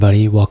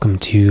Everybody, welcome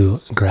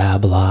to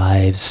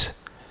Grablives.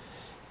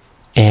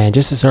 And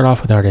just to start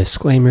off with our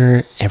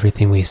disclaimer,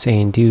 everything we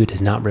say and do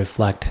does not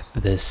reflect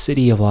the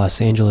City of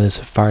Los Angeles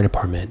Fire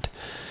Department.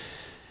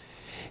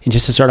 And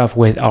just to start off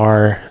with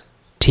our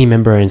team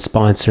member and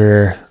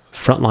sponsor,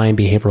 Frontline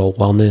Behavioral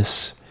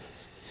Wellness.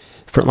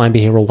 Frontline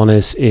Behavioral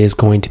Wellness is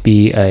going to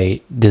be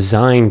a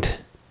designed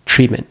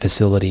treatment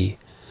facility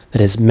that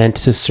is meant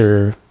to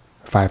serve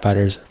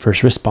firefighters,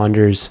 first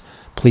responders,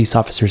 police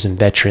officers, and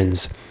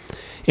veterans.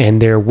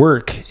 And their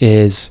work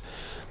is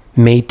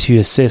made to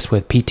assist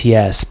with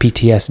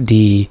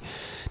PTSD,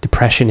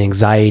 depression,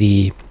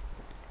 anxiety,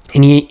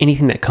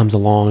 anything that comes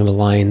along the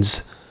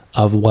lines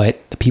of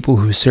what the people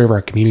who serve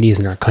our communities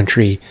and our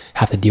country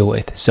have to deal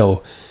with.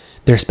 So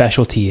their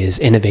specialty is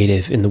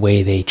innovative in the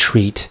way they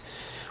treat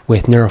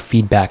with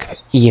neurofeedback,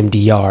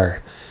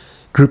 EMDR,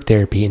 group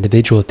therapy,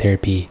 individual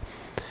therapy.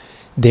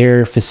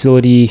 Their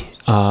facility,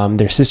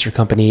 their sister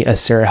company,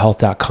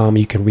 acerahealth.com,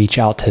 you can reach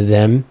out to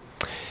them.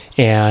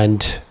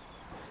 And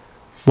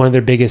one of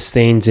their biggest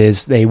things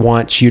is they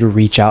want you to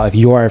reach out if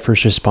you are a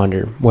first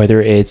responder,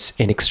 whether it's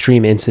an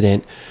extreme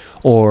incident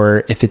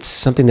or if it's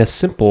something that's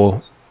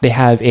simple. They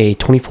have a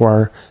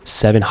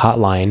 24/7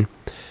 hotline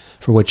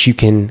for which you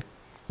can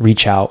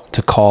reach out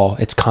to call.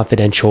 It's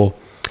confidential,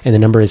 and the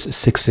number is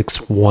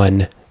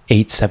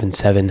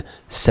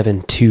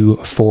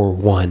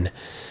 661-877-7241.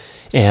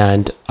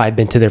 And I've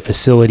been to their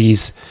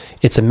facilities.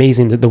 It's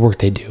amazing the work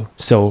they do.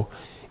 So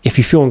if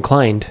you feel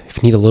inclined, if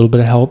you need a little bit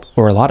of help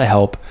or a lot of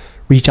help,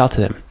 reach out to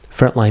them.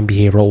 Frontline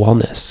Behavioral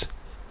Wellness.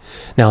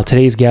 Now,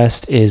 today's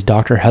guest is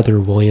Dr. Heather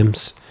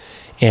Williams,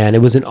 and it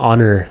was an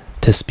honor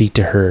to speak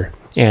to her.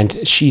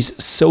 And she's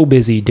so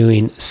busy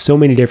doing so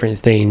many different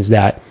things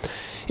that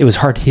it was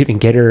hard to even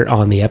get her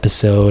on the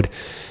episode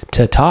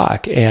to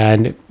talk.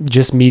 And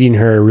just meeting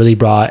her really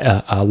brought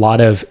a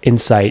lot of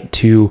insight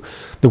to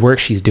the work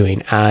she's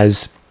doing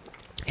as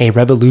a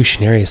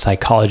revolutionary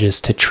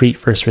psychologist to treat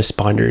first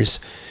responders.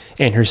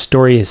 And her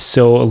story is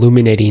so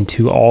illuminating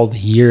to all the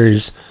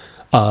years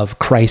of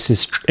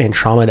crisis and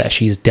trauma that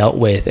she's dealt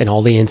with and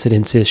all the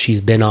incidences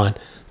she's been on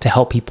to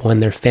help people and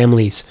their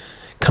families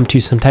come to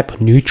some type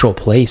of neutral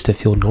place to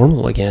feel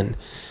normal again.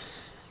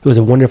 It was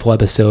a wonderful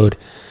episode,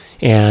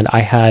 and I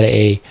had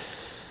a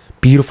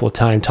beautiful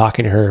time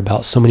talking to her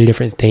about so many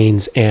different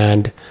things.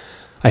 And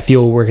I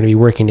feel we're going to be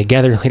working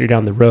together later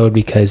down the road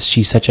because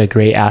she's such a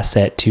great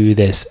asset to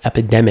this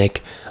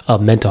epidemic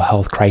of mental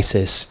health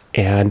crisis,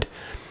 and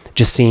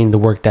just seeing the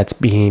work that's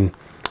being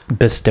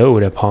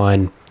bestowed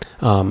upon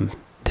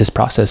this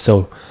process.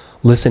 So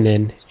listen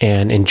in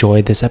and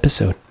enjoy this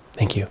episode.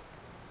 Thank you.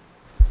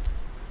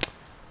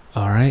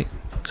 All right.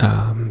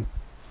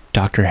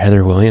 Dr.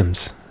 Heather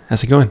Williams,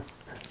 how's it going?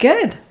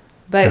 Good,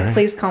 but right.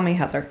 Please call me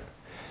Heather.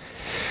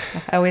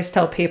 I always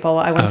tell people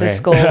I went to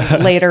school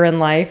later in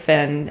life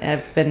and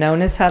have been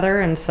known as Heather,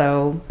 and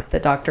so the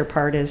doctor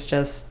part is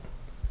just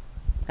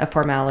a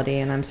formality,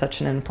 and I'm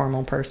such an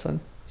informal person.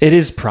 It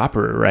is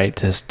proper, right,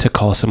 to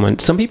call someone.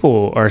 Some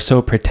people are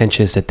so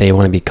pretentious that they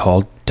want to be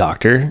called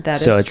doctor. That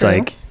so is it's true.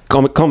 like,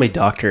 call me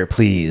doctor,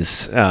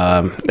 please.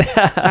 I'm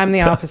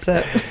the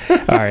opposite.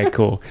 All right,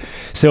 cool.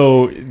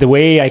 So the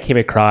way I came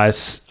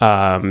across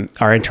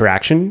our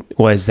interaction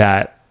was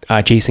that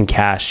Jason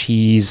Cash,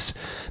 he's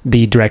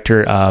the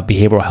director of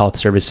behavioral health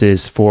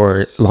services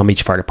for Long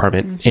Beach Fire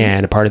Department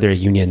and a part of their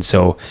union.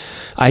 So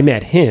I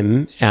met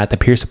him at the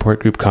peer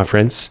support group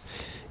conference,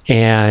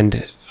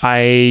 and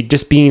I,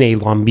 just being a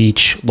Long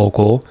Beach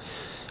local,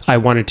 I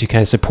wanted to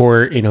kind of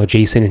support,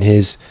 Jason and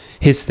his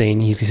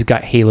thing. He's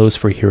got Halos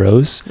for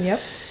Heroes. Yep.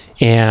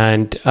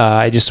 And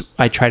I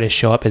try to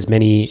show up as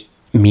many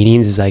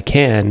meetings as I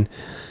can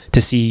to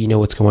see,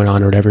 what's going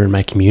on or whatever in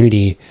my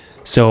community.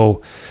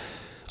 So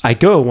I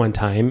go one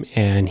time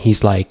and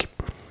he's like,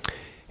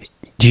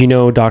 "Do you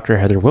know Dr.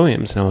 Heather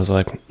Williams?" And I was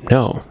like,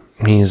 "No."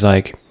 And he's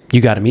like,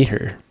 "You got to meet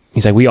her."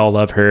 He's like, "We all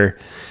love her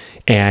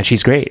and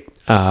she's great."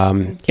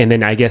 And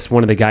then I guess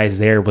one of the guys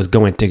there was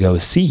going to go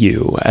see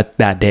you at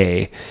that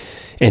day.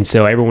 And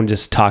so everyone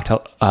just talked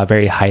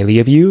very highly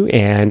of you,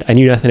 and I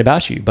knew nothing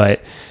about you.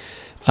 But,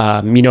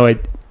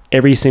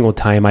 every single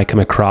time I come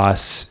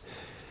across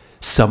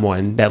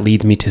someone that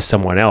leads me to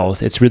someone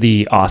else, it's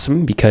really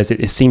awesome because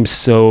it seems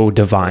so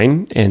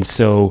divine and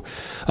so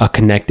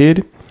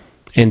connected.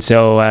 And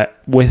so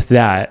with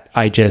that,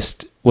 I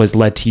just was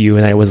led to you,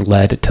 and I was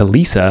led to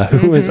Lisa,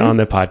 who was on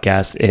the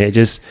podcast, and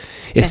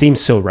it seems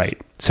so right.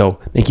 So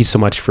thank you so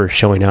much for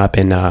showing up.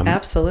 And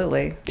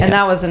Absolutely. Yeah. And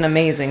that was an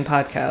amazing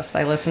podcast.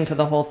 I listened to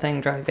the whole thing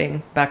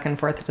driving back and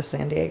forth to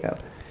San Diego.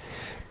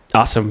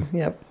 Awesome.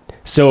 Yep.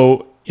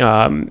 So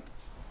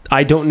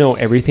I don't know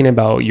everything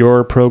about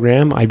your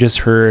program. I've just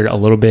heard a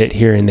little bit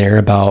here and there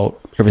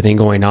about everything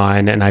going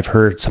on, and I've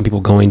heard some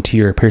people going to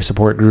your peer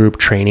support group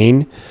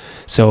training.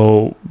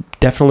 So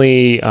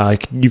definitely,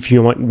 if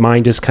you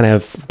mind just kind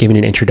of giving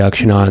an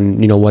introduction on,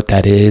 what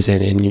that is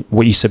and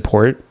what you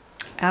support.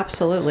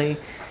 Absolutely.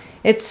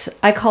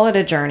 I call it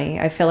a journey.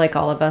 I feel like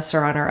all of us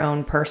are on our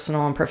own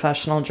personal and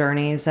professional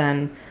journeys,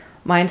 and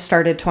mine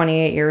started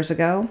 28 years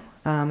ago.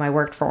 I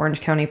worked for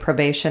Orange County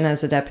Probation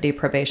as a deputy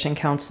probation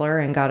counselor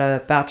and got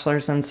a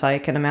bachelor's in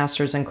psych and a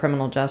master's in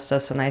criminal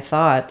justice. And I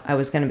thought I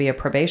was going to be a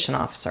probation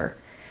officer.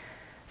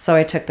 So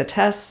I took the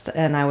test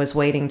and I was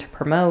waiting to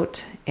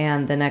promote.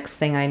 And the next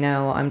thing I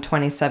know, I'm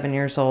 27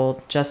 years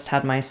old, just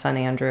had my son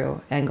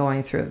Andrew, and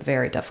going through a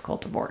very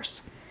difficult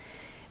divorce.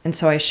 And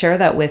so I share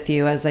that with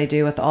you, as I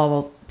do with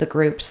all the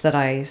groups that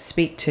I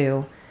speak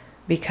to,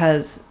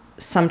 because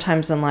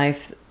sometimes in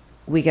life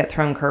we get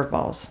thrown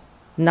curveballs.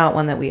 Not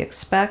one that we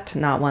expect,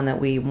 not one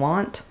that we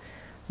want,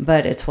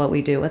 but it's what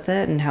we do with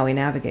it and how we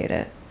navigate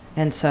it.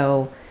 And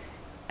so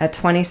at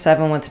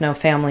 27, with no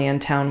family in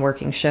town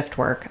working shift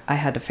work, I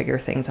had to figure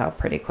things out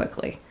pretty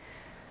quickly.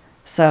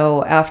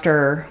 So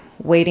after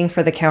waiting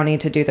for the county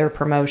to do their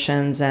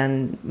promotions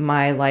and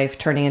my life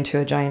turning into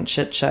a giant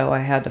shit show, I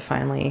had to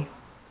finally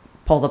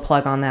pull the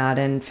plug on that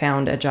and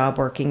found a job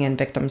working in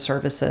victim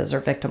services, or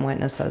victim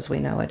witness as we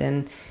know it,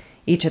 in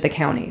each of the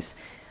counties.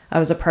 I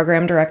was a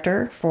program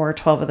director for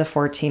 12 of the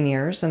 14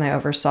 years, and I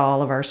oversaw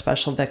all of our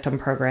special victim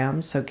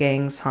programs, so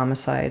gangs,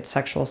 homicide,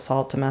 sexual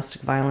assault,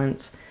 domestic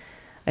violence.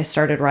 I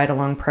started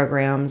ride-along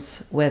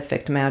programs with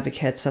victim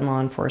advocates and law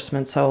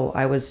enforcement, so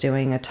I was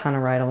doing a ton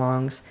of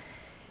ride-alongs.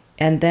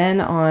 And then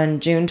on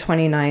June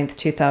 29th,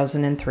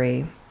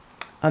 2003,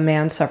 a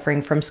man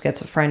suffering from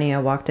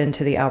schizophrenia walked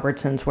into the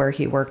Albertsons where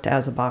he worked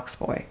as a box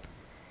boy.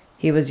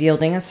 He was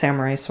wielding a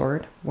samurai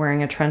sword,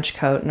 wearing a trench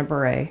coat and a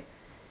beret,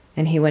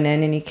 and he went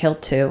in and he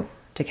killed 2,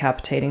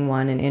 decapitating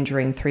 1 and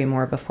injuring 3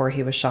 more before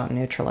he was shot and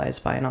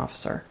neutralized by an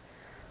officer.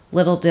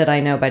 Little did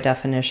I know by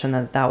definition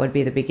that that would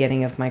be the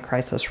beginning of my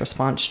crisis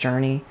response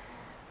journey,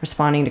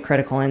 responding to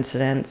critical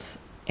incidents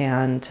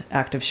and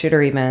active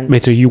shooter events.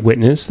 Wait, so you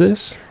witnessed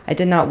this? I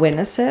did not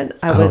witness it.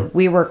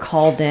 We were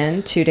called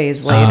in 2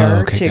 days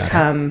later to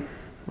come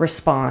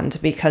respond,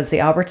 because the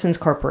Albertsons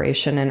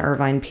Corporation and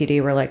Irvine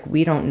PD were like,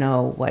 we don't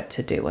know what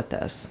to do with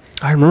this.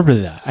 I remember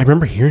that. I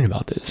remember hearing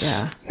about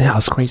this. Yeah,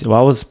 it's crazy. Well,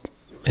 I was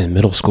in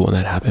middle school when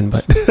that happened,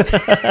 but...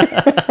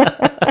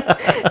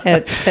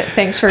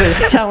 Thanks for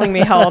telling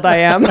me how old I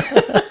am.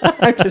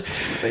 I'm just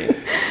teasing.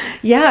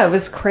 Yeah, it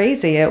was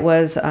crazy. It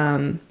was,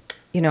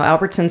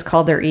 Albertsons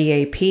called their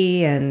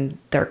EAP and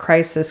their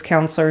crisis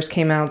counselors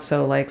came out.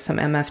 So like some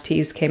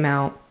MFTs came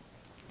out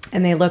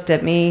and they looked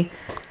at me.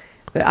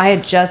 I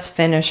had just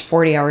finished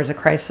 40 hours of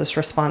crisis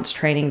response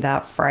training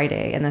that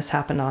Friday. And this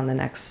happened on the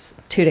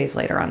next 2 days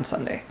later on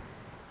Sunday.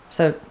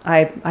 So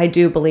I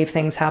do believe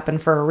things happen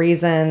for a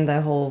reason,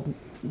 the whole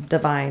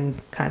divine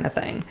kind of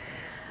thing.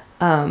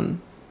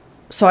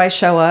 So I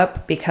show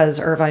up because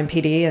Irvine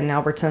PD and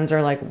Albertsons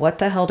are like, what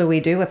the hell do we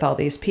do with all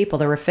these people?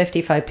 There were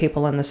 55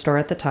 people in the store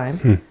at the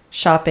time,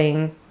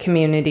 shopping,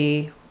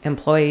 community,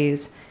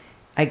 employees.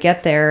 I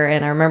get there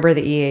and I remember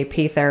the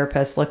EAP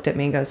therapist looked at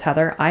me and goes,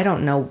 Heather, I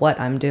don't know what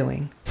I'm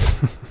doing.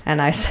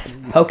 And I said,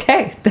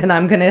 okay, then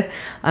I'm going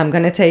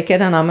to take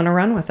it and I'm going to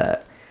run with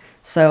it.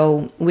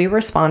 So we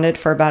responded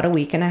for about a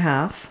week and a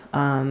half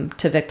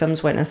to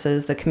victims,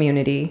 witnesses, the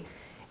community.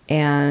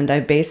 And I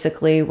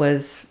basically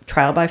was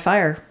trial by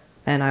fire.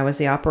 And I was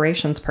the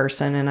operations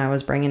person, and I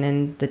was bringing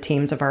in the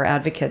teams of our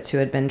advocates who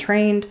had been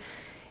trained.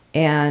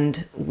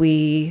 And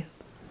it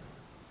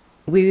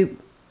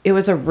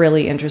was a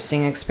really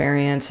interesting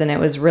experience. And it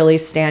was really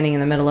standing in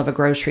the middle of a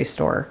grocery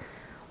store,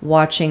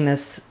 watching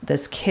this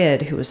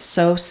kid who was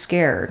so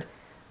scared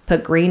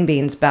put green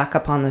beans back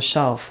up on the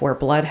shelf where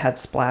blood had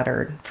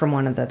splattered from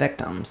one of the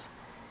victims.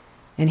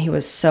 And he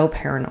was so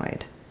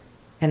paranoid.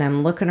 And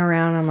I'm looking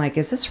around, I'm like,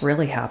 is this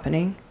really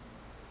happening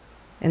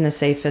in the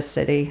safest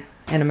city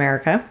in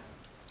America?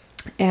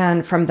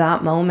 And from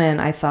that moment,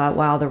 I thought,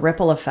 wow, the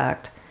ripple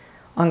effect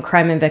on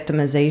crime and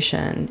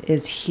victimization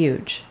is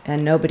huge.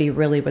 And nobody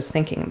really was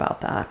thinking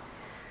about that.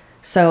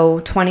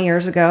 So 20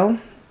 years ago,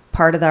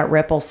 part of that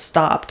ripple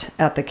stopped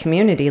at the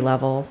community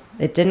level.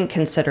 It didn't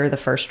consider the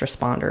first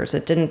responders.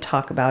 It didn't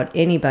talk about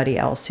anybody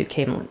else who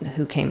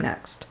came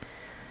next.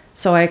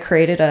 So I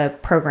created a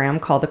program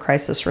called the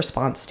Crisis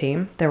Response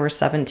Team. There were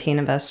 17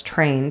 of us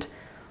trained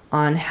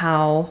on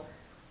how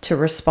to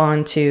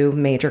respond to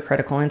major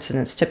critical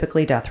incidents,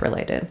 typically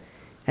death-related.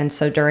 And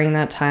so during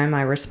that time,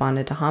 I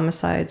responded to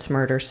homicides,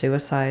 murder,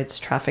 suicides,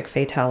 traffic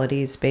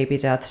fatalities, baby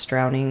deaths,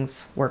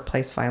 drownings,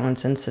 workplace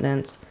violence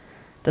incidents,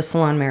 the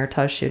Salon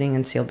Meritage shooting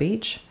in Seal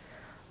Beach,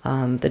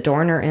 the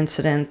Dorner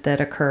incident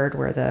that occurred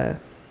where the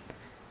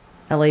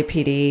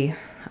LAPD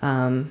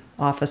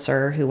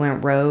officer who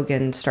went rogue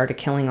and started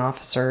killing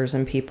officers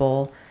and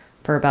people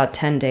for about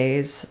 10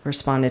 days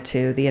responded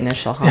to the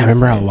initial homicide. Yeah, I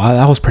remember how wild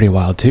that was. Pretty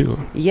wild too.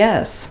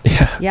 Yes.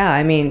 Yeah.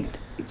 I mean,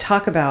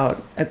 talk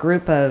about a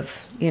group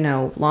of,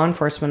 law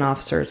enforcement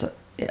officers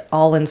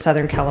all in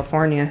Southern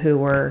California who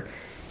were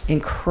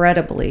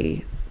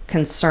incredibly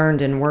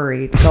concerned and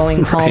worried,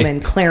 going home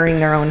and clearing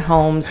their own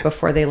homes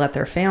before they let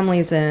their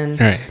families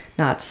in,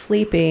 not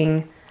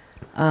sleeping.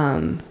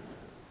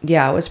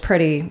 Yeah, it was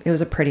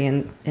a pretty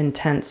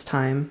intense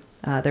time.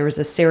 There was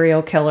a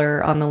serial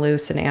killer on the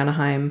loose in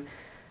Anaheim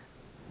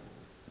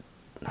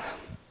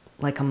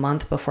like a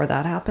month before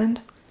that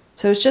happened.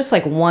 So it was just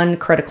like one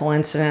critical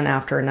incident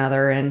after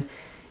another. And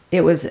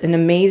it was an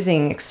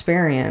amazing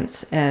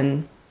experience.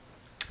 And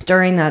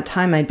during that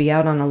time, I'd be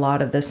out on a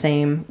lot of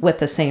with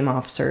the same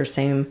officers,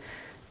 same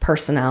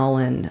personnel,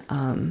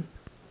 and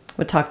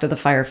would talk to the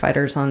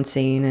firefighters on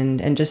scene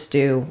and just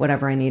do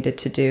whatever I needed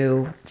to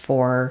do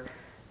for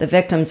the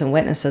victims and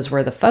witnesses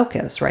were the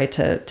focus, right?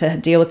 To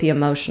deal with the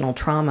emotional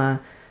trauma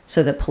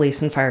so that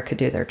police and fire could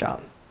do their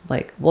job.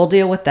 Like, we'll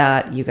deal with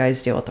that. You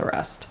guys deal with the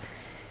rest.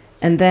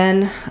 And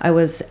then I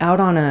was out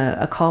on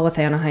a call with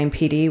Anaheim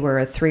PD where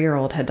a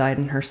 3-year-old had died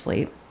in her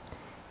sleep.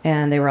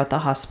 And they were at the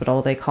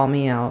hospital. They call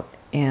me out.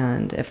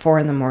 And at 4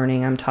 a.m,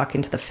 I'm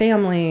talking to the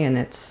family, and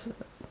it's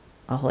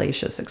a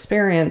hellacious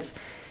experience.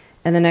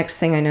 And the next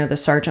thing I know, the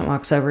sergeant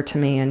walks over to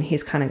me, and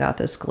he's kind of got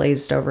this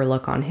glazed over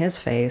look on his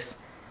face,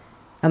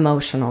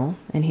 emotional.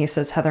 And he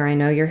says, Heather, I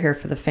know you're here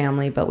for the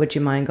family, but would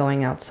you mind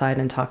going outside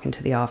and talking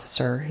to the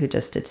officer who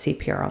just did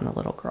CPR on the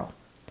little girl?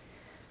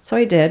 So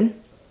I did.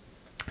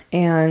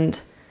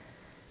 And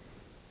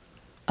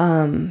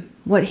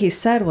what he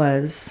said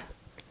was,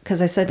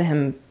 because I said to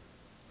him,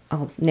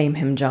 I'll name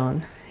him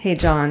John. Hey,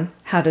 John,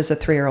 how does a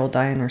 3-year-old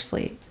die in her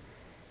sleep?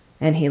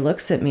 And he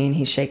looks at me and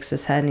he shakes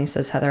his head and he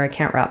says, Heather, I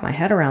can't wrap my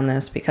head around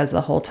this because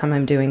the whole time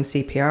I'm doing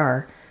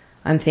CPR,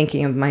 I'm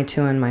thinking of my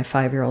 2 and my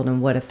 5-year-old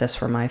and what if this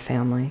were my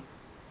family?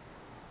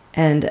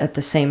 And at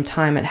the same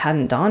time, it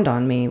hadn't dawned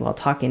on me while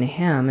talking to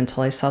him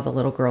until I saw the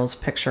little girl's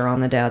picture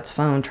on the dad's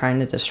phone trying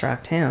to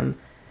distract him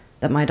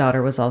that my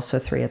daughter was also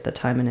 3 at the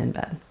time and in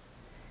bed.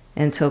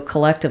 And so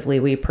collectively,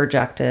 we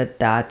projected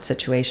that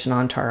situation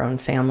onto our own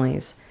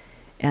families.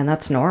 And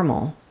that's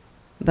normal.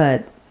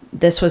 But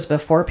this was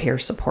before peer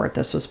support.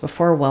 This was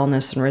before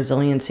wellness and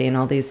resiliency and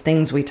all these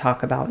things we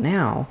talk about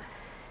now.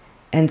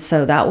 And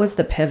so that was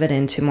the pivot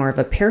into more of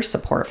a peer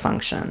support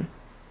function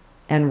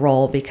and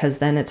role, because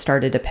then it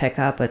started to pick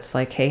up. It's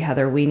like, hey,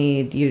 Heather, we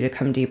need you to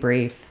come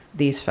debrief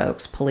these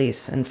folks,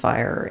 police and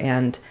fire.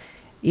 And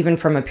even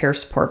from a peer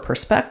support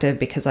perspective,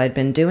 because I'd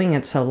been doing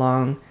it so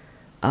long,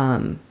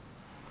 I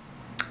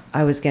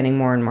was getting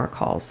more and more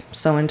calls.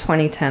 So in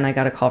 2010, I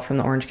got a call from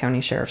the Orange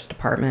County Sheriff's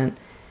Department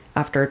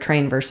after a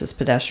train versus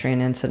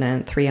pedestrian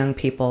incident. 3 young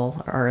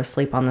people are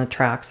asleep on the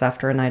tracks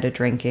after a night of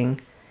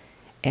drinking.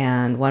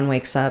 And one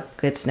wakes up,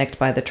 gets nicked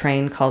by the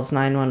train, calls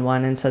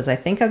 911 and says, I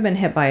think I've been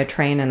hit by a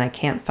train and I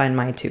can't find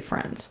my 2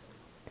 friends.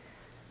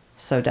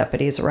 So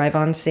deputies arrive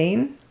on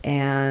scene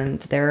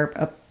and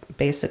they're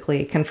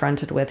basically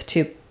confronted with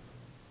 2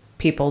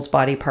 people's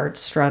body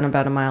parts strewn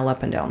about a mile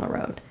up and down the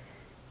road.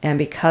 And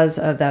because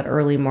of that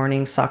early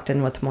morning socked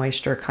in with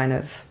moisture kind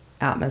of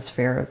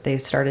atmosphere, they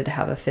started to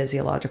have a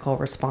physiological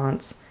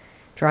response,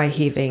 dry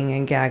heaving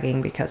and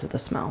gagging because of the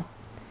smell.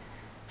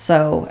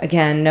 So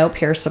again, no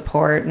peer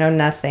support, no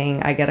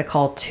nothing. I get a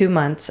call 2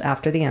 months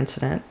after the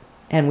incident,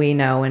 and we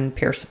know in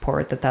peer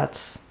support that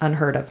that's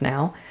unheard of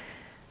now.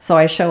 So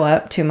I show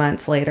up 2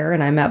 months later,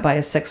 and I'm met by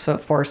a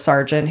 6'4"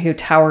 sergeant who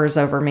towers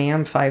over me.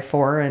 I'm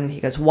 5'4", and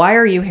he goes, why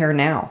are you here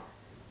now?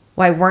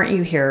 Why weren't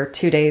you here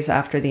 2 days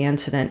after the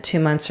incident? 2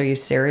 months, are you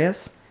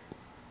serious?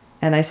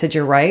 And I said,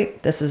 you're right.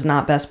 This is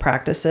not best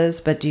practices,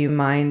 but do you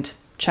mind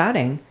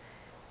chatting?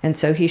 And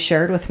so he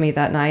shared with me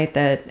that night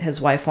that his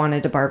wife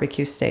wanted to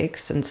barbecue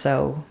steaks, and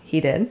so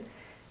he did.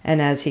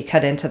 And as he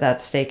cut into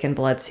that steak and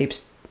blood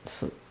steeped.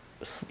 I'm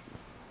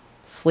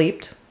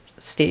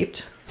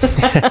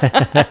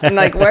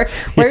like,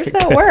 where's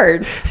that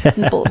word?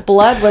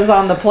 Blood was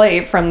on the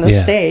plate from the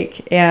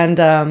steak,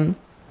 and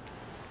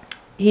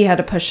he had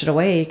to push it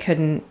away. He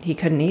couldn't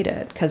eat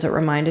it because it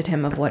reminded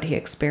him of what he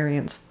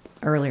experienced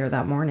earlier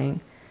that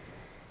morning.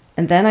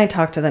 And then I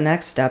talked to the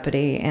next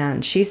deputy,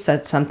 and she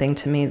said something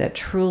to me that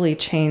truly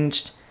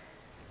changed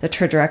the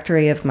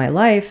trajectory of my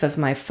life, of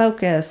my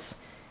focus.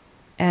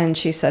 And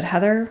she said,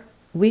 Heather,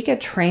 we get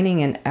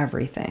training in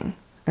everything.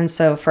 And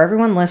so for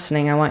everyone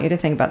listening, I want you to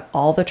think about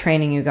all the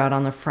training you got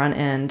on the front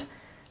end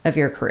of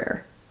your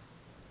career.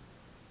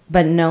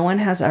 But no one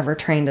has ever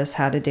trained us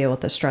how to deal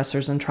with the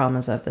stressors and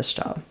traumas of this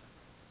job.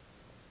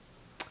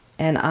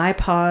 And I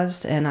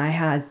paused and I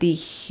had the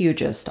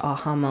hugest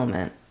aha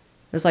moment.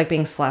 It was like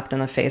being slapped in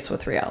the face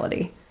with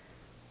reality.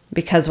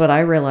 Because what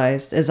I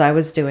realized is I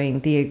was doing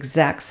the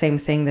exact same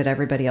thing that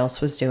everybody else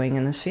was doing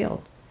in this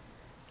field.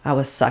 I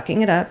was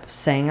sucking it up,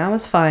 saying I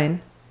was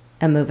fine,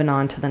 and moving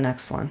on to the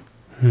next one.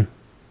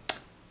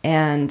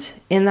 And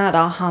in that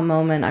aha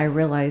moment, I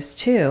realized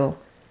too,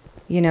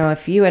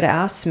 if you had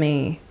asked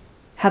me,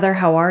 Heather,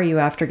 how are you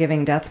after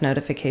giving death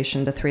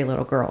notification to 3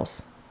 little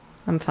girls?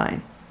 I'm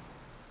fine.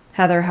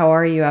 Heather, how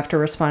are you after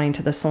responding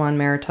to the Salon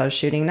Meritage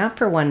shooting, not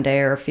for 1 day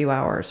or a few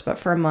hours, but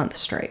for a month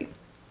straight?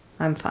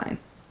 I'm fine.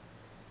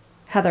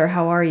 Heather,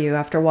 how are you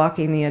after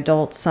walking the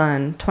adult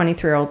son,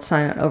 23-year-old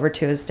son, over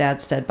to his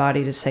dad's dead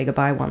body to say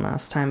goodbye one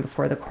last time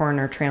before the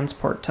coroner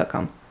transport took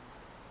him?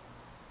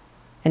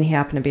 And he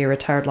happened to be a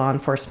retired law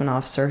enforcement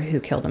officer who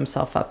killed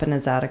himself up in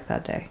his attic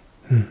that day.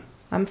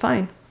 I'm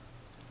fine.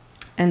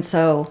 And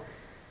so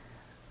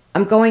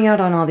I'm going out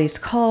on all these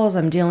calls.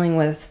 I'm dealing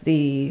with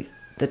the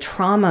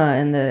trauma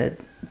and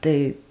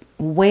the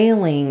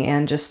wailing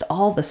and just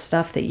all the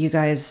stuff that you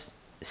guys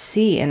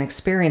see and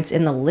experience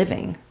in the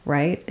living,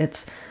 right?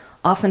 It's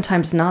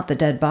oftentimes not the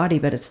dead body,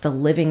 but it's the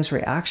living's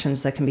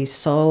reactions that can be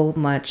so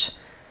much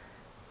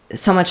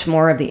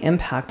more of the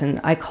impact. And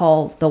I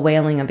call the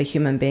wailing of a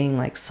human being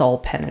like soul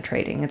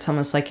penetrating. It's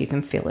almost like you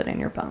can feel it in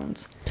your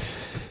bones.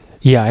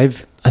 Yeah,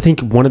 I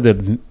think one of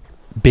the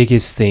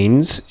biggest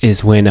things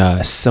is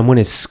when someone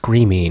is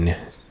screaming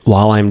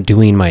while I'm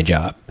doing my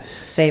job.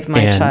 Save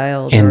my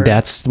child. And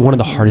that's one of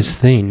the hardest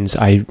things.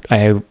 I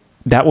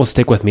that will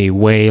stick with me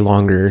way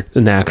longer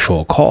than the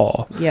actual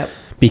call. Yep.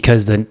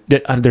 Because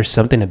there's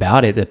something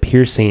about it, the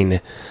piercing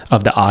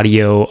of the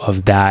audio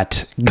of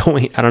that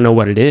going, I don't know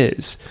what it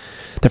is.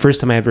 The first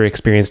time I ever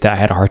experienced that, I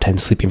had a hard time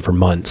sleeping for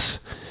months.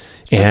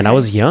 And I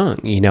was young,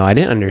 I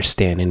didn't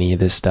understand any of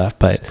this stuff.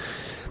 But,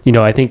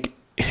 I think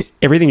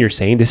everything you're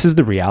saying, this is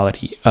the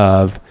reality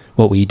of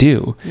what we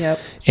do. Yep.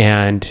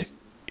 And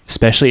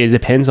especially it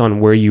depends on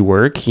where you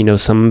work.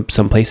 Some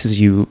places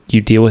you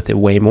deal with it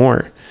way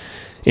more.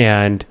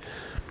 And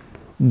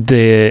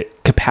the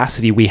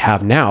capacity we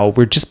have now,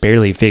 we're just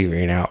barely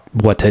figuring out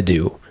what to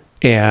do.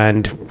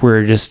 And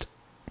we're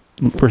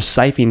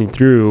siphoning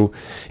through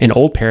an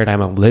old paradigm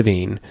of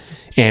living,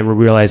 and we're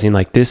realizing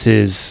like this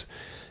is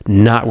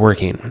not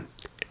working.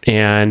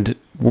 And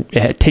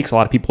it takes a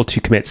lot of people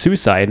to commit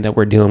suicide that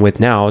we're dealing with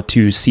now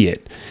to see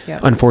it,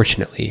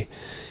 unfortunately.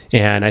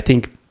 And I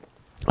think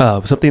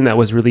something that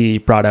was really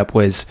brought up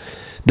was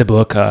the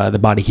book, The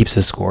Body Keeps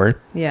the Score.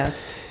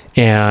 Yes.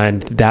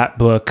 And that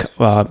book,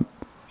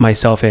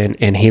 myself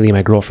and Haley,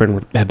 my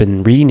girlfriend, have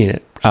been reading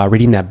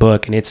that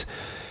book, and it's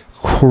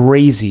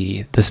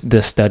crazy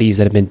the studies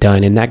that have been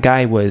done. And that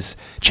guy was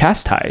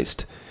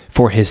chastised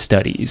for his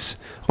studies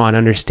on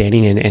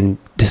understanding and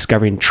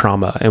discovering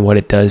trauma and what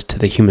it does to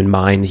the human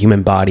mind, the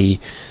human body,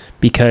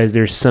 because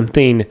there's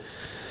something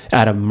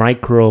at a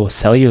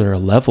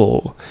microcellular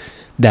level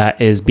that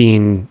is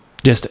being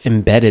just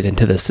embedded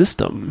into the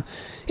system.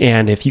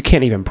 And if you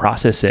can't even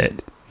process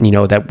it,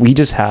 that we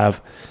just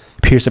have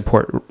peer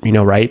support,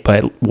 right?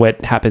 But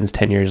what happens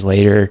 10 years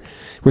later,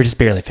 we're just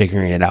barely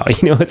figuring it out.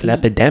 It's an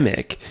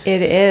epidemic.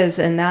 It is.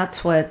 And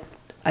that's what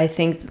I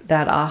think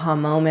that aha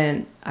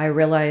moment, I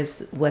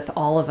realized with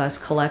all of us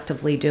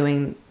collectively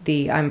doing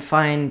the I'm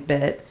fine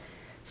bit,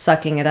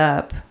 sucking it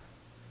up,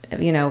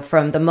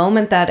 from the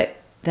moment that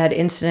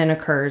incident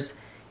occurs,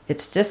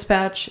 it's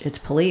dispatch, it's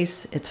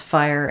police, it's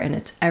fire, and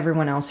it's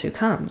everyone else who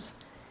comes.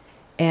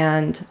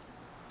 And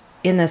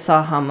in this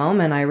aha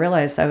moment, I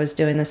realized I was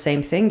doing the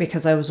same thing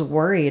because I was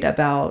worried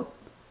about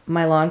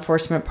my law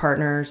enforcement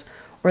partners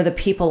or the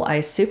people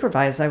I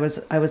supervised. I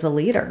was a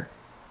leader.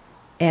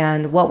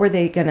 And what were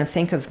they going to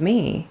think of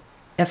me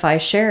if I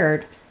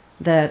shared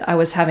that I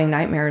was having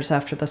nightmares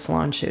after the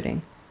salon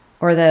shooting,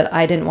 or that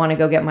I didn't want to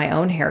go get my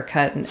own hair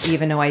cut? And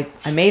even though I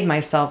made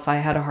myself, I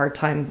had a hard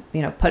time,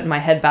 putting my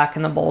head back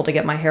in the bowl to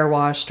get my hair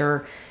washed,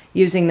 or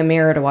using the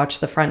mirror to watch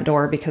the front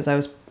door because I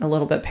was a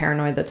little bit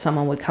paranoid that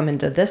someone would come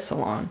into this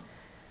salon.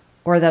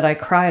 Or that I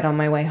cried on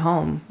my way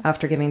home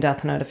after giving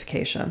death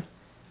notification.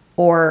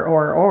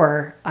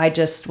 Or I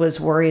just was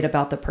worried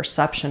about the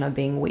perception of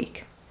being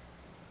weak.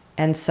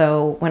 And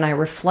so when I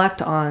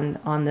reflect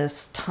on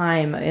this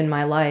time in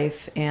my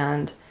life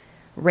and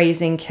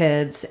raising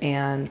kids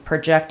and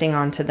projecting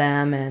onto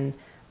them, and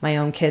my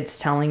own kids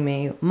telling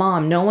me,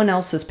 Mom, no one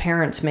else's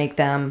parents make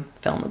them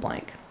fill in the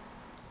blank.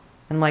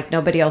 And like,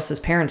 nobody else's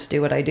parents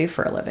do what I do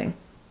for a living.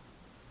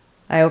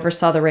 I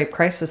oversaw the Rape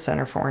Crisis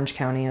Center for Orange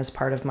County as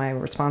part of my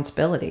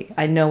responsibility.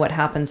 I know what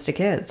happens to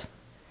kids.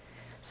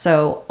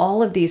 So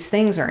all of these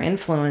things are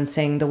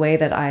influencing the way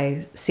that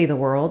I see the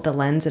world, the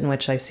lens in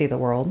which I see the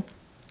world.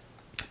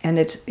 And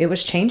it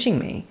was changing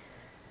me.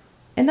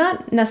 And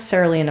not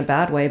necessarily in a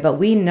bad way, but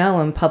we know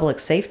in public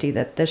safety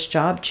that this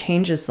job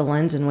changes the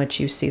lens in which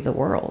you see the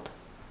world.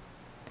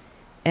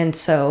 And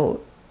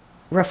so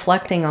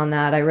reflecting on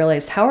that, I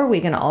realized, how are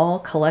we going to all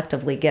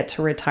collectively get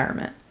to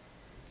retirement?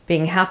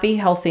 Being happy,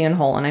 healthy, and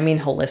whole, and I mean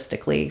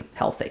holistically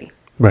healthy.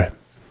 Right.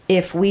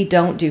 If we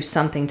don't do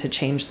something to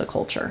change the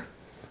culture.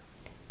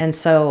 And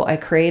so I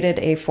created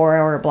a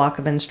 4-hour block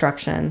of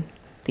instruction,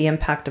 the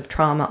impact of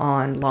trauma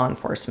on law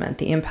enforcement,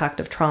 the impact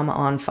of trauma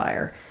on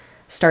fire.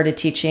 Started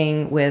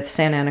teaching with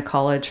Santa Ana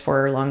College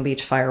for Long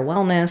Beach Fire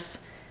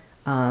Wellness.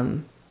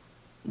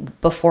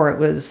 Before it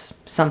was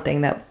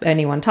something that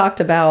anyone talked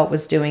about,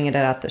 was doing it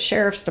at the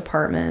sheriff's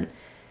department.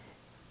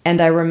 And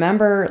I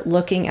remember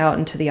looking out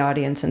into the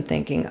audience and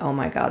thinking, oh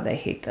my God, they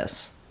hate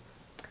this.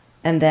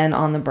 And then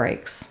on the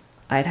breaks,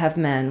 I'd have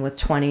men with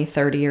 20,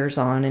 30 years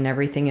on and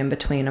everything in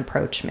between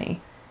approach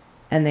me.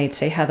 And they'd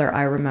say, Heather,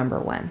 I remember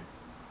when.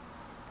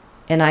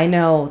 And I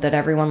know that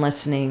everyone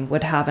listening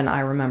would have an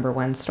I remember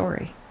when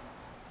story,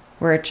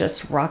 where it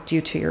just rocked you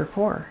to your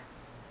core.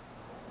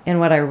 And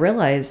what I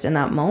realized in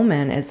that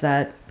moment is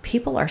that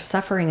people are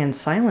suffering in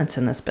silence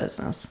in this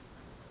business.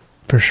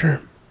 For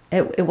sure.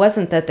 It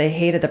wasn't that they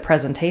hated the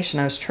presentation.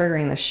 I was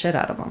triggering the shit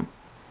out of them.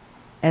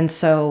 And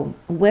so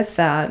with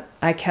that,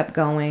 I kept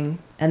going.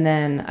 And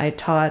then I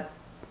taught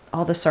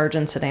all the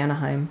sergeants at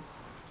Anaheim.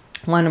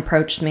 One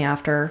approached me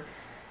after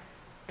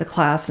the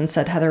class and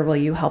said, Heather, will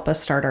you help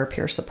us start our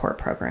peer support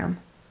program?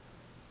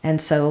 And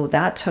so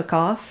that took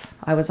off.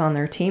 I was on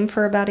their team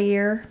for about a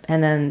year.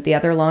 And then the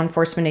other law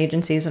enforcement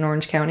agencies in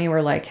Orange County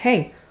were like,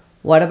 hey,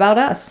 what about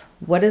us?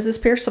 What is this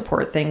peer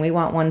support thing? We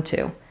want one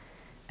too.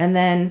 And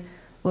then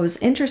what was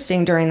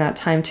interesting during that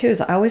time too is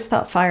I always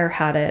thought fire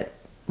had it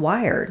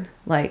wired.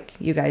 Like,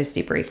 you guys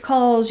debrief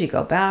calls, you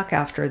go back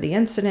after the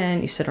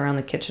incident, you sit around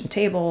the kitchen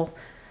table.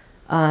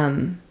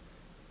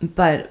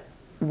 But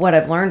what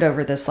I've learned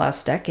over this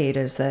last decade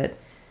is that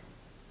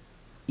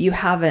you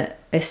have a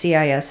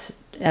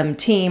CISM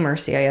team or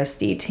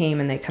CISD team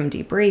and they come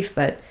debrief,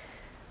 but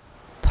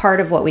part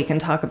of what we can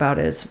talk about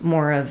is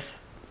more of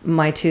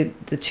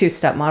the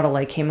two-step model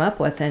I came up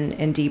with, and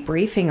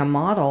debriefing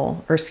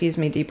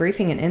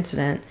an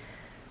incident,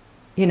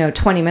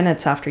 20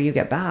 minutes after you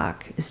get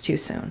back is too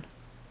soon,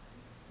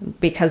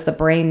 because the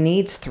brain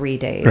needs 3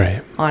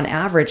 days on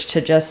average to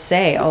just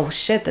say, oh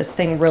shit, this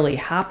thing really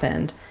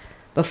happened,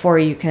 before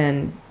you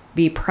can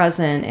be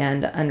present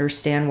and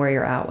understand where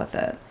you're at with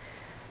it.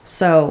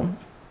 So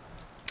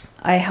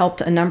I helped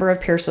a number of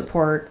peer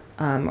support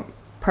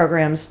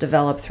programs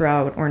develop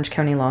throughout Orange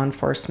County law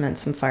enforcement,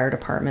 some fire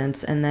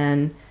departments. And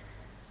then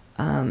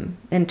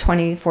in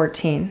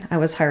 2014, I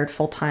was hired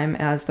full-time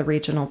as the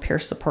regional peer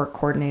support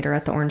coordinator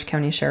at the Orange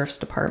County Sheriff's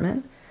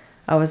Department.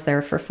 I was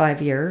there for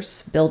 5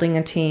 years, building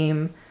a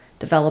team,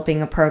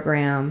 developing a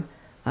program,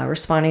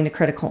 responding to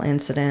critical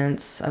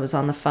incidents. I was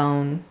on the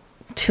phone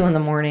 2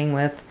 a.m.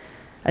 with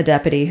a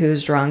deputy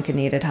who's drunk and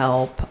needed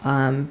help.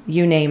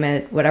 You name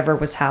it, whatever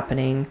was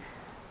happening,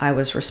 I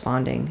was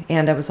responding.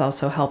 And I was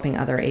also helping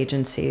other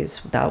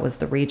agencies. That was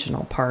the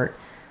regional part,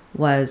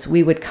 was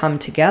we would come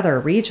together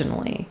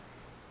regionally.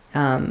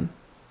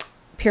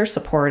 Peer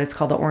support, it's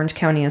called the Orange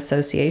County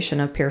Association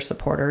of Peer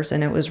Supporters,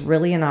 and it was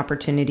really an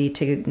opportunity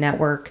to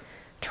network,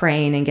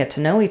 train, and get to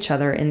know each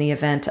other in the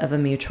event of a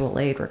mutual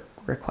aid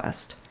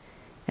request.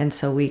 And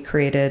so we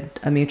created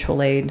a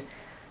mutual aid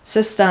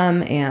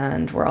system,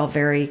 and we're all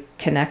very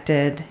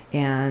connected.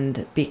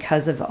 And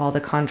because of all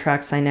the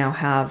contracts I now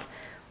have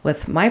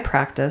with my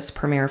practice,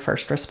 Premier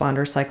First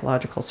Responder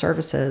Psychological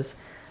Services,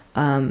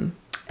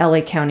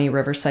 LA County,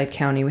 Riverside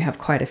County, we have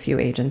quite a few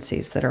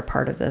agencies that are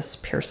part of this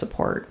peer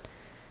support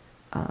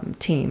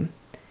team.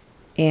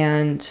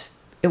 And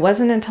it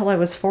wasn't until I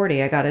was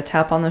 40, I got a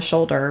tap on the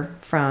shoulder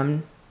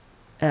from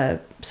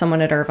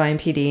someone at Irvine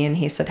PD, and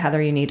he said,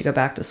 Heather, you need to go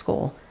back to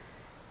school.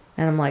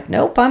 And I'm like,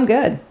 nope, I'm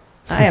good.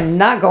 I am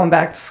not going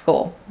back to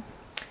school.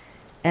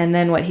 And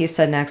then what he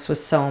said next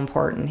was so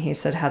important. He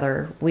said,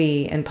 Heather,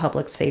 we in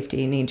public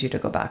safety need you to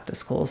go back to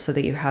school so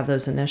that you have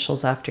those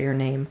initials after your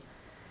name.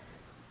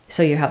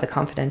 So you have the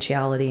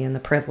confidentiality and the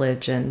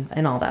privilege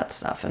and all that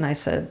stuff. And I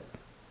said,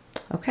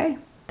 okay,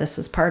 this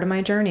is part of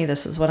my journey.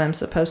 This is what I'm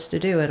supposed to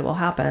do. It will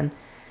happen.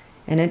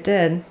 And it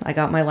did. I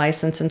got my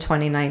license in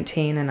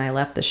 2019, and I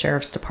left the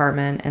sheriff's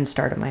department and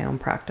started my own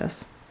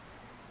practice,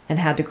 and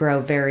had to grow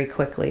very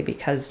quickly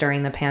because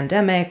during the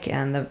pandemic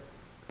and the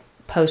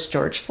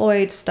post-George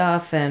Floyd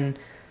stuff and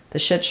the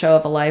shit show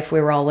of a life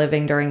we were all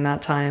living during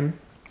that time,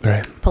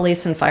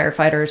 police and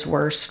firefighters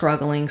were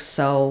struggling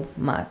so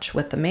much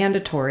with the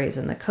mandatories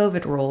and the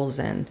COVID rules,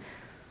 and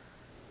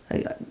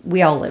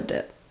we all lived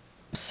it.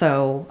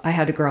 So I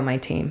had to grow my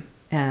team,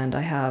 and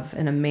I have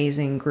an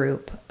amazing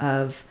group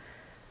of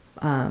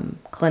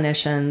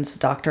clinicians,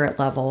 doctorate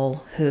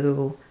level,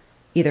 who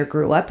either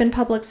grew up in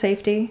public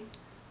safety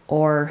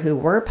or who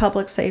were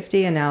public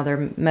safety and now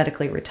they're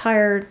medically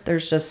retired.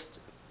 There's just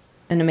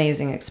an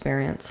amazing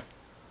experience.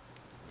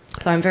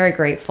 So I'm very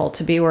grateful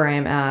to be where I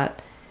am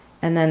at.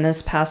 And then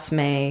this past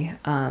May,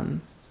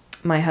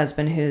 my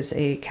husband, who's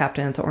a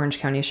captain at the Orange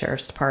County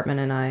Sheriff's Department,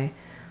 and I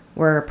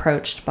were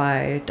approached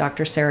by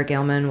Dr. Sarah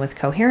Gilman with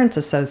Coherence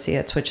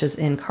Associates, which is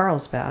in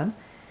Carlsbad,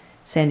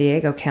 San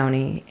Diego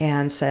County,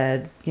 and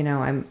said,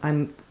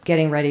 I'm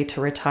getting ready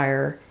to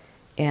retire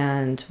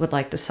and would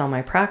like to sell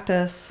my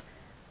practice.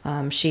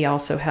 She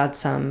also had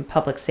some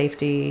public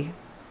safety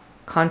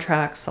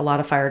contracts, a lot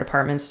of fire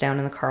departments down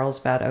in the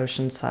Carlsbad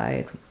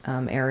Oceanside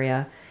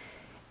area.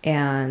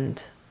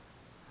 And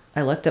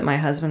I looked at my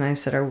husband and I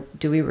said,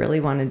 do we really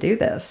want to do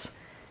this?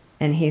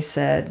 And he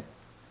said,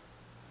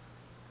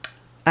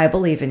 I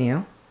believe in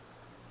you,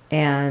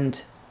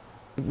 and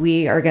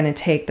we are going to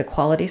take the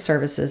quality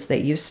services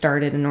that you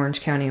started in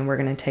Orange County and we're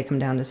going to take them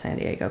down to San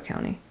Diego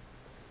County.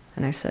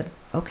 And I said,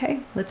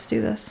 okay, let's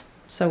do this.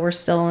 So we're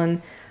still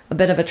in a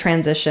bit of a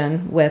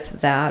transition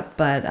with that,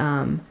 but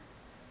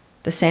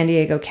the San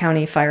Diego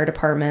County fire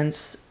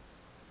departments,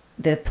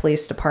 the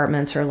police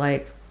departments are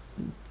like,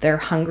 they're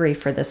hungry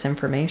for this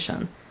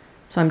information.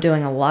 So I'm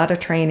doing a lot of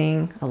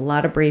training, a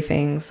lot of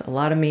briefings, a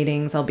lot of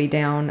meetings. I'll be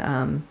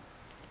down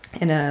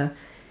in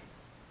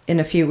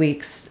a few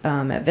weeks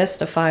at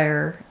Vista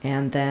Fire,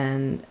 and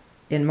then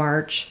in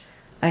March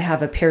I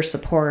have a peer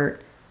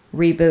support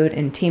reboot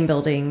and team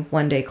building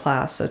one-day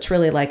class. So it's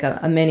really like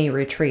a mini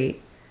retreat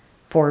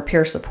for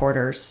peer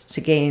supporters to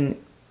gain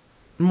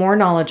more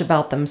knowledge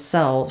about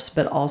themselves,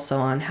 but also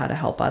on how to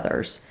help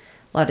others.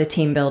 A lot of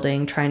team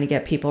building, trying to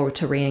get people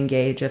to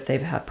re-engage if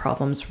they've had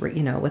problems,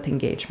 with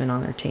engagement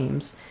on their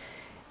teams.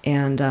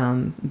 and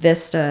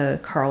Vista,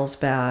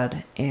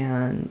 Carlsbad,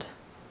 and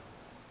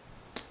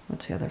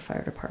what's the other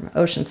fire department?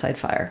 Oceanside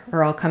Fire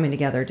are all coming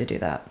together to do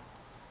that.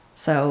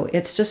 So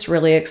it's just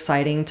really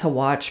exciting to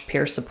watch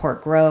peer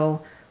support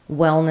grow,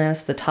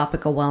 wellness, the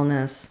topic of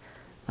wellness.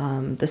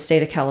 The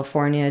state of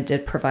California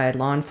did provide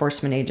law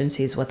enforcement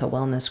agencies with a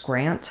wellness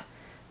grant.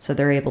 So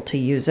they're able to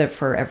use it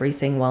for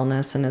everything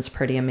wellness. And it's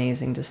pretty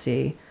amazing to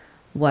see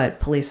what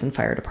police and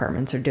fire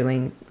departments are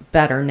doing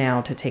better now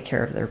to take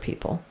care of their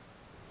people.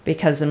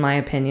 Because in my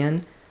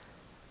opinion,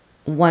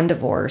 one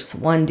divorce,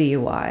 one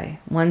DUI,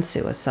 one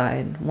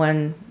suicide,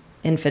 one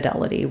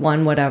infidelity,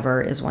 one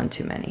whatever is one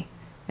too many.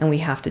 And we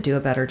have to do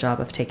a better job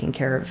of taking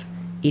care of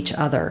each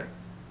other.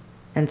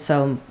 And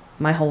so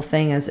my whole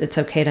thing is it's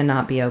okay to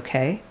not be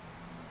okay.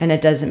 And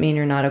it doesn't mean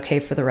you're not okay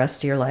for the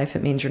rest of your life.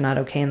 It means you're not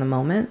okay in the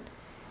moment.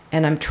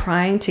 And I'm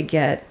trying to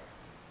get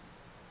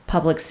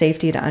public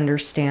safety to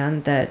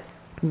understand that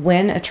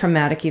when a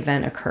traumatic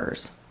event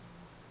occurs,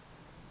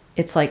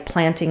 it's like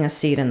planting a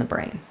seed in the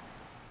brain.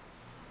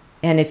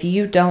 And if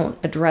you don't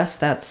address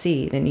that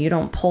seed and you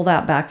don't pull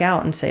that back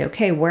out and say,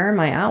 okay, where am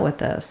I at with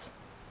this?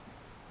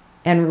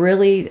 And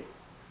really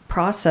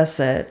process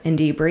it and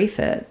debrief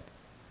it,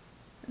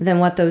 then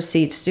what those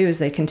seeds do is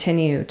they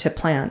continue to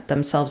plant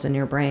themselves in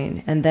your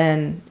brain. And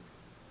then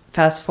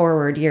fast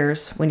forward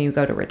years when you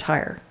go to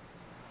retire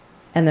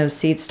and those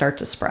seeds start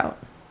to sprout.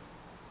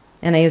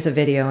 And I use a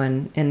video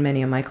in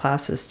many of my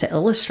classes to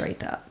illustrate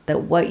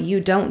that what you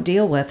don't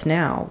deal with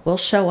now will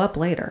show up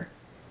later.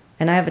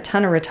 And I have a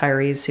ton of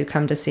retirees who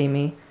come to see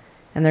me.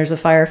 And there's a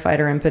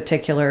firefighter in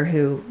particular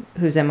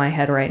who's in my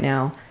head right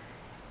now.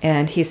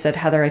 And he said,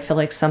 Heather, I feel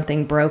like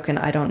something broke and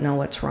I don't know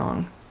what's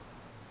wrong.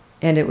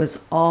 And it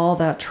was all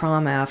that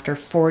trauma after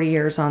 40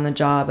 years on the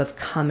job of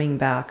coming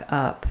back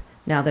up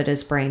now that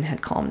his brain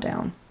had calmed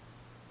down.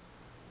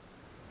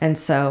 And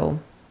so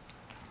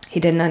he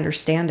didn't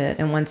understand it.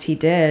 And once he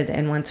did,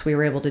 and once we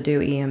were able to do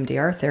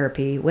EMDR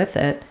therapy with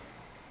it,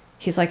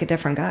 he's like a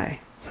different guy.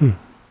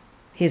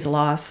 He's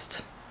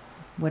lost,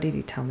 what did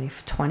he tell me,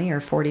 20 or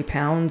 40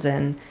 pounds.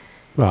 And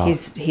wow.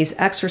 He's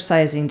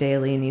exercising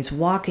daily and he's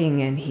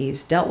walking and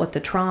he's dealt with the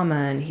trauma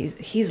and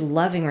he's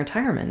loving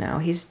retirement now.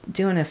 He's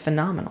doing a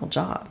phenomenal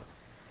job.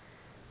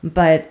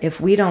 But if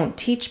we don't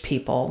teach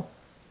people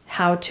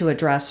how to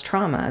address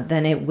trauma,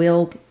 then it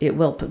will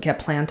get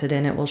planted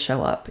and it will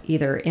show up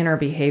either in our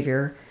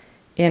behavior,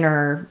 in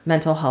our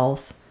mental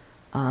health,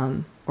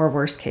 or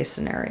worst case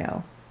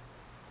scenario,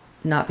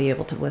 not be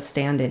able to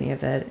withstand any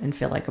of it and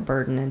feel like a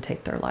burden and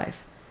take their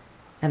life.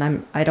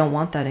 And I don't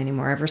want that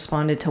anymore. I've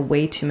responded to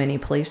way too many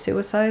police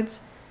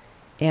suicides,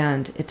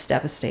 and it's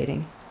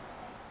devastating.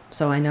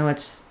 So I know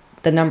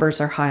the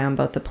numbers are high on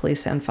both the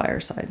police and fire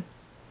side.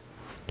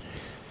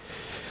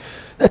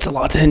 That's a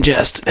lot to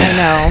ingest. I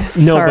know.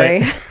 No, sorry.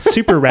 But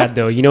super rad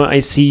though. You know, I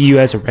see you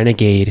as a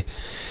renegade,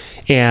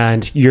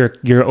 and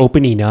you're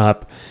opening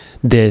up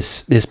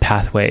this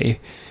pathway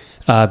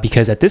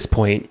because at this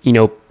point, you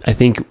know, I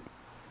think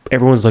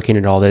everyone's looking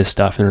at all this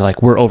stuff and they're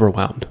like, we're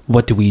overwhelmed.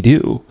 What do we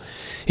do?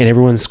 And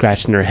everyone's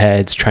scratching their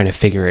heads trying to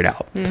figure it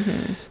out.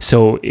 Mm-hmm.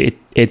 So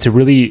it's a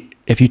really,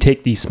 if you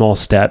take these small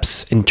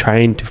steps and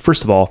trying to,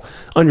 first of all,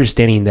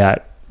 understanding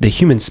that the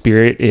human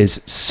spirit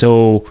is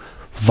so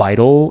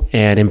vital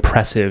and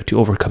impressive to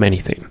overcome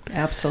anything.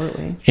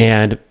 Absolutely.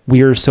 And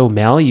we are so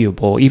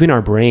malleable, even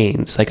our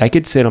brains. Like I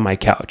could sit on my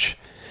couch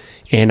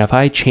and if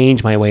I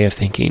change my way of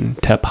thinking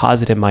to a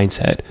positive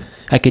mindset,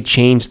 I could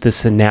change the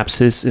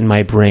synapses in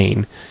my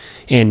brain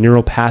and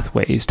neural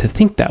pathways to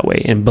think that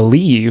way and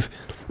believe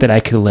that I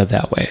could live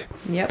that way.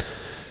 Yep.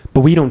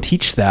 But we don't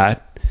teach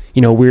that.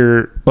 You know,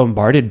 we're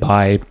bombarded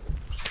by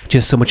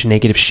just so much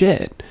negative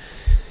shit.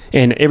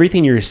 And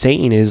everything you're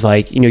saying is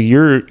like, you know,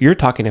 you're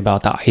talking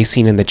about the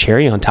icing and the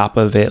cherry on top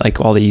of it, like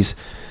all these,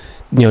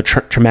 you know,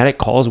 traumatic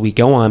calls we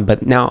go on.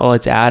 But now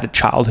let's add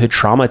childhood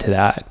trauma to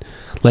that.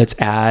 Let's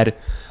add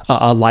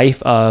a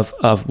life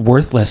of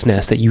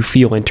worthlessness that you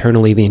feel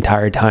internally the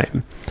entire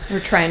time. We're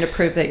trying to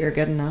prove that you're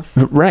good enough.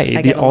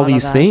 Right. All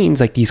these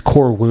things, like these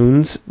core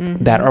wounds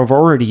that have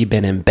already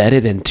been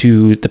embedded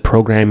into the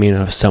programming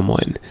of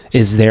someone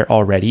is there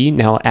already.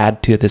 Now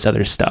add to this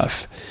other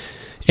stuff.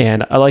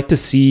 And I like to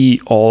see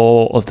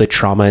all of the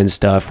trauma and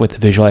stuff with the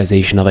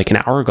visualization of like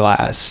an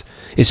hourglass.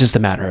 It's just a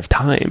matter of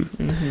time.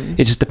 Mm-hmm.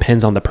 It just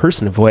depends on the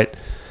person of what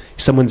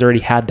someone's already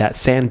had that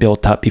sand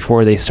built up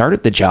before they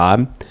started the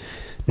job.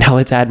 Now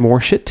let's add more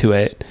shit to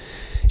it.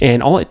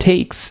 And all it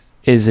takes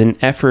is an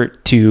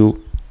effort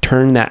to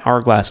turn that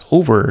hourglass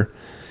over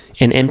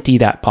and empty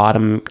that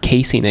bottom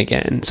casing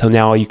again. So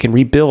now you can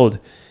rebuild. You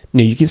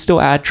know, you can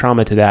still add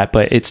trauma to that,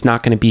 but it's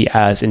not going to be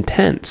as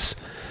intense.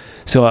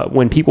 So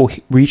when people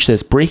reach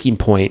this breaking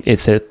point,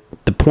 it's at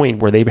the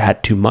point where they've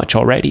had too much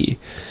already.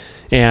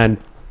 And,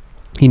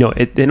 you know,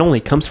 it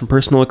only comes from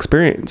personal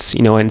experience,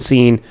 you know, and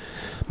seeing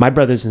my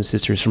brothers and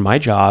sisters from my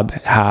job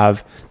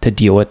have to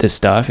deal with this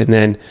stuff. And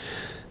then,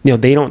 you know,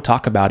 they don't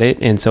talk about it.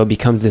 And so it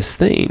becomes this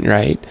thing,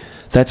 right?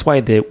 So that's why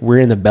we're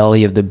in the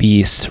belly of the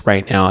beast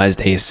right now, as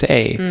they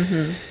say.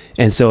 Mm-hmm.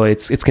 And so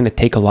it's going to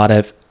take a lot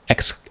of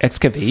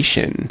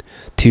excavation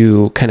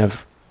to kind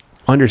of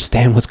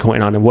understand what's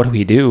going on and what do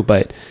we do.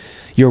 But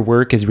your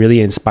work is really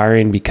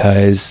inspiring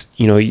because,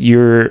 you know,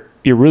 you're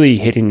really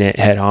hitting it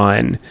head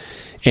on,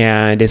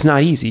 and it's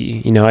not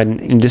easy, you know,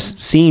 and just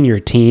seeing your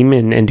team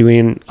and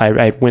doing,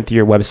 I went through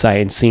your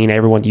website and seeing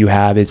everyone you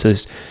have, it's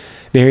just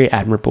very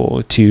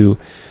admirable to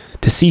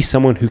see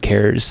someone who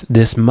cares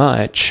this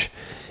much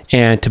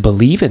and to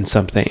believe in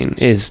something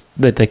is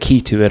the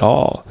key to it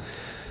all.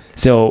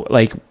 So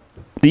like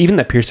even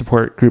the peer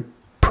support group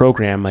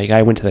program, like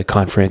I went to the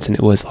conference and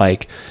it was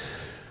like,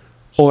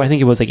 I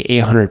think it was like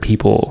 800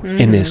 people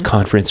in this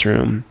conference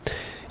room.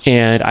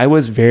 And I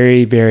was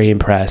very, very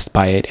impressed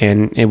by it.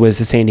 And it was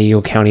the San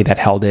Diego County that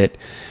held it.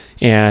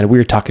 And we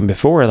were talking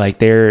before, like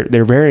they're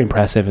very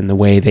impressive in the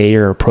way they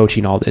are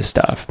approaching all this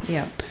stuff.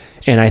 Yeah.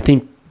 And I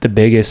think the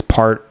biggest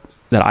part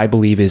that I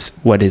believe is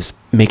what is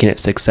making it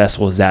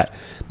successful is that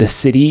the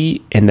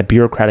city and the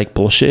bureaucratic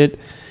bullshit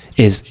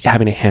is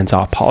having a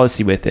hands-off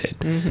policy with it.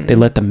 They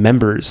let the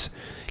members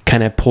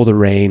kind of pull the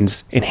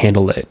reins and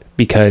handle it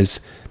because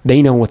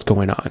they know what's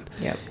going on.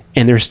 Yep.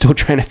 And they're still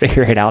trying to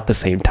figure it out at the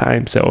same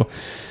time. So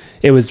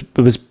it was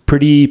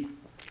pretty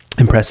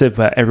impressive.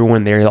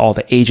 Everyone there, all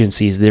the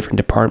agencies, the different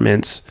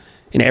departments,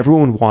 and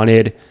everyone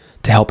wanted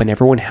to help, and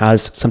everyone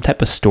has some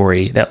type of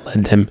story that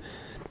led them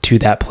to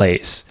that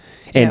place.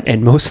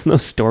 And most of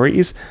those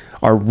stories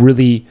are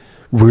really,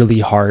 really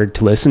hard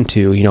to listen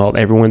to. You know,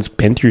 everyone's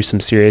been through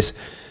some serious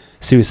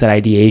suicide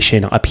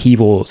ideation,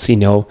 upheavals, you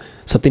know,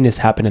 something has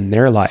happened in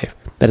their life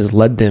that has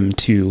led them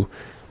to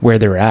where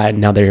they're at. And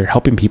now they're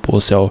helping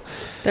people. So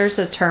there's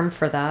a term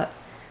for that.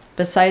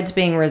 Besides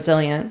being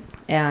resilient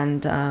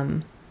and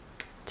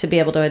to be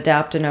able to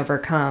adapt and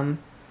overcome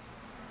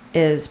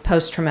is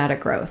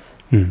post-traumatic growth.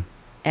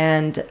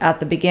 And at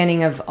the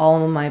beginning of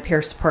all of my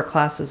peer support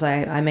classes,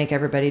 I make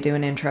everybody do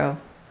an intro.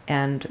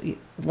 And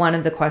one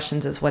of the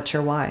questions is, what's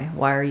your why?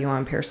 Why are you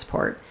on peer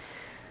support?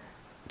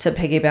 To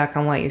piggyback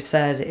on what you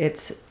said,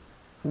 it's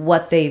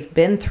what they've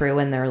been through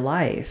in their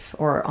life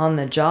or on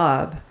the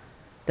job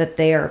that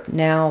they are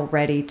now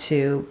ready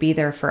to be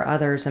there for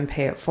others and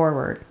pay it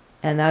forward.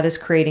 And that is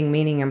creating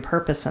meaning and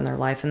purpose in their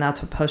life. And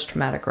that's what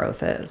post-traumatic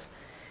growth is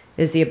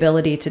the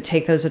ability to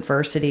take those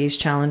adversities,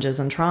 challenges,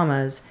 and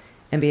traumas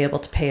and be able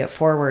to pay it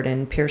forward.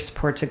 And peer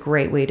support's a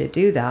great way to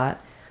do that.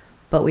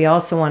 But we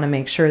also want to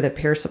make sure that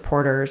peer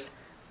supporters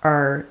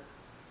are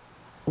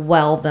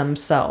well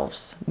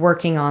themselves,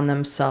 working on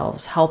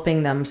themselves,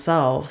 helping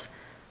themselves,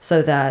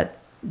 so that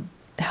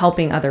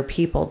helping other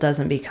people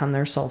doesn't become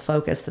their sole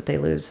focus, that they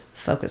lose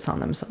focus on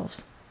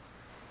themselves.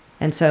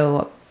 And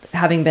so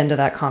having been to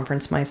that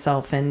conference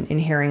myself and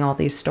hearing all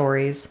these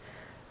stories,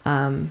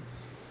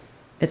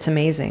 it's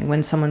amazing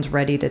when someone's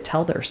ready to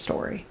tell their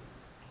story.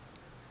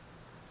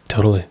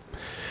 Totally.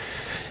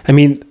 I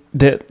mean,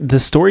 the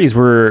stories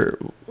were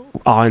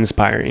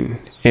awe-inspiring,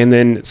 and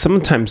then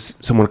sometimes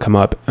someone would come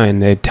up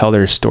and they'd tell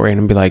their story and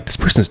I'd be like, this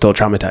person's still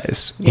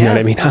traumatized. You know what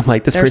I mean? I'm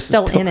like, this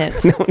person's still in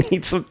it.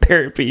 Needs some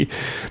therapy.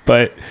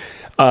 But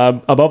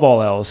above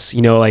all else,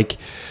 you know, like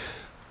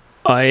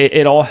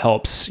it all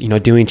helps, you know,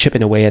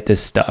 chipping away at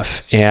this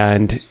stuff,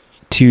 and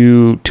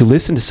to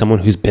listen to someone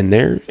who's been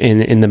there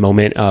in the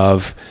moment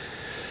of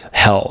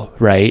hell,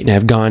 right, and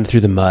have gone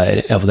through the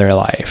mud of their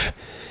life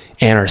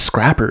and are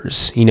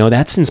scrappers, you know,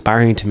 that's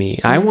inspiring to me.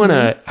 I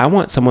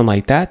want someone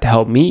like that to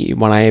help me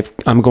when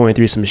I'm going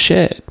through some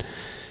shit,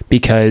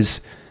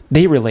 because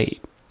they relate,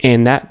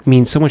 and that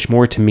means so much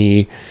more to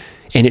me.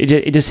 And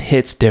it just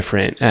hits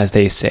different, as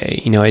they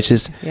say, you know, it's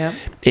just,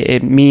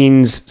 it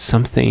means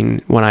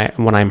something when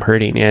I'm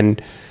hurting.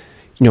 And,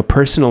 you know,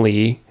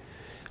 personally,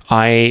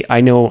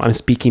 I know I'm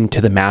speaking to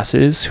the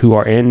masses who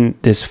are in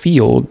this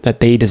field, that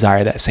they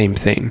desire that same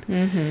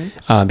thing,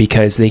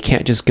 because they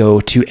can't just go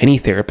to any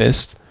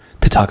therapist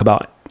to talk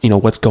about, you know,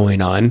 what's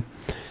going on,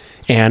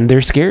 and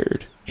they're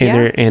scared,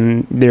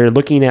 and they're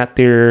looking at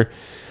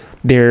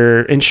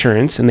their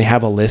insurance, and they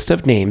have a list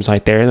of names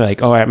right there. They're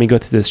like, oh, let me go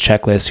through this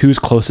checklist. Who's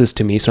closest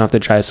to me, so I don't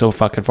have to drive so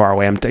fucking far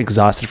away. I'm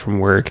exhausted from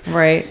work.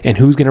 Right. And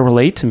who's going to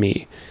relate to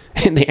me?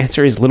 And the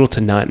answer is little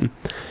to none.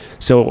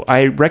 So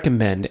I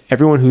recommend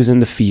everyone who's in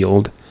the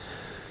field,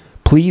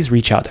 please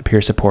reach out to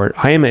peer support.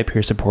 I am a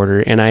peer supporter,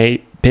 and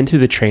I've been to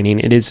the training.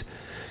 It's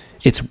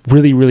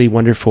really, really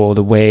wonderful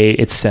the way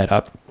it's set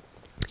up.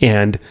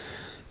 And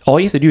all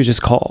you have to do is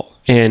just call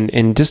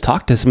and just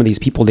talk to some of these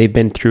people. They've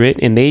been through it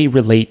and they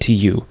relate to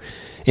you.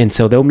 And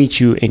so they'll meet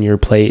you in your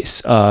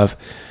place of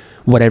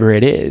whatever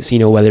it is, you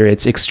know, whether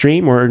it's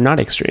extreme or not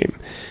extreme.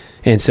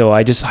 And so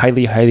I just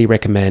highly, highly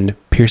recommend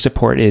peer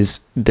support is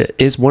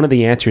one of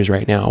the answers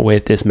right now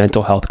with this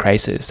mental health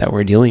crisis that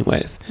we're dealing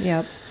with.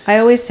 Yep. I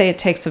always say it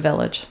takes a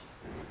village.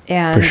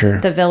 And for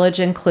sure, the village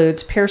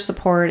includes peer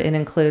support. It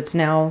includes,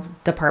 now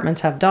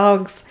departments have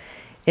dogs.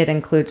 It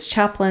includes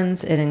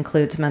chaplains. It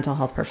includes mental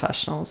health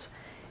professionals.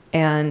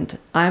 And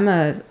I'm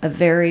a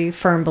very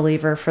firm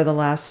believer, for the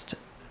last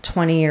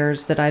 20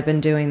 years that I've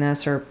been doing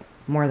this, or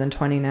more than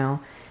 20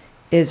 now,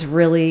 is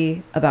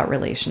really about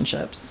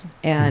relationships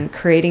and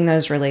creating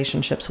those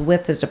relationships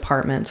with the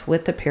departments,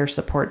 with the peer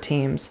support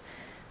teams,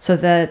 so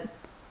that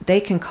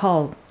they can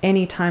call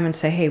anytime and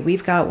say, hey,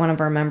 we've got one of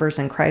our members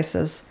in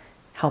crisis,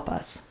 help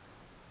us.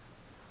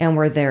 And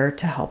we're there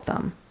to help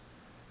them.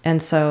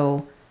 And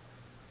so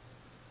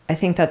I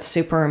think that's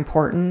super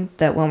important,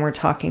 that when we're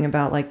talking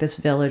about like this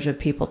village of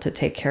people to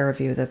take care of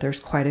you, that there's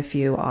quite a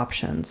few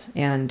options.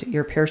 And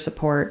your peer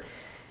support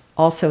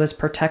also is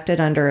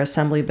protected under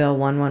Assembly Bill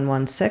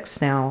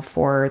 1116 now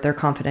for their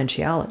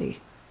confidentiality.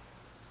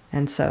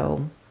 And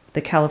so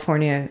the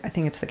California, I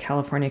think it's the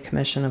California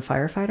Commission of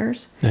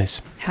Firefighters,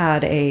 nice,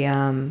 had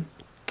an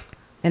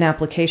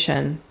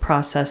application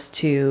process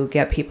to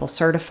get people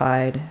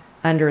certified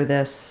under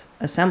this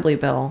Assembly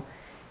Bill.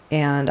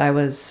 And I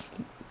was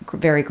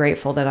very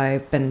grateful that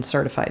I've been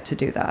certified to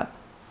do that.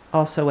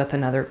 Also with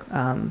another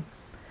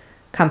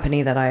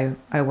company that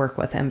I work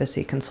with,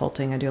 Embassy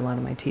Consulting. I do a lot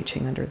of my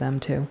teaching under them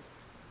too.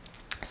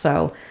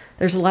 So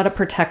there's a lot of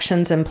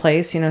protections in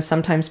place. You know,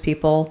 sometimes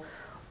people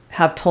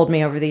have told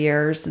me over the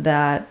years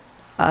that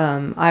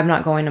I'm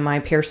not going to my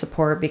peer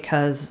support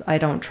because I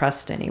don't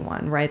trust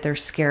anyone, right? They're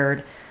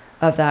scared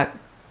of that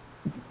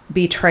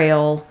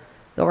betrayal,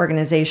 the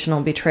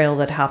organizational betrayal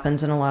that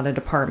happens in a lot of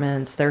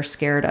departments. They're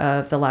scared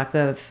of the lack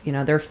of, you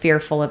know, they're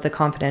fearful of the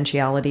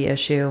confidentiality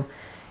issue.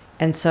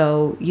 And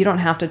so you don't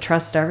have to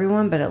trust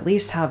everyone, but at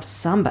least have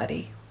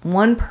somebody,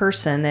 one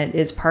person that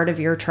is part of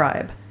your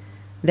tribe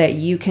that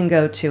you can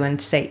go to and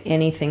say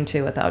anything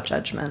to without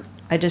judgment.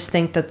 I just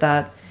think that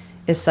that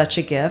is such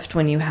a gift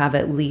when you have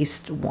at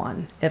least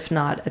one, if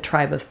not a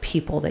tribe of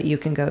people that you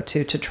can go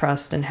to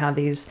trust and have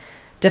these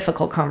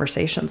difficult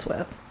conversations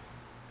with.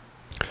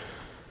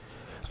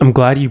 I'm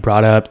glad you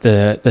brought up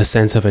the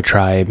sense of a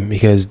tribe,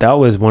 because that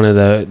was one of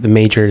the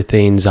major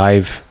things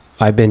I've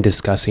been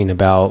discussing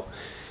about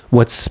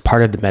what's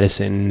part of the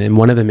medicine. And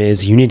one of them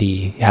is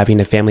unity, having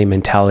a family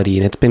mentality,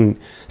 and it's been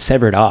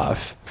severed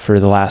off for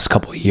the last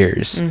couple of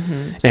years,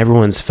 and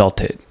everyone's felt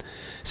it.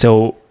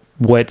 So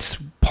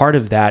what's part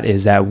of that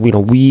is that, you know,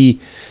 we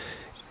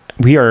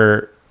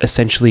are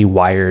essentially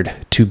wired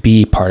to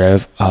be part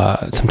of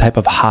some type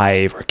of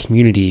hive or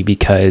community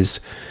because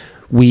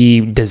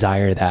we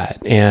desire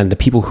that. And the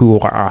people who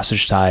are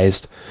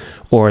ostracized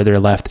or they're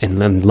left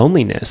in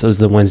loneliness, those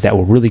are the ones that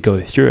will really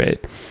go through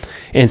it.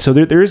 And so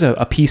there is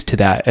a piece to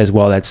that as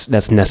well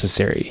that's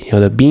necessary. You know,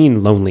 the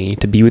being lonely,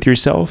 to be with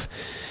yourself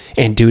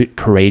and do it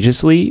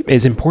courageously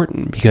is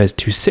important, because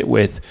to sit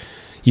with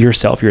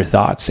yourself, your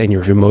thoughts and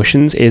your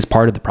emotions is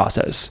part of the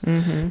process.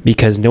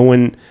 Because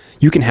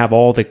you can have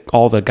all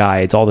the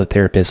guides, all the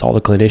therapists, all the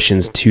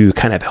clinicians to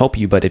kind of help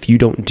you, but if you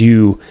don't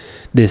do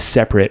this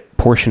separate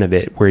portion of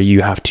it where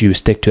you have to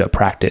stick to a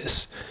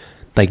practice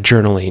like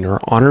journaling or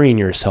honoring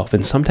yourself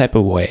in some type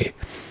of way,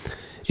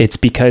 it's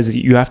because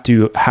you have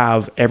to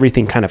have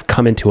everything kind of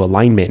come into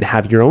alignment and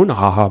have your own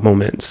aha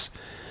moments.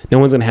 No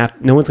one's going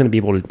to be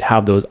able to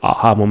have those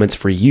aha moments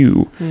for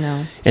you.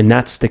 No. And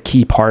that's the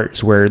key part,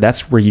 is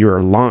that's where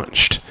you're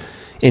launched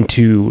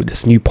into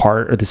this new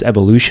part or this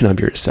evolution of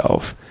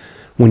yourself,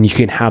 when you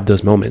can have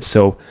those moments.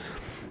 So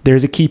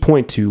there's a key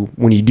point to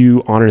when you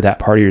do honor that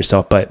part of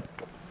yourself, but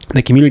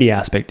the community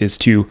aspect is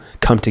to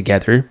come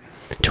together,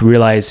 to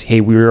realize, hey,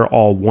 we're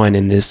all one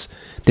in this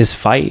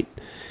fight,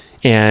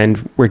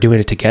 and we're doing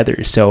it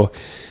together. So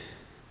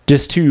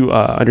just to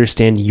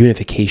understand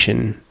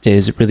unification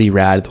is really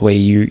rad, the way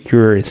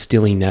you're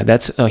instilling that.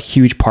 That's a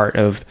huge part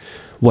of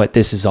what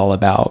this is all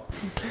about.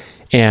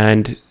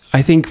 And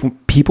I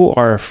think people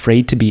are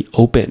afraid to be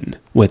open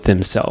with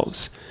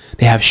themselves.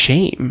 They have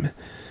shame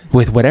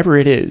with whatever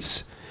it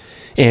is.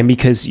 And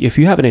because if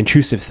you have an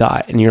intrusive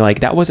thought and you're like,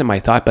 that wasn't my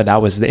thought, but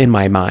that was in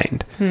my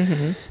mind,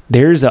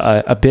 there's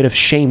a bit of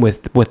shame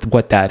with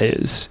what that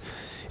is.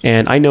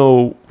 And I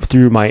know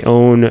through my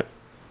own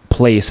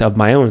place of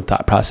my own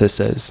thought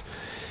processes,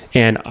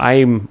 and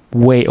I'm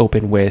way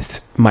open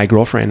with my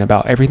girlfriend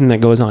about everything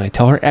that goes on. I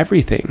tell her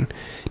everything.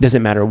 It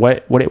doesn't matter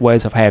what it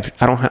was. If I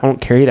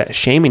don't carry that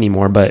shame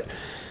anymore, but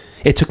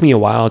it took me a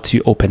while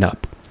to open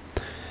up.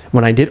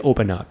 When I did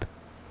open up,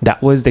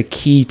 that was the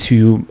key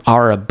to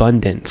our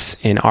abundance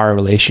in our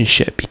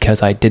relationship,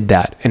 because I did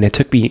that, and it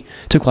took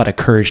a lot of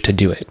courage to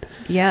do it.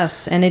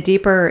 Yes, and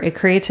it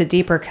creates a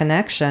deeper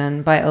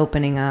connection by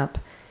opening up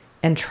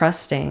and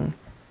trusting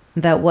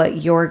that what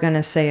you're going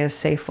to say is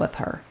safe with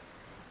her.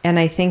 And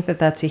I think that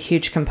that's a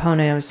huge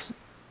component. It was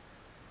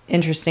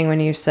interesting when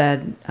you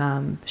said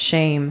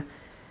shame.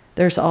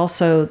 There's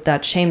also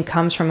that shame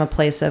comes from a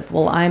place of,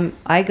 well,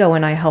 I go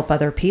and I help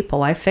other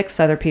people. I fix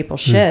other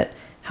people's shit.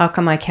 How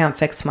come I can't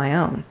fix my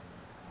own?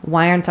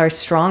 Why aren't I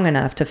strong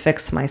enough to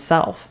fix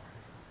myself?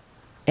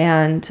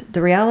 And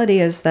the reality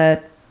is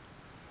that,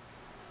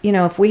 you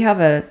know, if we have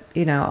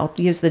I'll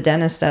use the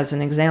dentist as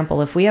an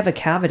example. If we have a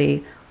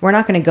cavity, we're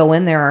not going to go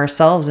in there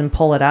ourselves and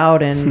pull it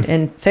out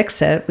and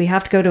fix it. We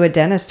have to go to a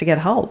dentist to get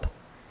help.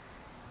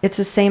 It's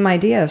the same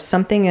idea. If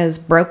something is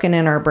broken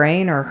in our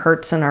brain or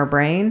hurts in our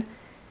brain,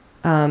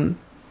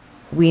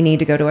 we need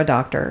to go to a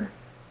doctor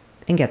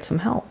and get some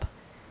help.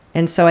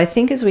 And so I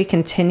think as we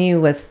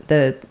continue with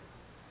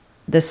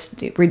this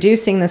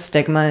reducing the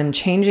stigma and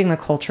changing the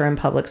culture in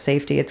public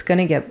safety, it's going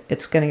to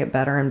get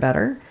better and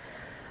better.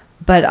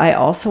 But I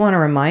also want to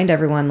remind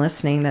everyone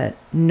listening that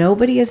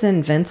nobody is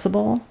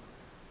invincible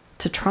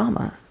to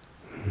trauma.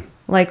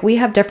 Like, we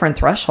have different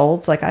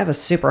thresholds. Like, I have a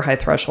super high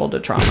threshold to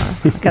trauma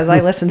because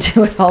I listen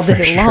to it all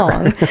day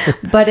long.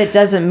 But it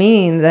doesn't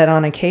mean that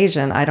on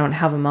occasion I don't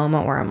have a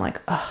moment where I'm like,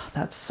 oh,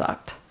 that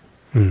sucked.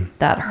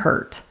 That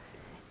hurt.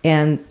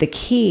 And the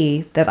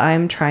key that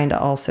I'm trying to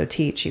also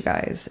teach you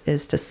guys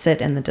is to sit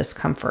in the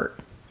discomfort.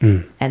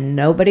 And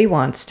nobody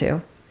wants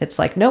to. It's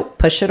like, nope,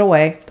 push it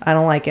away. I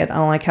don't like it. I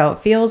don't like how it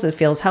feels. It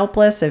feels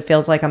helpless. It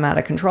feels like I'm out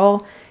of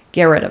control.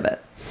 Get rid of it.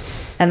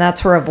 And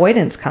that's where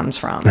avoidance comes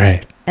from.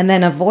 Right. And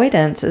then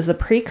avoidance is the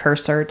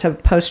precursor to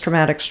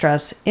post-traumatic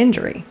stress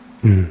injury.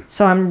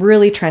 So I'm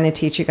really trying to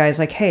teach you guys,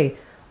 like, hey,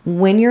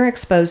 when you're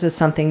exposed to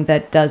something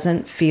that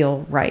doesn't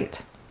feel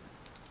right,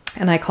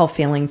 and I call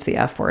feelings the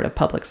F word of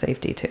public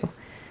safety too,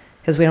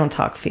 because we don't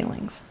talk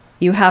feelings.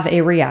 You have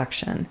a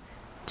reaction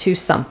to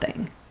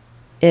something.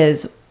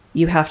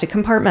 You have to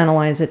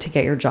compartmentalize it to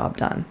get your job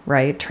done,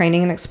 right?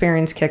 Training and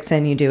experience kicks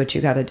in, you do what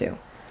you got to do.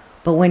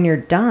 But when you're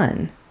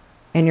done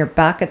and you're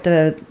back at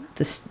the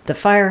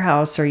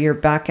firehouse, or you're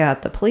back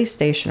at the police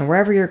station, or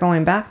wherever you're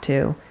going back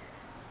to,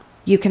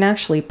 you can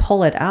actually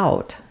pull it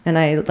out. And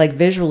I like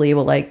visually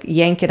will like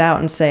yank it out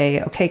and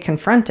say, okay,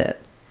 confront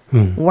it.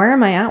 Where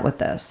am I at with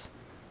this?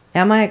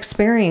 Am I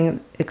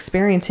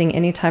experiencing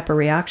any type of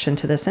reaction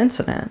to this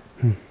incident?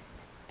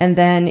 And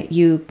then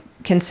you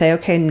can say,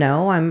 okay,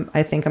 no,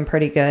 I think I'm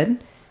pretty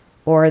good.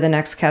 Or the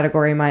next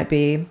category might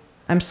be,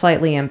 I'm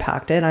slightly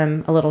impacted.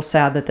 I'm a little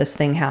sad that this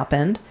thing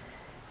happened.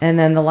 And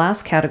then the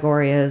last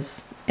category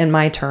is, in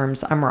my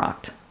terms, I'm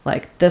rocked.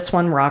 Like, this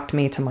one rocked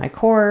me to my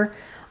core.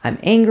 I'm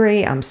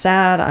angry, I'm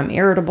sad, I'm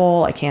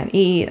irritable, I can't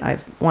eat, I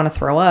want to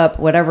throw up,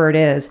 whatever it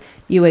is.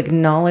 You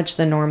acknowledge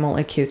the normal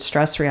acute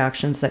stress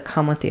reactions that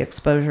come with the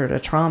exposure to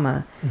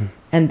trauma.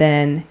 And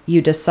then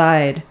you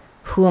decide,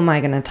 who am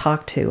I going to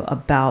talk to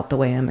about the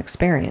way I'm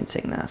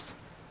experiencing this?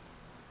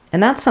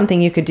 And that's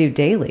something you could do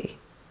daily.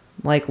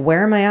 Like,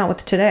 where am I at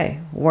with today?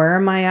 Where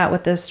am I at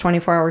with this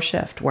 24-hour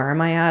shift? Where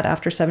am I at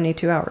after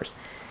 72 hours?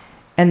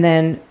 And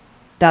then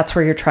that's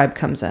where your tribe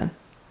comes in.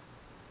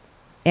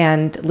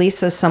 And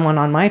Lisa's someone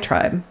on my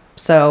tribe.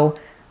 So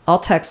I'll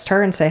text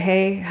her and say,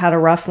 hey, had a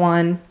rough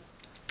one,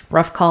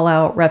 rough call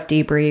out, rough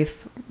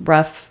debrief,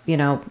 rough,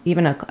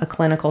 even a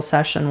clinical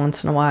session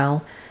once in a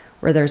while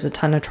where there's a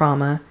ton of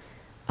trauma.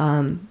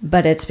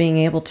 But it's being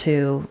able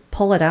to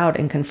pull it out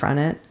and confront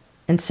it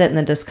and sit in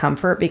the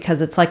discomfort,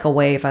 because it's like a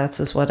wave. That's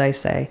just what I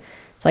say.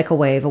 It's like a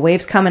wave. A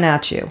wave's coming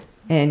at you.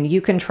 And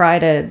you can try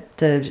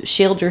to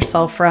shield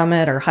yourself from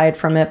it or hide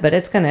from it, but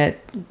it's going to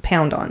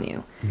pound on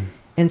you.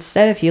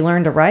 Instead, if you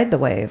learn to ride the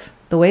wave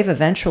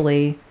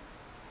eventually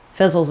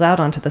fizzles out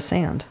onto the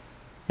sand,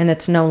 and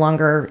it's no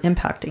longer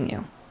impacting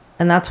you.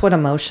 And that's what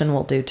emotion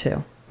will do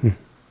too.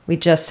 We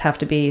just have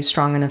to be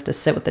strong enough to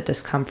sit with the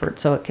discomfort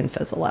so it can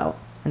fizzle out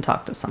and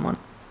talk to someone.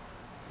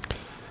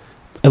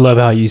 I love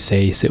how you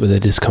say sit with the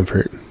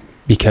discomfort,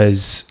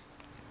 because,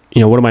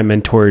 one of my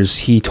mentors,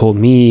 he told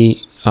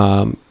me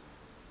to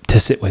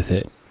sit with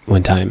it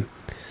one time,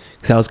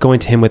 because I was going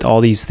to him with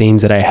all these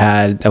things that I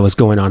had that was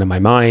going on in my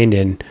mind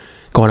and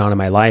going on in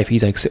my life.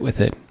 He's like, sit with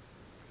it.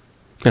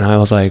 And I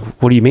was like,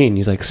 what do you mean?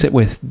 He's like, sit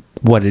with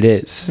what it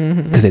is,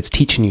 because it's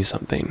teaching you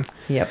something.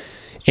 Yep.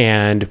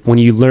 And when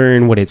you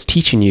learn what it's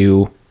teaching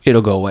you,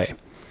 it'll go away.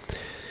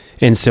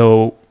 And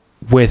so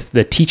with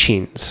the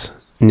teachings,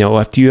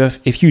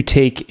 if you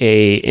take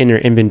a inner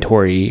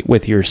inventory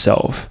with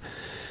yourself,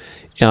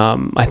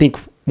 I think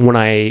when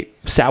I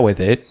sat with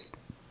it,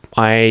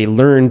 I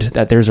learned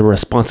that there's a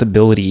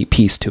responsibility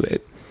piece to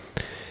it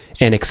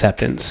and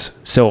acceptance.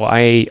 So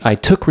I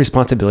took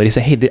responsibility,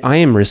 say, hey, I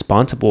am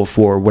responsible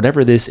for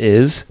whatever this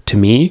is to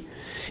me,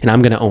 and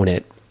I'm going to own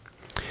it.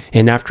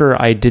 And after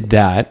I did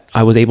that,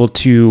 I was able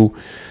to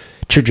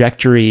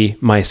trajectory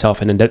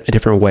myself in a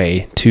different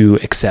way to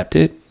accept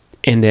it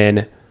and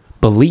then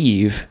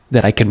believe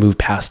that I could move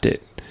past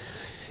it.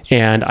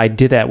 And I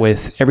did that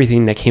with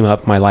everything that came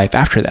up in my life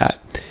after that.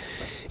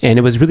 And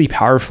it was really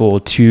powerful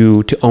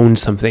to own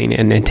something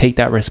and take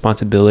that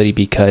responsibility,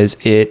 because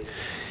it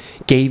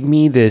gave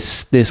me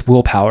this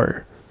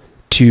willpower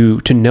to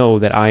know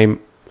that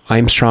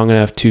I'm strong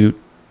enough to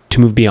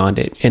move beyond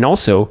it, and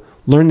also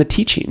learn the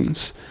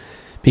teachings.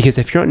 Because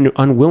if you're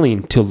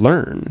unwilling to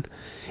learn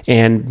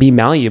and be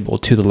malleable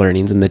to the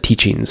learnings and the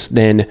teachings,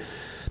 then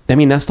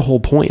that's the whole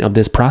point of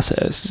this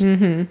process.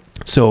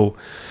 So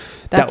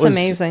that's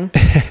amazing.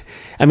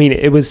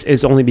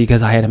 It's only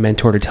because I had a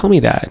mentor to tell me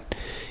that,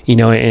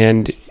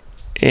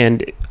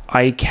 and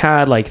I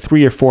had like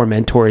 3 or 4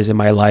 mentors in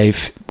my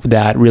life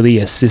that really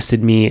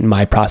assisted me in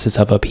my process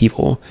of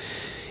upheaval.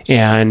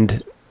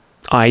 And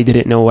I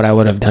didn't know what I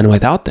would have done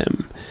without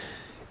them.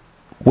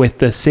 With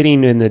the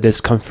sitting in the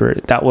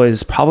discomfort, that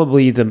was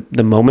probably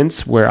the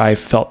moments where I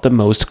felt the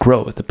most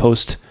growth, the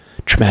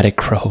post-traumatic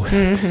growth.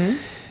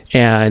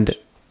 And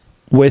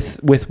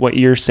with what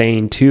you're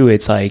saying too,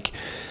 it's like,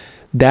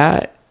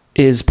 that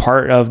is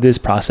part of this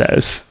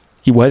process.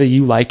 Whether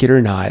you like it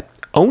or not,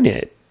 own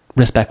it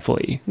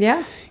respectfully.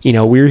 Yeah.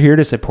 We're here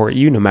to support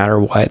you no matter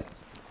what.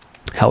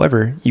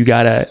 However, you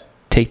got to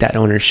take that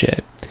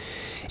ownership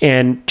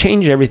and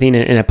change everything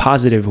in a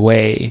positive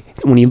way.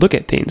 When you look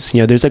at things,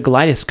 there's a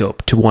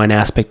kaleidoscope to one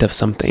aspect of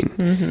something.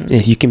 And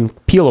if you can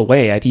peel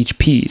away at each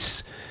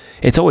piece,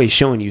 it's always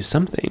showing you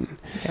something.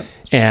 Yep.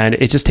 And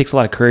it just takes a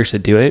lot of courage to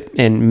do it.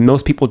 And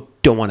most people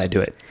don't want to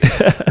do it.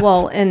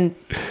 Well, and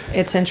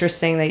it's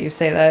interesting that you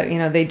say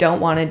that, they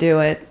don't want to do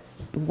it.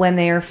 When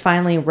they are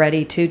finally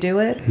ready to do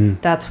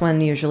it, that's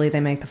when usually they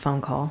make the phone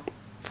call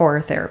for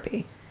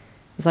therapy.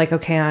 It's like,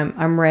 okay,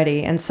 I'm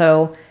ready. And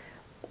so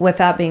with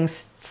that being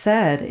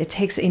said, it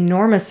takes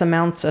enormous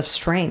amounts of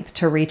strength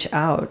to reach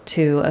out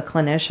to a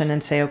clinician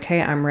and say,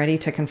 okay, I'm ready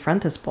to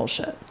confront this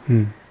bullshit.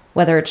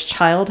 Whether it's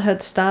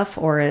childhood stuff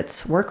or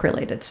it's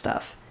work-related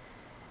stuff.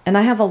 And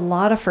I have a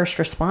lot of first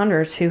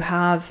responders who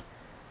have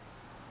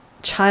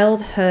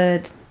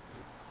childhood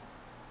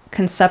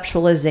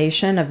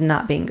conceptualization of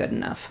not being good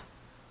enough.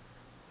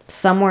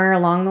 Somewhere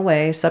along the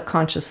way,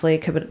 subconsciously,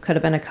 could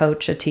have been a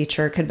coach, a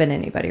teacher, could have been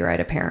anybody, right?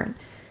 A parent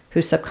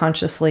who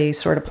subconsciously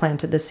sort of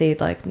planted the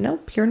seed like,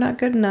 nope, you're not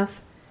good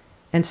enough.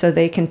 And so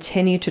they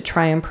continue to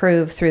try and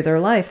prove through their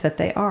life that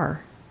they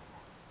are.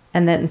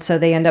 And then so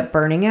they end up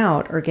burning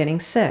out or getting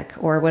sick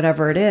or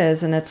whatever it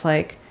is. And it's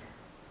like,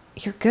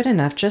 you're good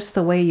enough just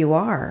the way you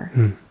are.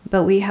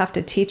 But we have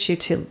to teach you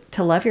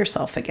to love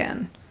yourself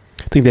again.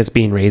 I think that's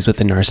being raised with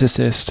a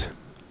narcissist.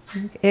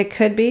 It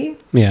could be.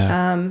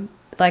 Yeah.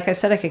 Like I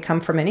said, it could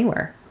come from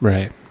anywhere.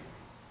 Right.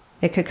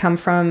 It could come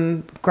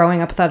from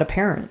growing up without a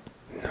parent.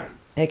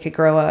 It could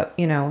grow up,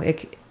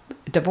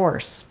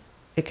 divorce.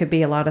 It could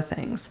be a lot of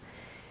things.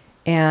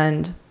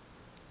 And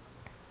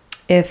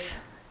if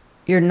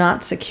you're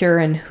not secure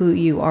in who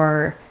you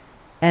are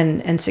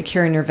and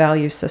secure in your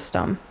value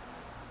system,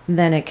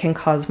 then it can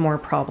cause more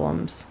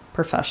problems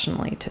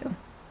professionally too.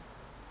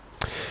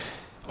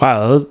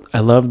 Wow, I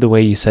love the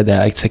way you said that,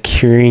 like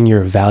securing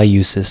your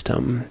value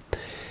system.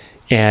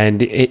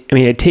 And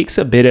it takes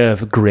a bit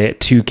of grit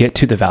to get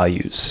to the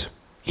values.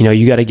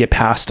 You got to get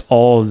past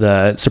all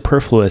the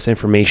superfluous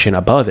information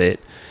above it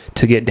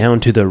to get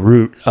down to the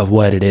root of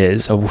what it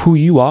is, of who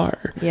you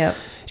are. Yep.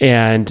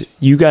 And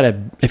you got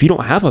to, if you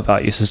don't have a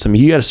value system,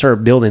 you got to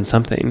start building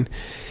something.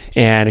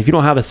 And if you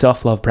don't have a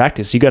self-love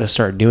practice, you got to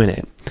start doing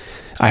it.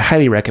 I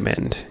highly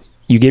recommend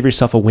you give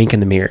yourself a wink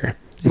in the mirror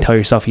and tell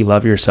yourself you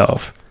love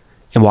yourself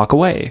and walk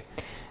away.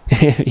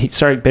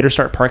 You better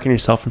start parking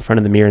yourself in front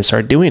of the mirror and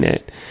start doing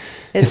it.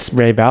 It's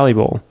very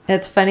valuable.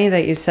 It's funny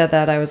that you said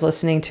that. I was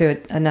listening to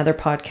another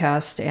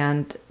podcast,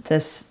 and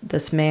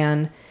this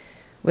man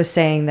was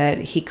saying that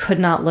he could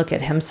not look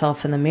at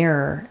himself in the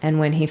mirror. And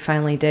when he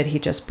finally did, he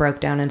just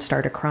broke down and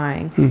started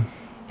crying.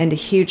 And a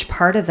huge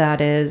part of that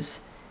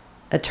is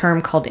a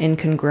term called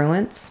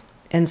incongruence.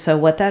 And so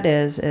what that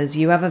is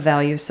you have a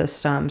value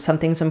system,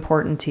 something's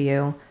important to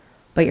you,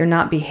 but you're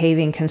not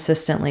behaving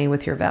consistently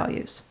with your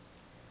values.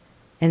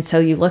 And so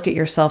you look at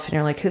yourself and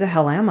you're like, who the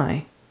hell am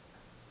I?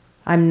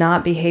 I'm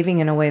not behaving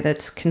in a way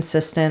that's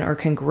consistent or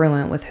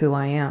congruent with who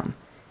I am.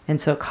 And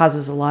so it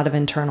causes a lot of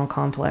internal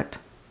conflict.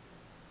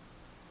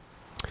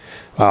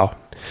 Wow.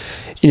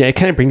 It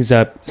kind of brings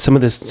up some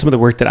of the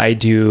work that I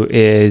do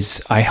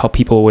is I help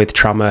people with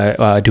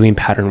trauma doing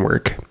pattern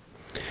work.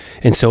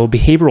 And so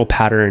behavioral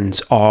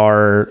patterns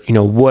are,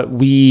 what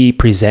we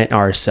present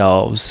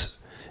ourselves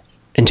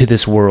into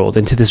this world,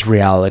 into this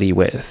reality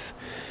with.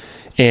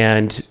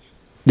 And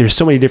there's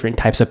so many different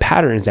types of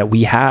patterns that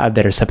we have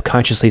that are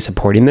subconsciously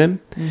supporting them.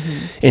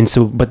 And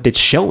so, but it's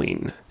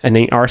showing, and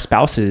then our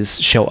spouses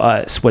show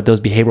us what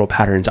those behavioral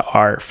patterns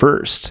are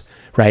first,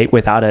 right?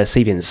 Without us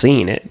even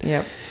seeing it.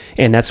 Yep.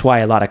 And that's why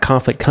a lot of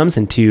conflict comes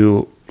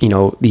into,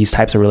 these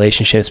types of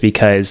relationships,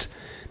 because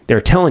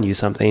they're telling you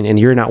something and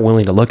you're not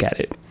willing to look at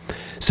it.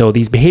 So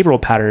these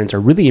behavioral patterns are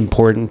really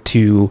important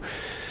to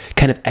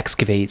kind of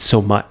excavate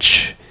so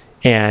much.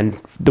 And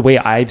the way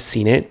I've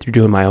seen it through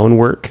doing my own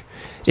work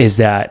is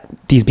that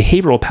these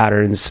behavioral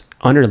patterns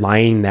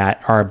underlying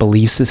that are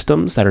belief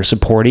systems that are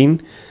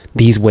supporting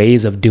these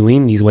ways of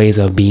doing, these ways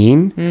of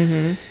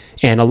being.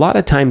 And a lot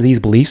of times these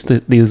belief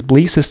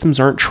systems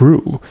aren't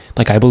true.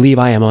 Like, I believe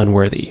I am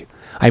unworthy.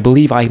 I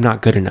believe I'm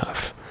not good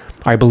enough.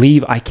 I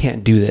believe I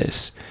can't do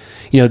this.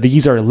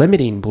 These are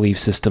limiting belief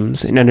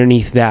systems, and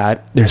underneath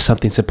that, there's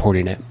something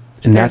supporting it.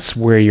 And that's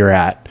where you're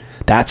at.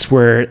 That's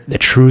where the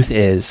truth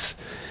is,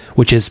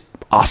 which is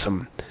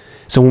awesome.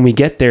 So when we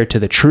get there to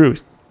the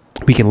truth,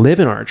 we can live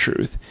in our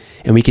truth,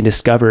 and we can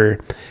discover,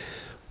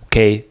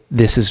 okay,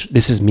 this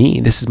is me.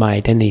 This is my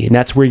identity. And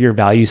that's where your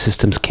value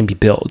systems can be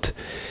built.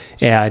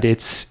 And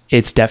it's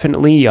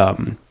definitely, a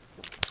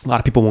lot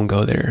of people won't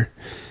go there.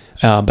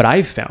 But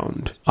I've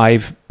found,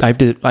 I've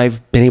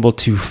been able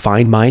to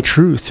find my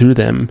truth through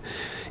them.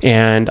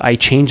 And I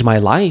changed my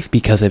life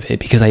because of it,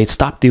 because I had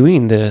stopped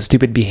doing the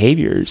stupid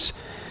behaviors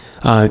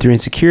through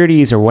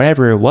insecurities or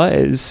whatever it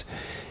was.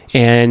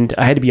 And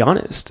I had to be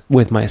honest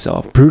with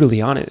myself,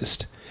 brutally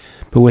honest.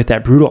 But with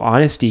that brutal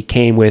honesty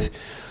came with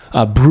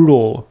a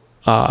brutal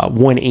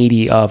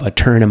 180 of a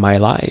turn in my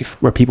life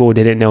where people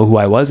didn't know who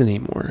I was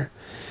anymore.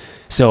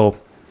 So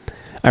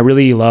I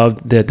really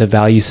love the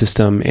value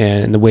system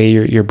and the way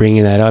you're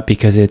bringing that up,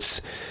 because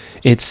it's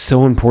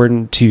so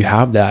important to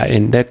have that.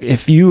 And that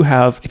if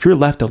you're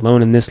left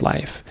alone in this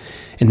life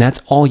and that's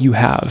all you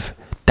have,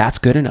 that's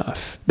good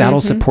enough.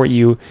 That'll support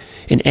you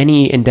in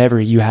any endeavor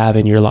you have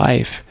in your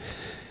life.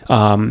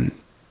 And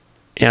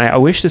I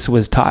wish this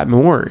was taught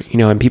more,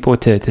 and people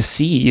to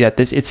see that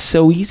it's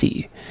so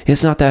easy.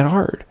 It's not that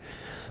hard.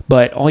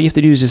 But all you have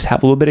to do is just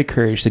have a little bit of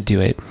courage to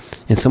do it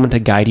and someone to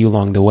guide you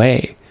along the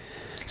way.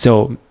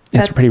 So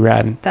it's pretty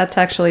rad. That's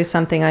actually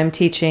something I'm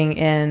teaching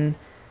in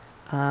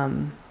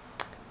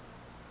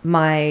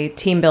my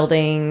team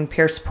building,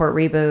 peer support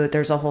reboot.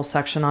 There's a whole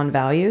section on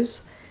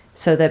values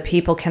so that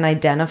people can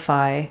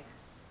identify.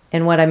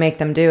 And what I make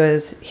them do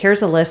is,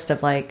 here's a list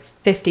of like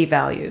 50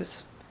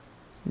 values.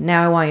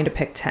 Now I want you to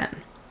pick 10.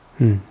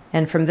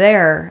 And from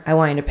there, I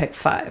want you to pick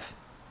 5.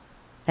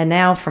 And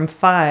now from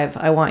 5,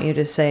 I want you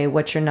to say,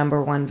 what's your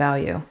number one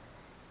value?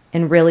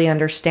 And really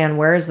understand,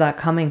 where is that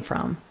coming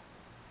from?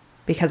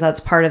 Because that's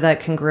part of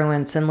that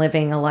congruence and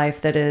living a life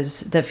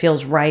that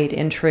feels right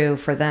and true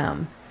for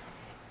them.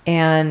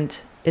 And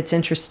it's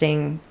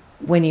interesting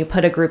when you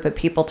put a group of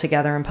people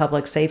together in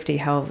public safety,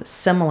 how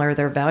similar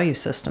their value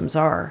systems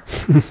are.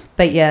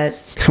 But yet...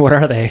 What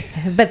are they?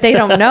 But they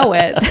don't know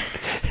it.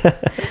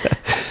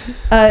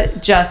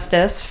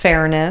 Justice,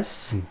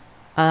 fairness,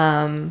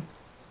 honesty,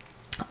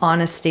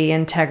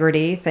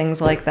 integrity,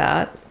 things like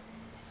that.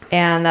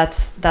 And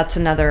that's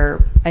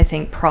another, I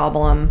think,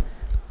 problem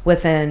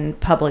within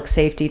public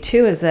safety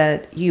too, is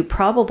that you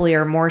probably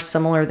are more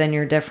similar than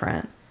you're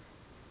different.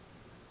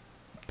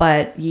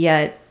 But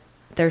yet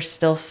there's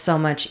still so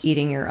much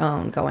eating your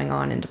own going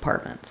on in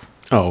departments.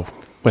 Oh,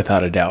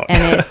 without a doubt.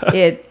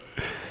 And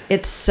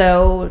it's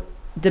so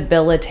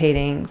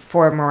debilitating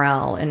for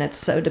morale, and it's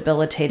so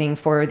debilitating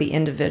for the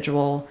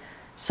individual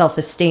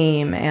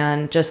self-esteem,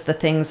 and just the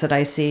things that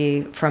I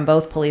see from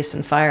both police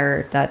and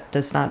fire that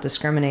does not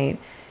discriminate.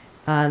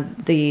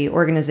 The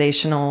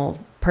organizational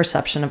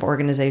perception of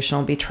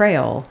organizational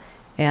betrayal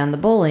and the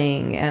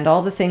bullying and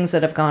all the things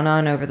that have gone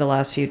on over the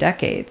last few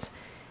decades.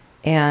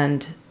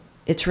 And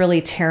it's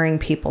really tearing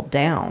people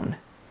down.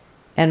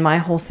 And my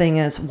whole thing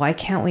is, why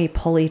can't we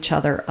pull each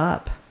other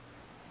up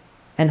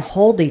and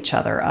hold each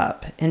other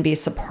up and be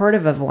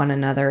supportive of one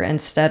another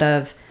instead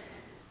of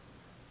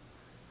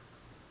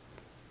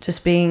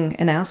just being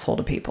an asshole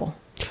to people?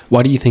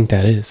 Why do you think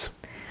that is?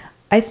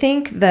 I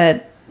think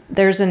that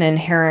there's an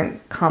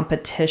inherent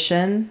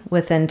competition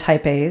within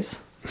type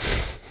A's.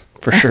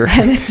 For sure.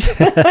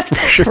 For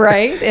sure.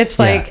 Right? It's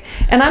like,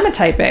 and I'm a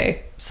type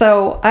A.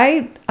 So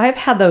I've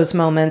had those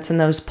moments and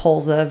those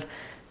pulls of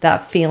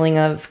that feeling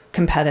of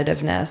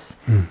competitiveness.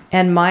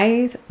 And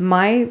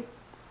my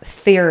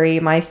theory,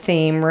 my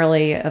theme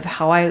really of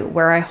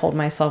where I hold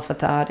myself with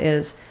that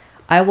is,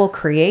 I will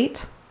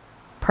create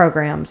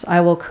programs.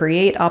 I will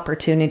create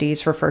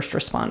opportunities for first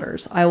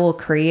responders. I will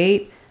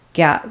create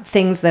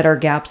things that are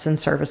gaps in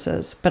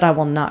services, but I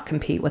will not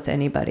compete with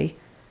anybody,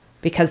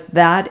 because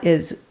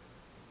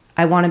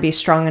I want to be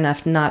strong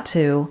enough not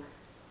to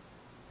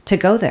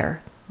go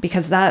there,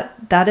 because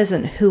that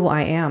isn't who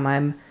I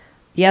am.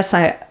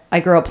 I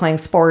grew up playing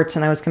sports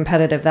and I was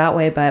competitive that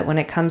way, but when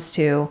it comes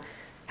to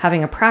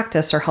having a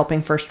practice or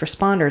helping first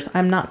responders,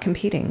 I'm not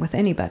competing with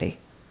anybody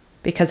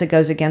because it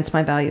goes against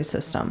my value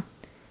system.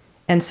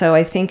 And so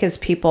I think as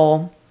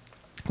people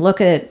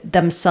look at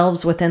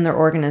themselves within their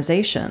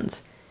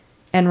organizations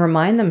and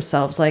remind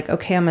themselves, like,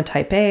 okay, I'm a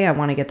type A, I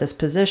want to get this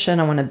position,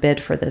 I want to bid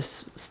for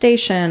this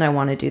station, I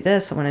want to do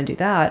this, I want to do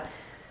that.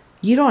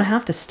 You don't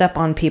have to step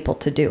on people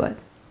to do it.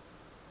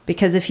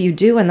 Because if you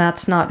do and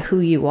that's not who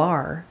you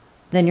are,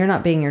 then you're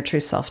not being your true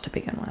self to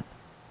begin with.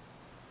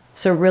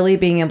 So really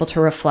being able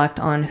to reflect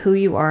on who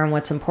you are and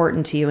what's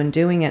important to you, and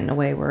doing it in a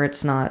way where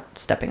it's not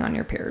stepping on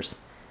your peers,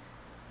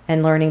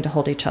 and learning to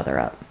hold each other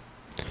up.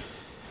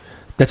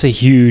 That's a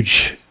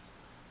huge,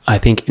 I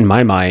think, in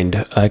my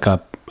mind, like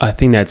a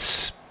thing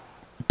that's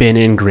been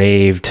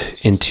engraved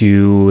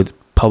into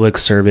public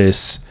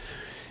service,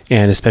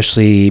 and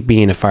especially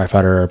being a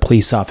firefighter or a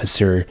police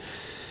officer.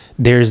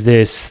 There's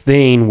this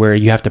thing where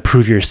you have to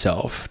prove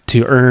yourself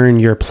to earn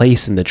your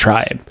place in the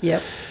tribe.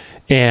 Yep.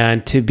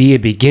 And to be a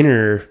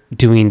beginner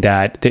doing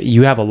that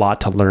you have a lot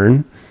to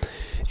learn,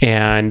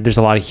 and there's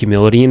a lot of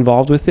humility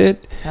involved with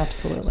it.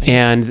 Absolutely.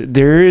 And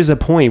there is a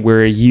point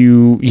where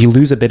you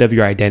lose a bit of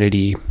your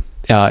identity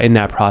in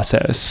that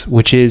process,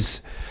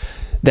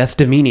 that's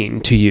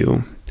demeaning to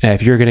you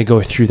if you're going to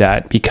go through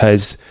that,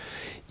 because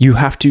you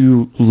have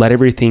to let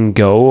everything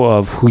go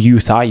of who you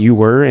thought you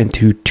were, and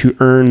to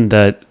earn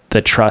the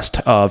trust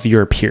of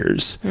your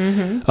peers,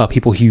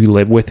 people who you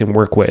live with and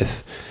work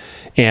with.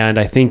 And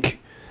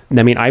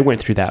I went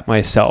through that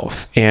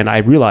myself, and I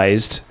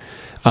realized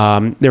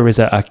there was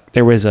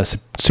a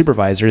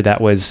supervisor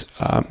that was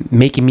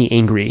making me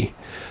angry,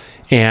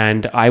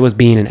 and I was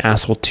being an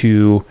asshole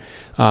to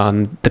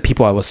the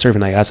people I was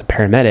serving. Like, as a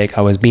paramedic,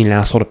 I was being an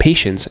asshole to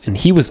patients, and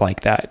he was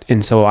like that.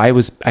 And so I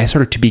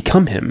started to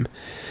become him.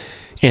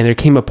 And there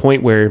came a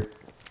point where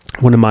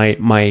one of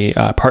my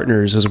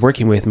partners was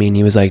working with me, and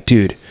he was like,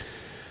 dude,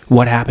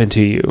 what happened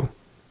to you?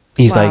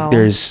 He's Wow.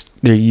 like,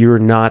 you're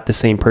not the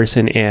same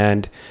person,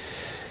 and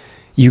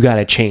you got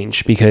to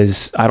change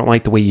because I don't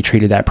like the way you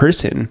treated that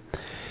person.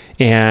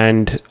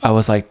 And I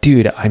was like,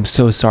 dude, I'm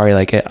so sorry.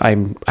 Like, I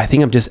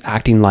think I'm just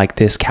acting like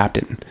this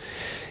captain.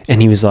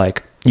 And he was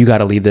like, you got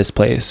to leave this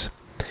place.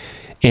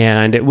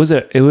 And it was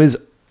really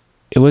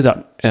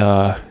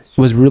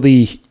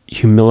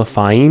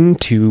humilifying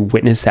to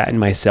witness that in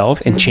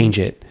myself and change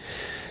it,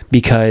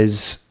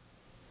 because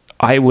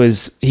he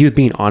was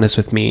being honest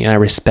with me, and I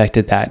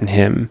respected that in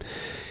him.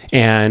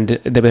 And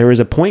there was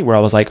a point where I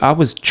was like, I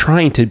was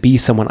trying to be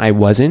someone I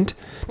wasn't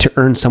to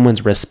earn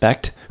someone's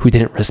respect who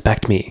didn't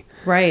respect me.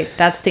 Right.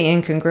 That's the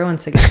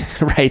incongruence again.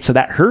 Right. So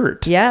that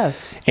hurt.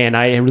 Yes. And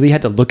I really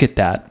had to look at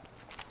that.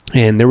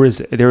 And there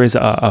was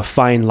a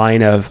fine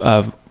line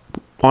of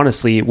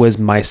honestly, it was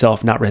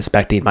myself not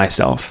respecting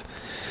myself.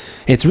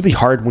 It's really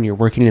hard when you're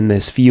working in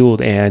this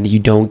field and you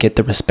don't get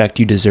the respect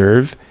you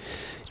deserve.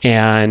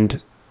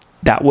 And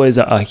that was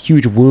a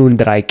huge wound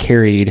that I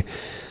carried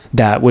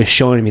that was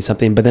showing me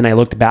something. But then I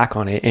looked back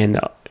on it, and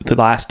the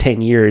last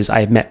 10 years,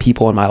 I've met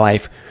people in my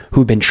life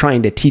who've been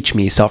trying to teach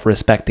me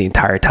self-respect the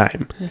entire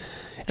time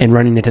and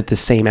running into the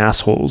same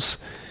assholes.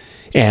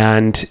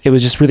 And it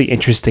was just really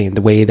interesting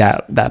the way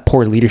that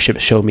poor leadership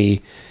showed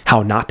me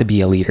how not to be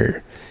a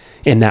leader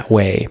in that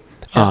way.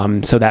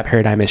 Yeah. So that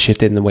paradigm has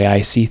shifted in the way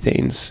I see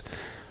things.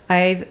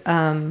 I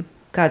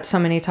got so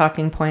many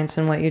talking points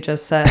in what you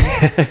just said.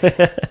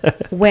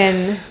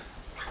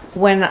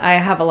 When I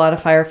have a lot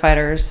of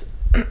firefighters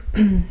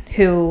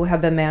who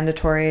have been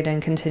mandatoried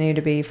and continue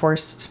to be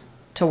forced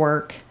to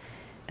work,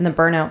 and the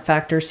burnout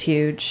factor is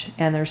huge,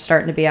 and they're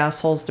starting to be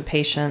assholes to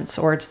patients,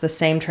 or it's the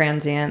same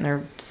transient,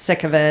 they're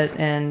sick of it,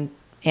 and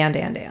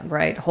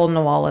right, holding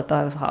a wall at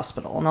the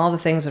hospital and all the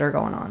things that are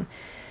going on.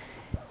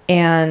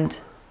 And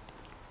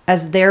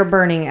as they're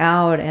burning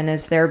out and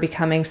as they're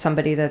becoming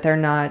somebody that they're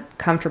not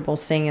comfortable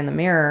seeing in the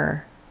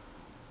mirror,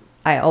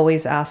 I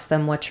always ask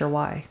them, what's your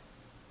why?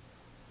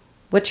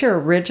 What's your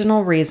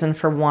original reason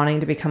for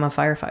wanting to become a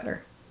firefighter?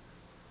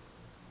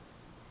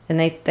 And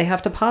they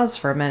have to pause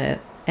for a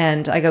minute.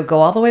 And I go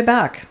all the way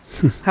back.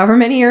 However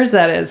many years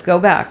that is, go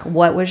back.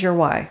 What was your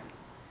why?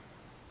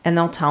 And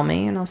they'll tell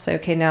me, and I'll say,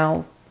 okay,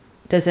 now,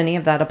 does any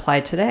of that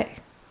apply today?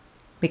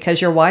 Because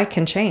your why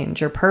can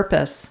change. Your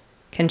purpose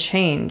can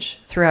change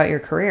throughout your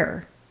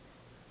career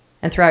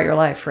and throughout your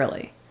life,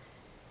 really.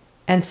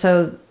 And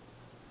so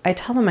I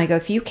tell them, I go,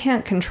 if you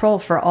can't control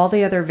for all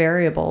the other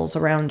variables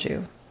around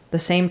you, the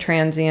same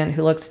transient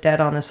who looks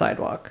dead on the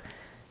sidewalk,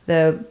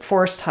 the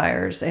forced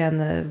hires and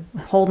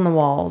the holding the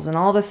walls and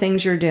all the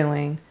things you're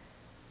doing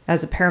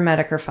as a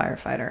paramedic or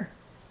firefighter,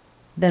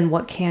 then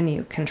what can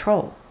you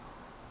control?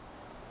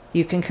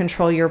 You can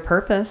control your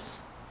purpose.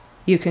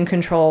 You can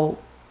control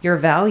your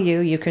value.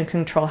 You can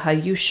control how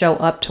you show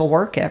up to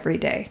work every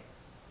day.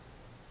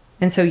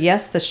 And so,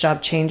 yes, this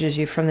job changes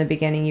you from the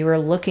beginning. You are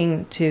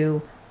looking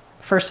to,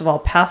 first of all,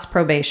 pass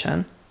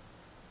probation,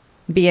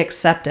 be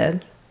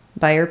accepted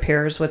by your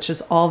peers, which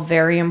is all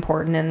very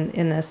important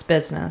in this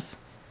business.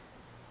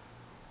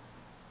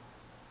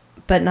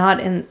 But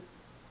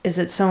is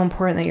it so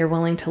important that you're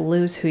willing to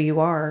lose who you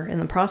are in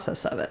the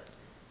process of it?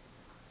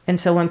 And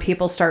so when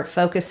people start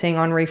focusing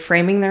on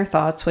reframing their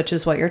thoughts, which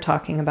is what you're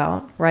talking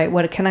about, right?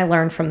 What can I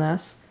learn from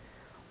this?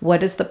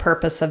 What is the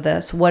purpose of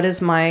this? What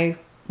is my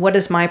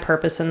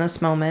purpose in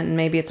this moment? And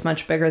maybe it's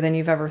much bigger than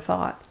you've ever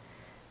thought.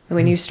 And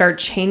when you start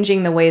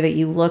changing the way that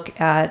you look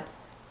at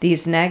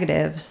these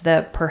negatives,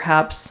 that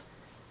perhaps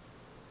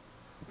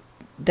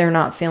they're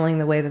not feeling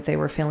the way that they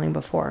were feeling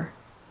before.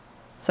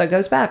 So it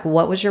goes back.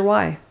 What was your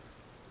why?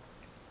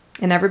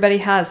 And everybody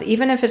has,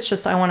 even if it's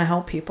just, I want to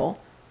help people.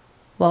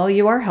 Well,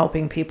 you are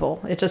helping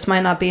people. It just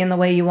might not be in the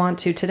way you want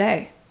to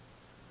today.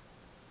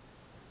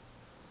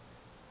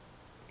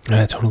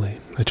 I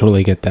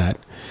totally get that.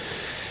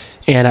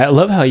 And I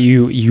love how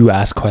you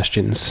ask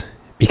questions,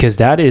 because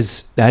that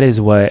is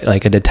what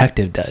like a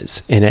detective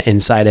does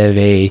inside of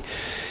a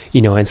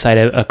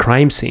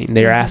crime scene.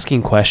 They're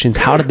asking questions.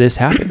 How did this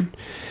happen?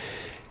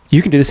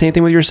 You can do the same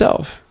thing with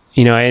yourself.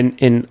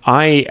 And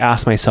I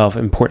ask myself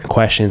important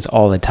questions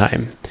all the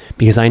time,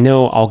 because I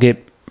know I'll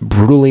get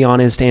brutally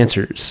honest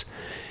answers.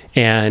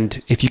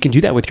 And if you can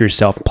do that with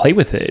yourself, play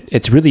with it.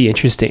 It's really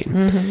interesting.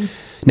 Mm-hmm.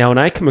 Now, when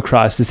I come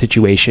across the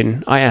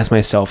situation, I ask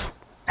myself,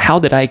 how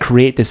did I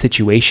create the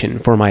situation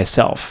for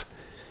myself?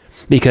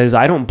 Because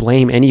I don't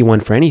blame anyone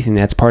for anything.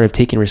 That's part of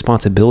taking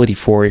responsibility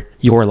for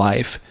your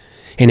life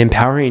and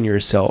empowering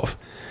yourself.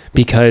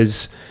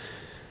 Because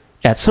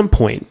at some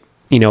point,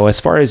 as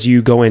far as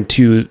you go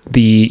into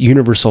the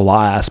universal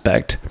law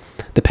aspect,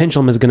 the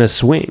pendulum is going to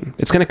swing.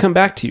 It's going to come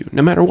back to you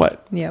no matter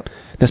what. Yep.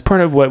 That's part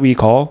of what we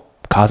call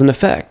cause and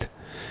effect.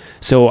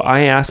 So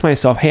I ask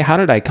myself, hey, how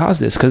did I cause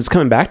this? Because it's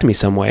coming back to me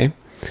some way.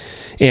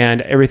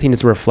 And everything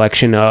is a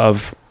reflection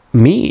of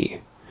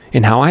me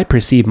and how I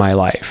perceive my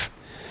life.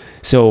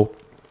 So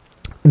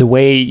the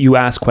way you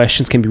ask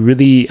questions can be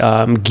really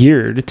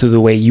geared to the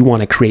way you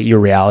want to create your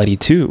reality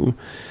too.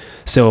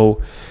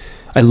 So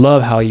I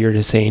love how you're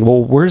just saying,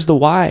 well, where's the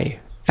why?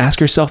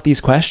 Ask yourself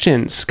these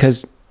questions,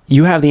 because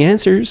you have the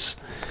answers.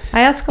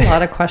 I ask a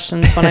lot of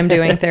questions when I'm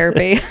doing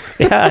therapy.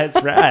 Yeah,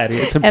 it's rad.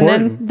 It's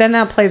important. And then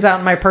that plays out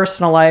in my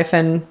personal life,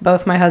 and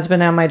both my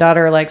husband and my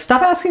daughter are like,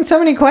 stop asking so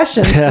many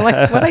questions. I'm like,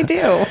 that's what I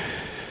do.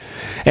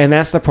 And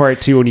that's the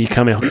part too, when you're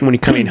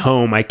coming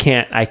home, I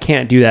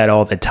can't do that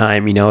all the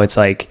time. You know, it's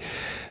like,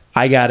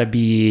 I gotta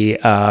be,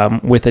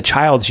 with a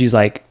child. She's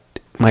like,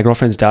 my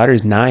girlfriend's daughter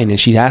is 9 and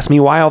she asks me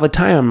why all the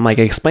time. I'm like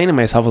explaining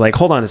myself, like,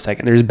 hold on a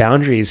second, there's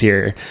boundaries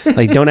here.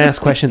 Like, don't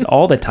ask questions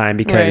all the time,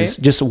 because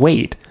Right. just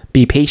wait,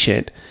 be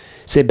patient,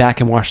 sit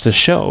back and watch the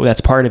show.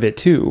 That's part of it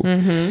too.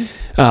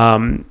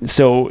 Mm-hmm.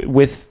 So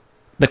with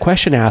the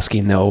question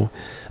asking though,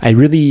 I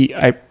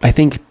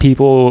think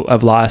people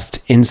have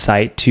lost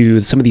insight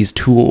to some of these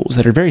tools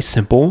that are very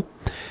simple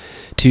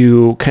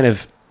to kind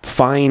of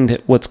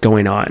find what's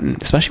going on,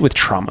 especially with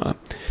trauma,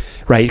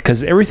 right?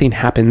 Because everything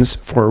happens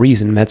for a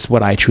reason. That's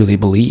what I truly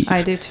believe.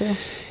 I do too.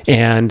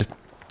 And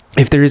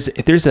if there's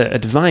a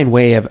divine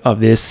way of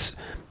this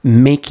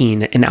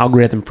making an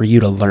algorithm for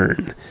you to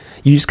learn,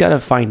 you just got to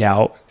find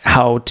out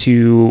how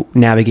to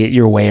navigate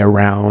your way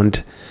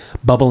around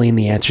bubbling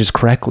the answers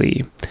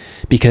correctly,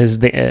 because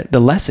the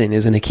lesson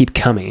is going to keep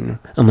coming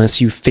unless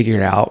you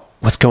figure out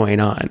what's going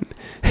on.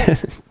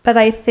 But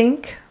I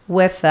think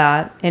with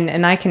that,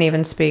 and I can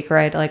even speak,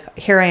 right? Like,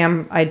 here I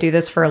am, I do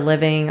this for a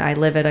living, I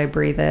live it, I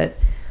breathe it.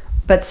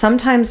 But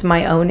sometimes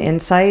my own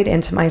insight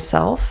into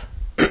myself,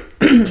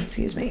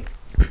 excuse me,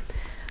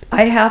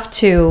 I have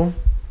to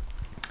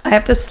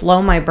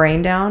slow my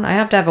brain down. I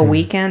have to have a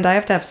weekend. I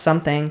have to have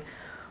something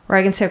where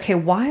I can say, okay,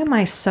 why am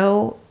I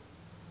so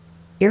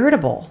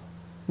irritable?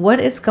 What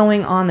is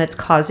going on that's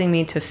causing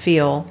me to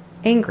feel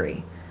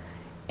angry?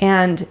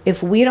 And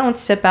if we don't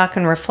sit back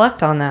and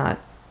reflect on that,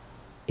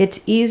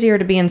 it's easier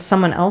to be in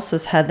someone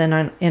else's head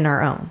than in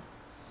our own.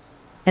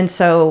 And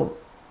so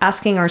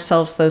asking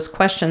ourselves those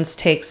questions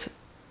takes,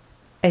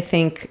 I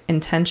think,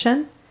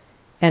 intention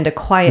and a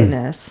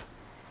quietness.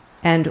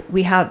 And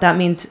that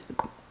means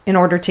in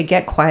order to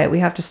get quiet, we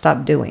have to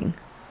stop doing.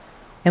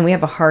 And we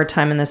have a hard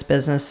time in this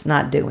business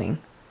not doing,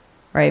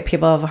 right?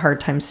 People have a hard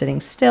time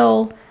sitting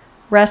still,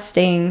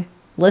 resting,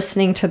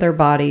 listening to their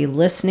body,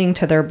 listening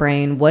to their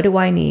brain. What do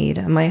I need?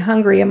 Am I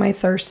hungry? Am I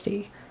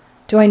thirsty?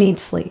 Do I need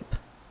sleep?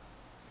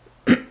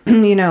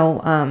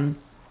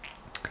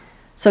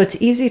 So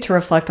it's easy to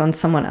reflect on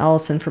someone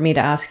else and for me to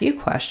ask you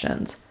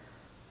questions,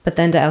 but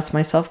then to ask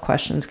myself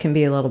questions can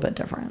be a little bit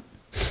different.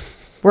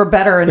 We're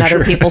better in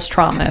other people's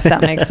trauma, if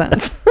that makes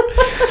sense.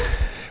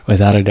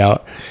 Without a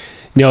doubt.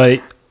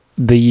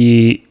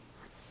 The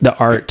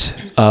art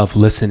of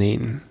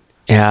listening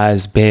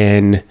has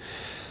been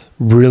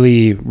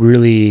really,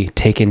 really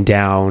taken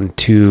down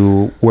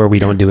to where we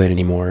don't do it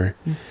anymore.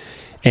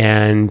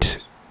 And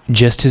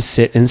just to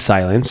sit in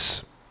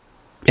silence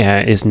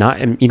is not,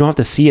 you don't have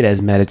to see it as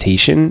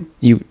meditation.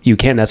 You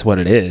can, that's what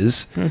it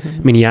is. I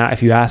mean, yeah,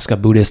 if you ask a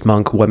Buddhist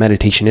monk what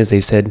meditation is, they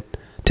said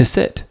to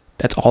sit.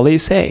 That's all they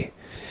say.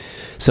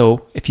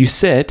 So if you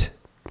sit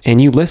and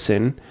you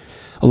listen,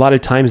 a lot of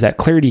times that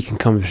clarity can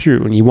come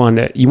through, and you want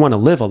to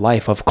live a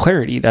life of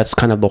clarity. That's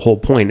kind of the whole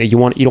point. You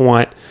don't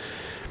want,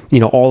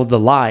 all of the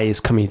lies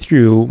coming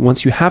through.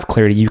 Once you have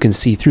clarity, you can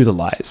see through the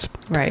lies.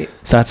 Right.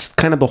 So that's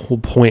kind of the whole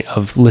point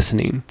of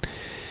listening.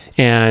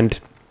 And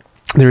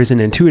there is an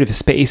intuitive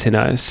space in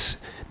us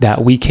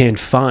that we can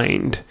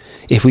find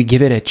if we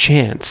give it a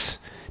chance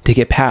to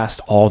get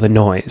past all the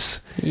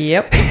noise.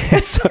 Yep.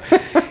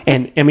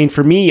 And I mean,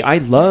 for me, I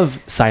love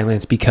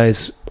silence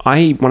because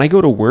when I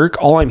go to work,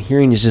 all I'm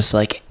hearing is just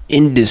like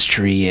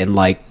industry and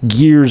like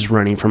gears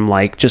running from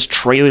like just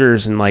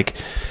trailers and like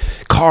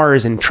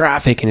cars and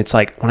traffic. And it's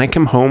like, when I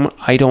come home,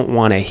 I don't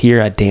want to hear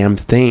a damn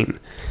thing.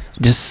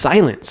 Just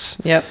silence.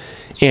 Yep.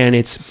 And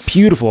it's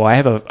beautiful. I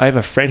have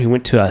a friend who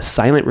went to a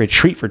silent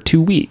retreat for 2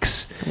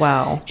 weeks.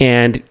 Wow.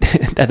 And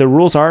the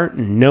rules are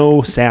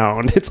no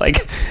sound. It's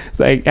like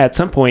at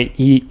some point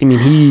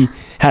he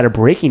had a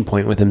breaking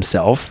point with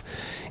himself,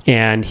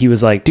 and he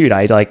was like, dude,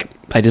 I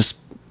just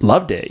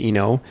loved it,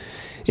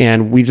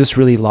 and we just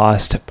really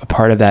lost a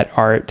part of that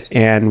art,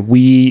 and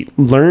we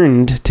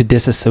learned to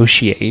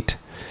disassociate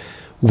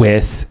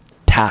with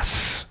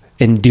tasks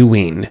and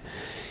doing.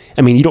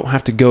 I mean, you don't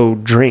have to go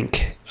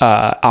drink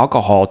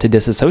alcohol to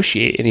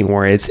disassociate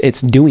anymore.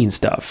 It's doing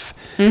stuff.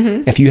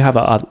 If you have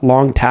a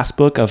long task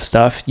book of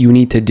stuff you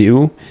need to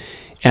do,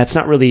 it's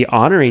not really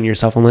honoring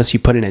yourself unless you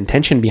put an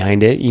intention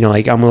behind it.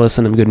 Like, I'm gonna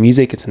listen to good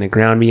music, it's gonna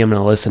ground me, I'm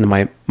gonna listen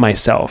to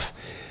myself.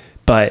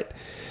 But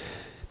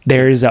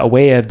there's a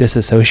way of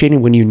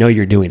disassociating when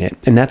you're doing it,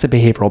 and that's a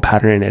behavioral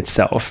pattern in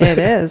itself. It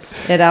is.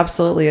 It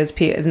absolutely is.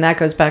 And that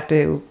goes back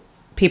to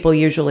people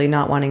usually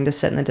not wanting to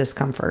sit in the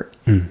discomfort.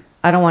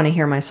 I don't want to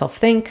hear myself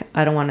think.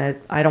 I don't want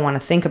to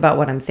think about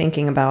what I'm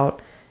thinking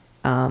about.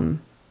 And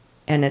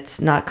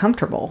it's not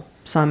comfortable.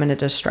 So I'm going to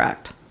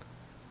distract.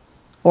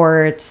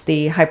 Or it's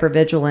the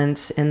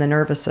hypervigilance in the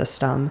nervous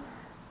system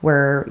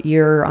where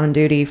you're on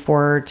duty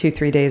for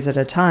 2-3 days at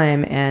a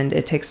time, and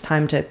it takes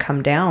time to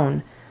come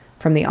down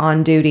from the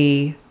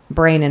on-duty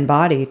brain and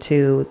body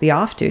to the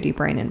off-duty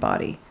brain and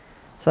body.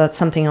 So that's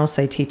something else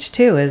I teach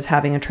too, is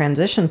having a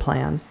transition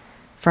plan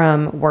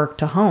from work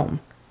to home.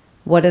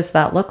 What does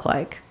that look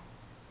like?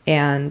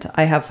 And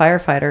I have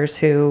firefighters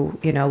who,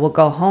 will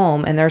go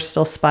home and they're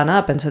still spun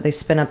up, and so they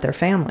spin up their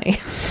family.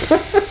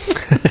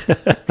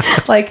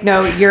 Like,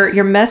 no,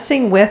 you're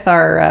messing with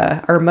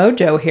our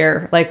mojo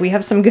here. Like, we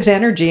have some good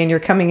energy and you're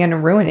coming in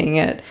and ruining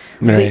it.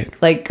 Right.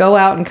 Like, go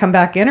out and come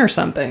back in or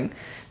something.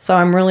 So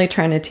I'm really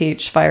trying to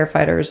teach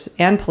firefighters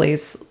and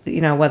police,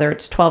 whether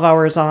it's 12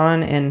 hours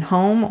on and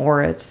home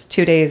or it's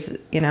 2 days,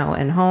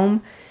 and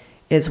home,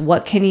 is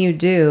what can you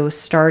do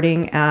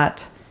starting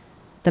at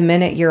the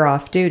minute you're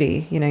off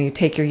duty. You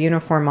take your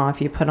uniform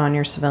off, you put on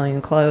your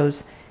civilian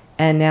clothes,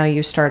 and now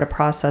you start a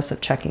process of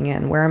checking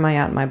in. Where am I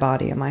at in my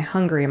body? Am I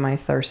hungry? Am I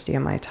thirsty?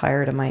 Am I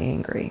tired? Am I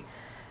angry?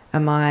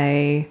 Am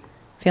I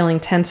feeling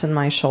tense in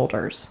my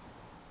shoulders?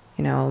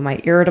 Am I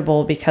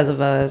irritable because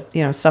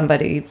of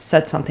somebody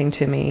said something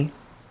to me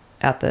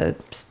at the,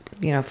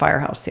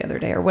 firehouse the other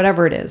day, or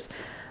whatever it is.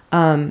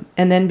 And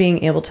then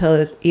being able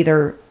to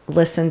either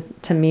listen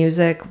to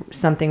music,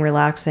 something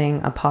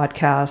relaxing, a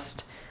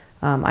podcast.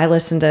 I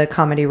listen to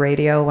comedy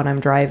radio when I'm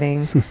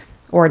driving,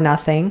 or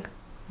nothing,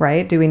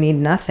 right? Do we need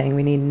nothing?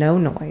 We need no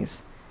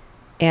noise.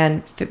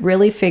 And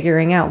really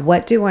figuring out,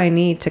 what do I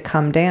need to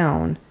come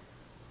down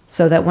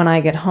so that when I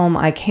get home,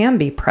 I can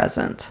be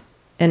present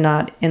and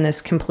not in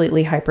this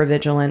completely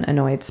hypervigilant,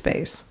 annoyed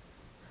space.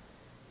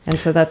 And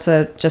so that's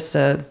just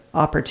a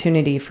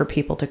opportunity for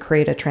people to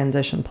create a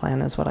transition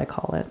plan, is what I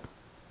call it.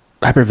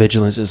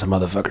 Hypervigilance is a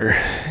motherfucker.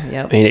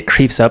 Yep. I mean, it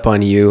creeps up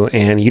on you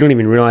and you don't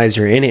even realize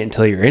you're in it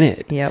until you're in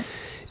it. Yep.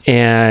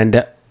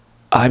 And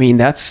I mean,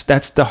 that's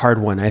the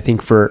hard one, I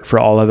think, for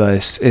all of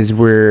us, is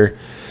where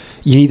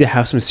you need to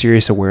have some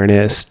serious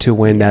awareness to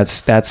when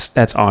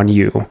that's on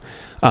you.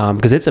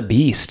 Because it's a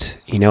beast,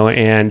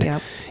 and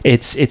Yep.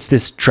 it's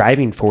this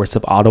driving force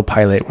of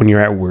autopilot when you're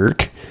at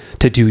work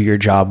to do your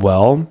job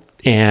well,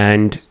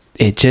 and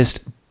it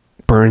just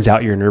burns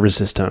out your nervous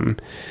system.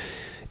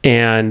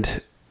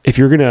 And if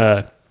you're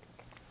gonna,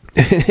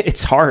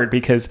 it's hard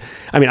because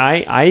I mean,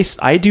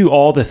 I do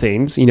all the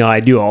things,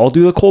 I'll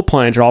do a cold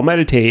plunge or I'll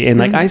meditate, and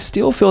like I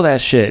still feel that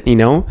shit.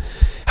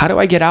 How do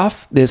I get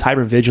off this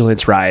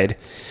hypervigilance ride?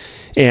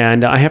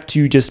 And I have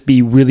to just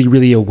be really,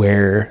 really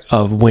aware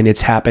of when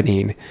it's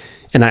happening.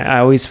 And I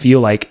always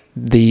feel like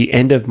the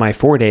end of my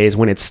 4 days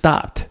when it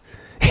stopped,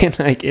 and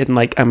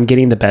I'm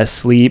getting the best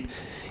sleep,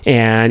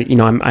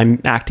 and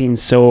I'm acting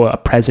so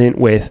present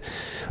with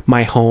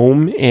my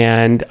home,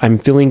 and I'm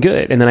feeling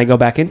good, and then I go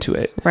back into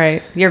it.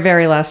 Right. Your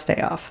very last day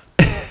off.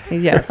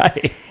 Yes.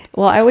 Right.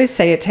 Well, I always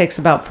say it takes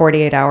about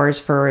 48 hours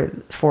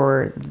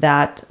for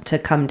that to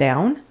come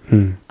down.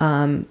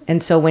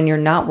 And so when you're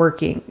not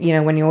working,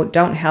 when you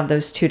don't have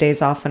those 2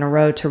 days off in a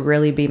row to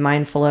really be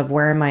mindful of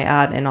where am I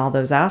at in all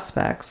those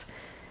aspects,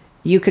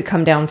 you could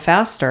come down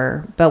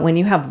faster. But when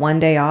you have 1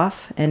 day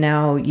off and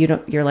now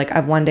you're like, I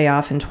have 1 day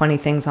off and 20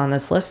 things on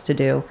this list to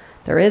do,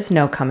 there is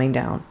no coming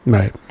down.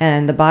 Right.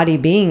 And the body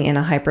being in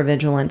a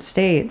hypervigilant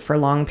state for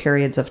long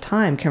periods of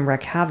time can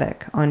wreak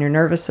havoc on your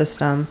nervous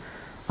system,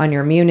 on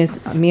your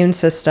immune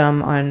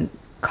system, on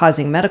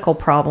causing medical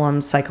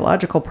problems,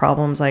 psychological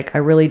problems. Like, I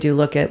really do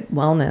look at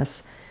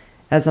wellness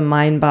as a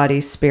mind, body,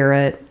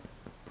 spirit,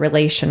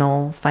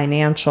 relational,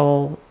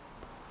 financial,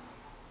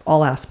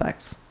 all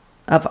aspects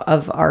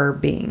of our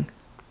being.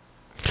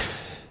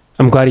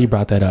 I'm glad you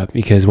brought that up,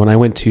 because when I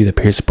went to the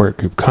peer support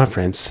group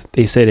conference,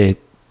 they said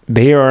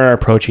they are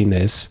approaching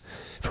this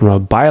from a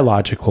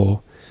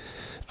biological,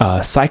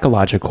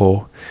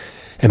 psychological,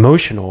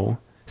 emotional,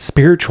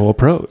 spiritual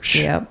approach.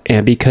 Yep.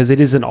 And because it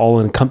is an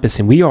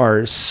all-encompassing, we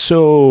are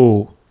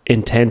so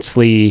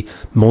intensely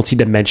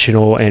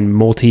multidimensional and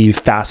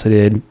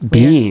multifaceted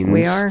beings.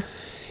 We are.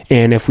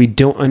 And if we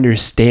don't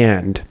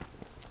understand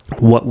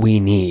what we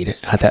need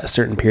at that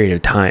certain period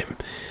of time,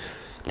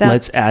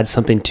 let's add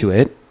something to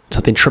it,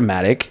 something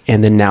traumatic,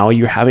 and then now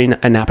you're having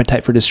an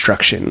appetite for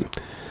destruction.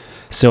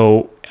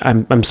 So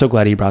I'm so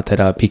glad you brought that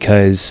up,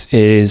 because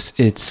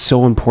it's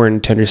so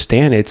important to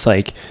understand. It's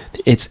like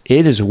it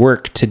is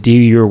work to do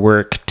your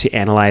work, to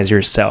analyze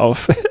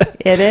yourself.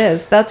 It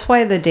is. That's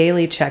why the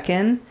daily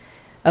check-in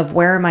of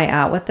where am I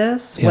at with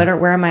this? Yeah.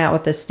 Where am I at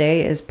with this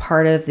day is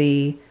part of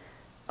the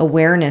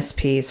awareness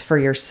piece for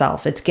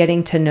yourself. It's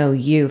getting to know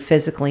you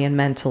physically and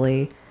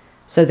mentally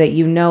so that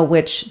you know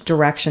which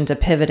direction to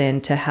pivot in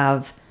to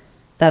have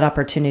that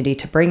opportunity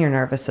to bring your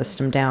nervous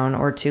system down,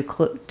 or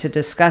to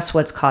discuss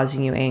what's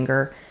causing you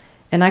anger.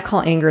 And I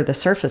call anger the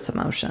surface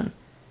emotion.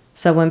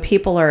 So when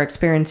people are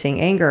experiencing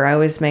anger, I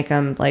always make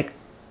them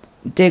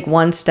dig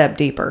one step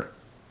deeper.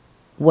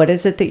 What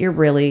is it that you're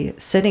really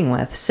sitting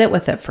with? Sit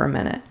with it for a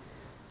minute.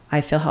 I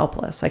feel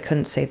helpless. I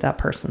couldn't save that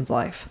person's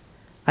life.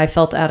 I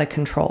felt out of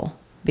control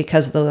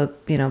because of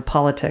the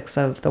politics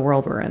of the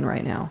world we're in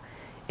right now.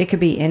 It could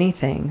be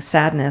anything: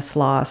 sadness,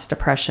 loss,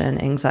 depression,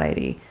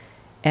 anxiety.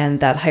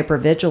 And that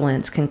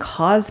hypervigilance can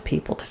cause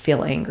people to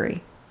feel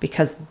angry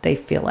because they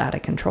feel out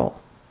of control.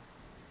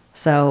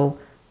 So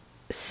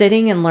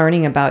sitting and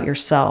learning about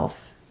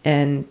yourself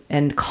and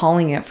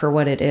calling it for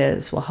what it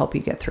is will help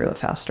you get through it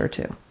faster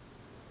too.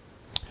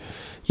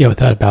 Yeah,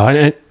 without a doubt.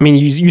 And I mean,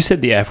 you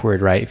said the F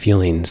word, right?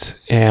 Feelings.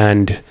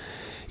 And,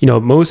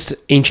 most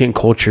ancient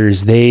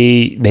cultures,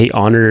 they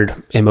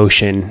honored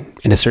emotion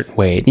in a certain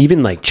way.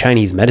 Even like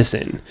Chinese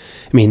medicine.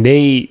 I mean,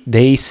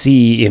 they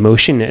see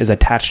emotion as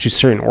attached to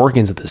certain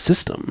organs of the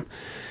system.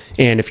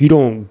 And if you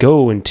don't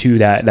go into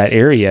that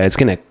area, it's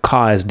going to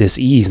cause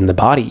dis-ease in the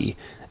body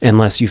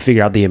unless you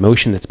figure out the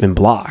emotion that's been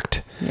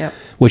blocked. Yep.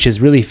 Which is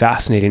really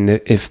fascinating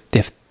if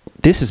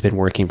this has been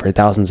working for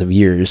thousands of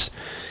years.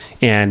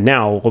 And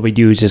now what we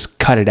do is just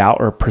cut it out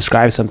or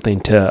prescribe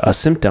something to a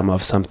symptom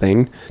of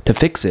something to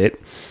fix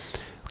it.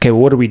 Okay, well,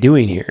 what are we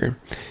doing here?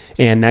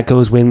 And that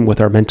goes with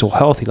our mental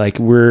health. Like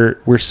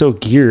we're so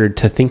geared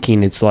to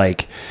thinking it's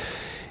like,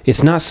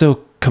 it's not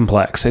so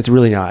complex. It's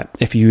really not.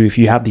 If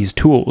you have these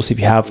tools,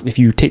 if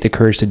you take the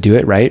courage to do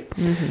it, right?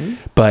 Mm-hmm.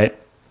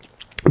 But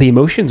the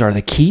emotions are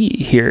the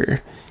key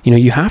here.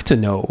 You have to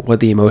know what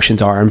the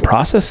emotions are and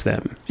process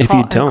them. If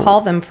you don't, call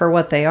them for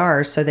what they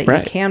are so that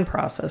right. You can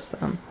process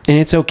them. And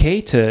it's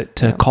okay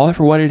to call it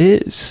for what it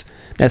is.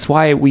 That's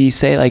why we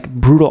say like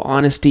brutal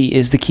honesty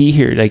is the key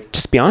here. Like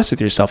just be honest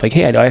with yourself. Like,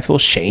 hey, do I feel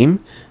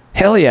shame?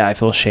 Hell yeah, I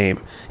feel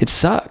shame. It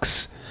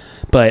sucks.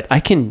 But I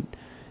can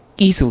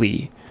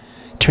easily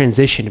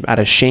transition out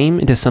of shame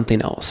into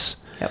something else.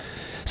 Yep.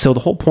 So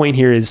the whole point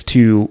here is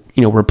to,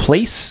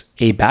 replace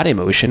a bad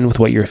emotion with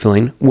what you're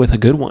feeling with a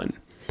good one.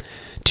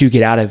 To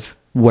get out of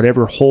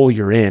whatever hole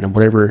you're in and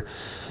whatever,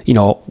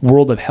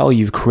 world of hell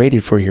you've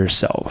created for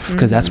yourself.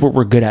 Because that's what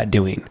we're good at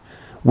doing.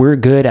 We're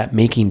good at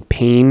making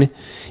pain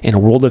in a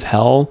world of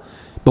hell,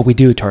 but we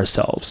do it to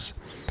ourselves.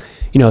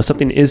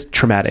 Something is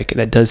traumatic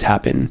that does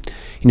happen.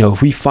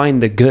 If we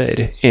find the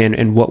good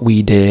in what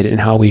we did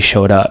and how we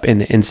showed up in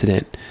the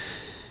incident,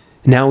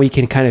 now we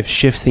can kind of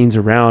shift things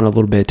around a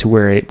little bit to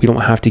where we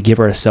don't have to give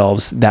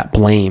ourselves that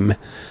blame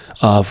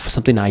of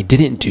something I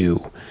didn't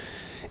do.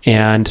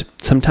 And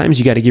sometimes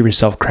you got to give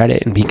yourself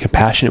credit and be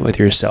compassionate with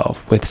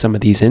yourself with some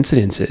of these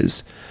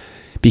incidences,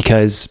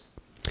 because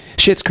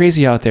shit's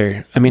crazy out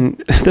there. I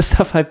mean, the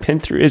stuff I've been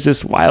through is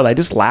just wild. I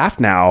just laugh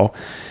now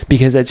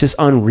because it's just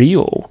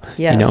unreal.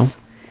 Yes.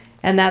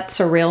 And that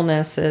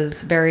surrealness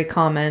is very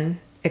common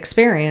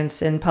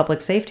experience in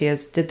public safety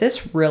is, did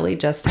this really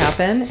just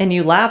happen? And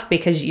you laugh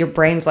because your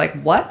brain's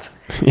like, what?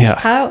 Yeah.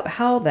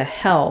 How the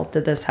hell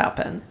did this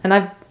happen?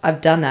 And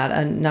I've done that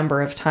a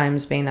number of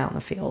times being out in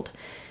the field.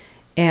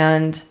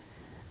 And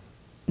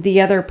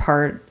the other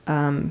part,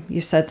 you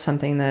said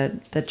something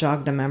that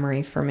jogged a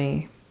memory for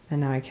me,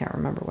 and now I can't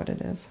remember what it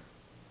is.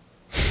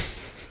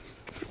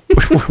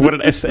 What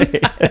did I say?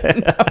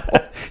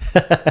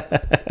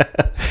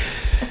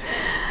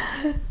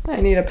 I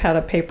need a pad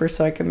of paper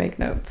so I can make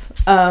notes.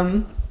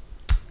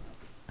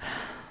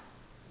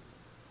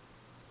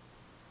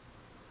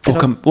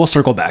 We'll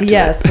circle back to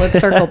yes, it. Let's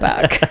circle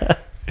back.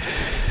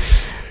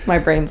 My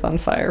brain's on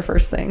fire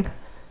first thing.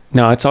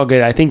 No, it's all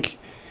good. I think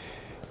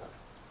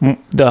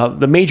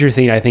the major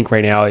thing I think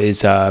right now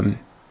is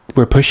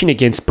we're pushing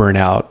against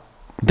burnout.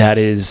 That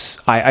is,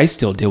 I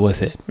still deal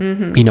with it,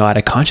 at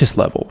a conscious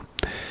level.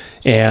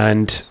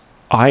 And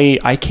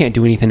I can't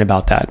do anything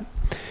about that.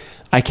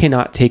 I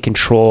cannot take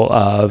control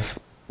of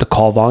the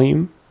call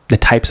volume, the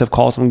types of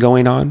calls I'm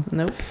going on.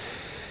 Nope.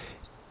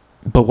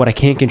 But what I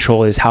can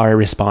control is how I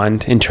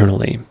respond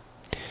internally.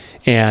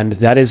 And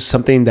that is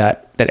something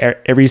that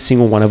every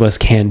single one of us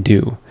can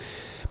do.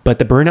 But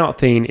the burnout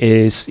thing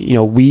is,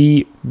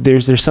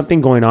 there's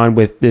something going on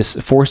with this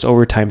forced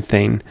overtime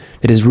thing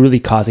that is really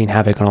causing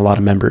havoc on a lot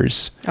of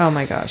members. Oh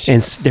my gosh.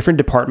 And different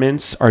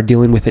departments are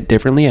dealing with it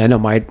differently. I know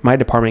my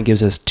department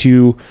gives us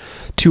two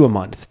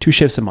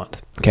shifts a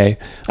month. Okay.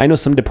 I know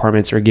some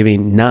departments are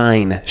giving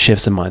 9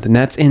 shifts a month, and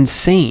that's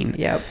insane.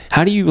 Yep.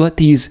 How do you let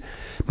these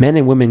men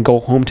and women go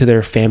home to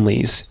their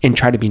families and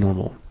try to be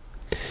normal?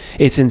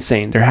 It's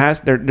insane.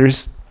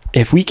 There's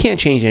if we can't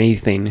change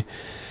anything,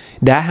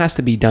 that has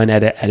to be done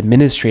at an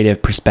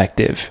administrative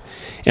perspective.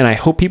 And I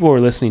hope people who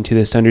are listening to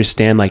this to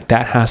understand like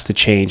that has to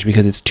change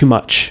because it's too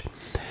much.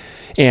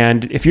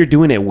 And if you're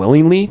doing it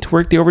willingly to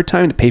work the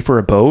overtime to pay for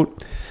a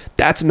boat,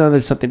 that's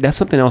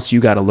something else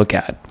you got to look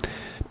at.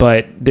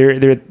 But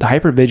the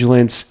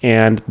hypervigilance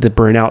and the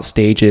burnout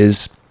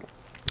stages,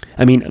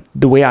 I mean,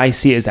 the way I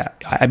see it is that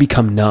I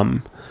become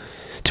numb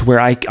to where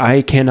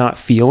I cannot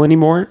feel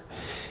anymore.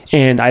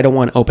 And I don't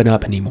want to open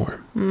up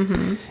anymore.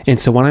 Mm-hmm. And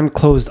so when I'm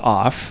closed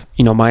off,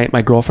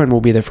 my girlfriend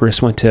will be the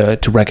first one to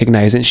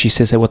recognize it. And she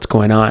says, hey, what's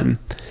going on?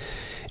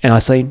 And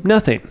I'll say,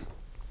 nothing.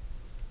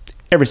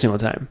 Every single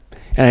time.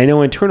 And I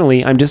know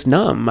internally, I'm just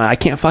numb. I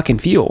can't fucking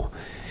feel.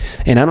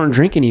 And I don't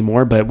drink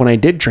anymore. But when I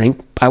did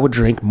drink, I would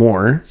drink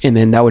more. And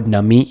then that would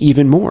numb me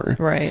even more.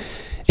 Right.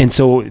 And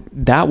so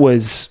that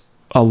was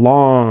a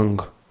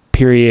long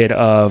period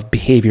of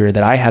behavior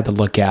that I had to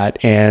look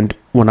at. And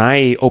when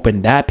I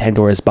opened that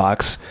Pandora's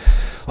box,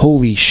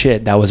 holy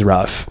shit, that was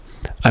rough.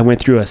 I went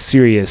through a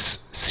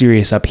serious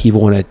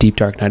upheaval and a deep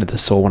dark night of the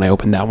soul when I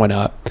opened that one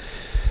up.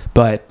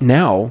 But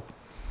now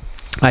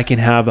I can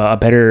have a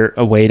better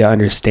way to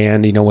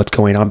understand, what's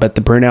going on. But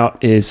the burnout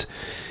is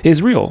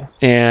real,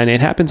 and it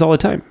happens all the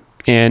time.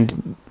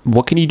 And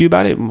what can you do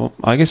about it? Well,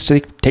 I guess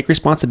take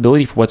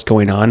responsibility for what's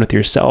going on with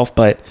yourself.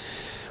 But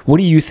what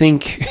do you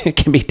think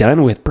can be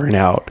done with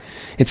burnout?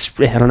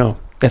 I don't know.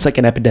 That's like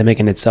an epidemic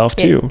in itself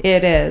too.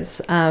 It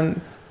is.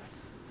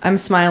 I'm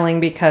smiling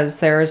because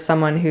there is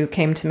someone who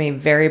came to me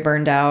very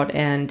burned out,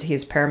 and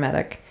he's a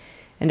paramedic.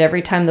 And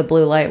every time the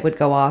blue light would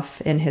go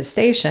off in his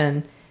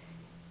station,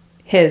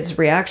 his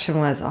reaction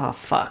was, "Oh,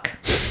 fuck."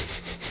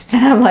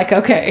 And I'm like,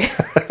 okay,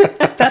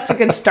 that's a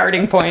good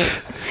starting point.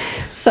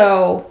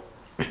 So,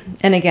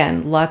 and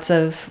again, lots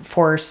of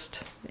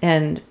forced,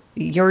 and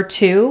you're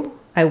 2.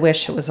 I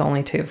wish it was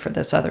only 2 for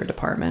this other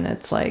department.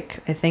 It's like,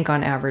 I think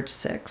on average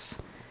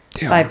 6,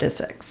 5 to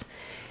 6.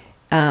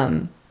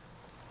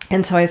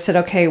 And so I said,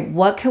 okay,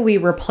 what can we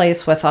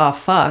replace with "oh,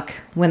 fuck"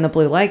 when the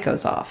blue light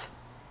goes off?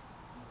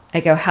 I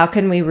go, how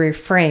can we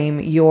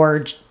reframe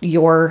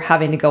your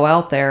having to go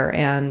out there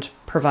and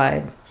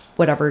provide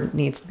whatever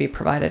needs to be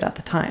provided at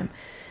the time?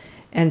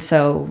 And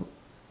so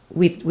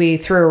we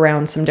threw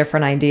around some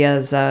different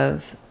ideas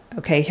of,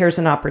 okay, here's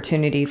an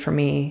opportunity for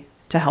me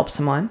to help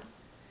someone.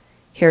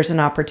 Here's an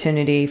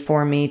opportunity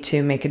for me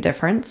to make a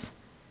difference.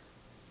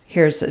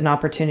 Here's an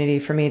opportunity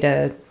for me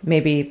to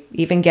maybe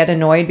even get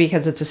annoyed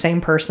because it's the same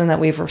person that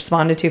we've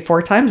responded to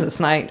 4 times this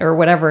night, or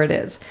whatever it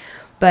is.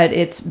 But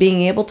it's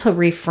being able to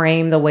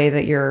reframe the way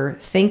that you're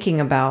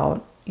thinking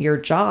about your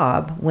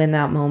job when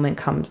that moment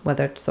comes,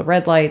 whether it's the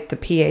red light, the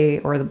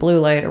PA, or the blue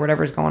light, or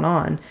whatever's going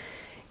on,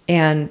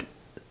 and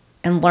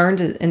learn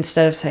to,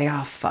 instead of say,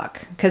 "oh,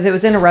 fuck," because it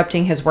was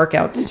interrupting his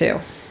workouts too.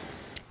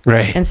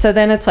 Right. And so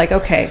then it's like,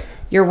 okay,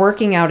 your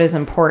working out is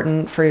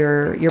important for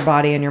your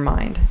body and your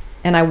mind.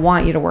 And I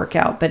want you to work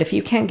out. But if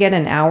you can't get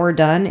an hour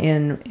done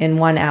in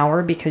 1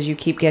 hour because you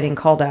keep getting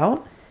called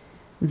out,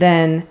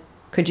 then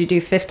could you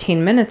do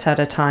 15 minutes at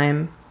a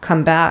time,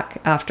 come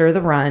back after the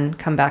run,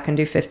 come back and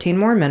do 15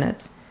 more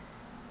minutes?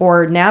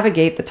 Or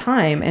navigate the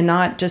time and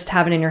not just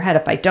have it in your head,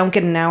 if I don't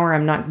get an hour,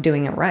 I'm not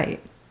doing it right.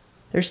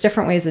 There's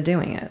different ways of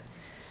doing it.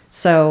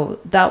 So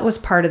that was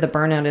part of the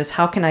burnout, is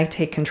how can I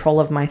take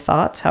control of my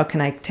thoughts? How can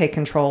I take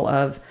control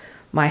of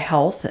my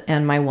health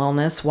and my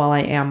wellness while I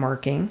am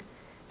working?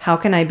 How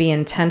can I be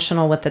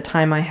intentional with the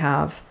time I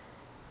have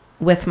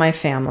with my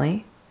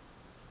family?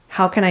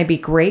 How can I be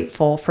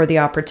grateful for the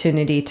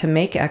opportunity to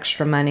make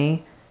extra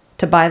money,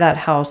 to buy that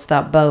house,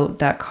 that boat,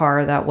 that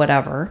car, that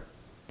whatever?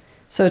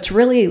 So it's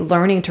really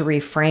learning to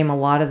reframe a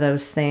lot of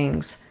those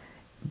things.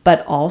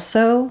 But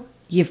also,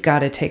 you've got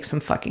to take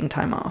some fucking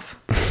time off.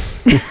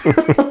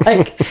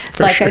 like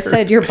sure. I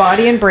said, your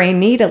body and brain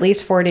need at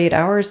least 48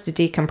 hours to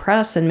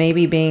decompress, and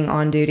maybe being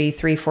on duty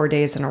 3-4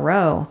 days in a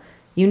row,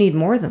 you need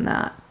more than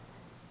that.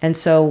 And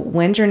so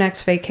when's your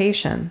next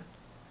vacation?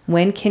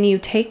 When can you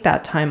take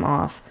that time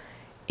off?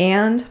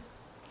 And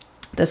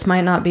this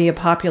might not be a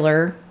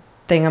popular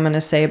thing I'm going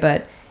to say,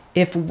 but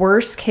if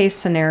worst case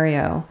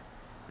scenario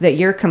that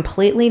you're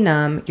completely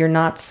numb, you're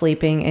not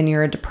sleeping, and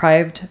you're a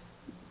deprived,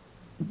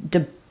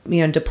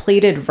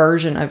 depleted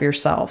version of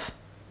yourself,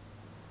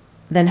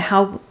 then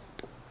how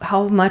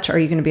much are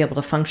you going to be able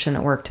to function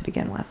at work to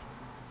begin with?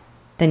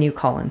 Then you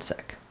call in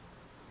sick.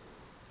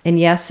 And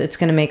yes, it's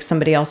going to make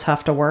somebody else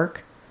have to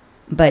work.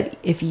 But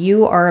if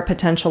you are a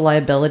potential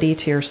liability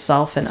to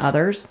yourself and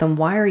others, then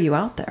why are you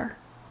out there?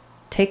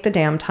 Take the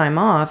damn time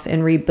off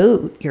and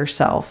reboot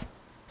yourself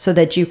so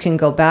that you can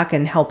go back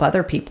and help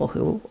other people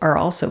who are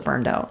also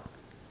burned out.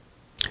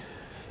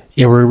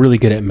 Yeah, we're really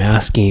good at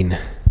masking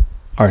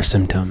our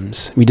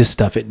symptoms. We just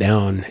stuff it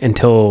down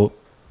until,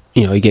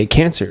 you get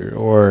cancer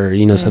or,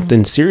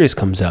 something serious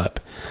comes up.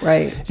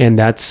 Right. And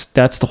that's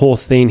the whole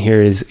thing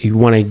here, is you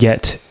want to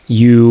get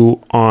you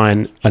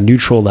on a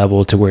neutral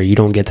level to where you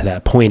don't get to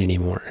that point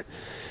anymore.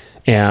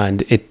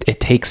 And it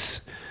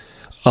takes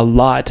a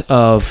lot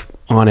of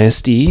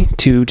honesty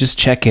to just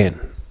check in,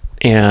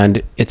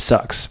 and it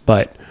sucks,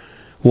 but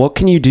what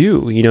can you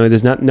do?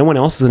 There's no one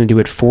else is going to do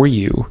it for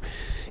you.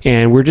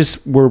 And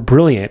we're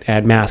brilliant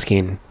at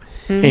masking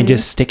and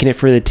just sticking it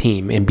for the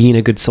team and being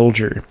a good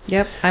soldier.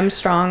 Yep. I'm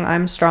strong.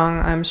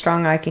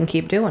 I can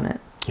keep doing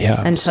it.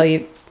 Yeah. Until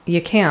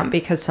you can't,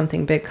 because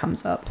something big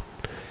comes up.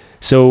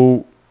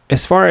 So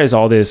as far as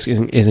all this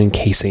is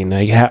encasing,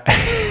 like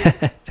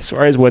as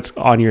far as what's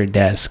on your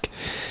desk,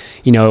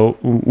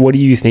 what do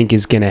you think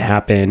is going to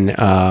happen,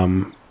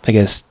 I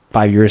guess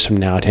 5 years from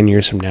now, 10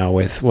 years from now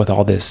with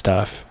all this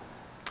stuff?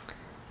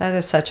 That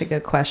is such a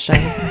good question.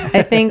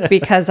 I think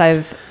because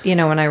I've,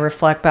 when I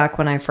reflect back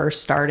when I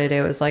first started,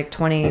 it was like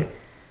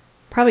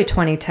probably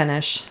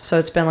 2010-ish. So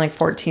it's been like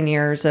 14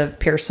 years of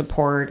peer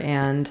support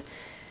and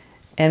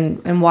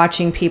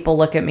watching people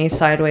look at me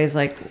sideways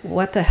like,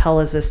 what the hell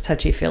is this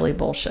touchy-feely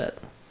bullshit?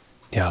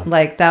 Yeah.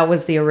 Like, that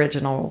was the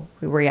original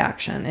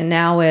reaction. And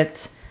now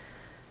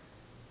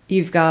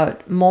you've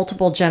got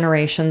multiple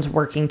generations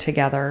working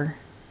together,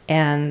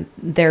 and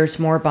there's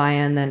more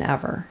buy-in than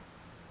ever.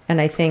 And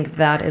I think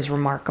that is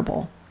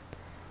remarkable.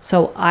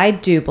 So I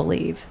do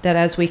believe that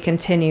as we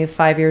continue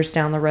 5 years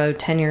down the road,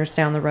 10 years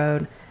down the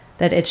road,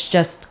 that it's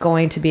just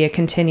going to be a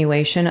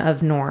continuation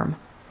of norm.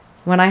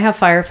 When I have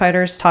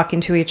firefighters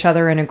talking to each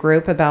other in a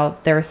group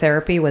about their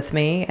therapy with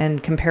me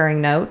and comparing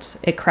notes,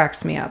 it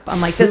cracks me up. I'm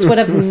like, this would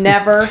have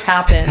never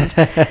happened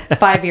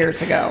 5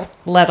 years ago,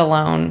 let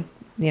alone,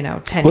 10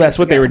 years ago. Well, that's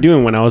what they were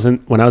doing when I was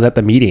at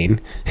the meeting.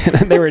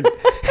 they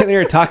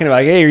were talking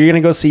about, hey, are you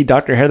going to go see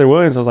Dr. Heather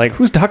Williams? I was like,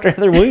 who's Dr.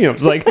 Heather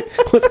Williams? Like,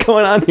 what's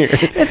going on here?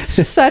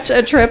 It's such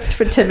a trip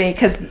to me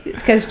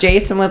because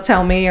Jason will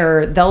tell me,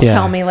 or they'll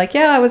tell me, like,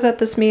 yeah, I was at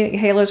this meeting,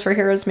 Halos for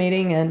Heroes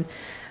meeting,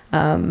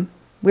 and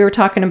we were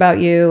talking about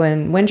you,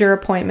 and when's your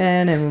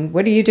appointment, and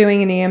what are you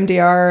doing in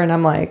EMDR? And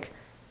I'm like,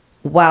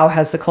 wow,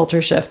 has the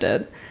culture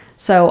shifted?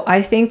 So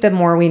I think the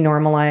more we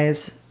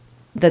normalize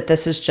that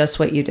this is just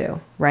what you do,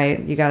 right?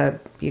 You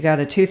got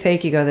a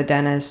toothache, you go to the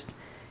dentist.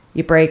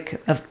 You break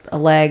a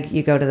leg,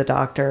 you go to the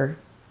doctor.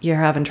 You're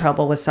having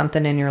trouble with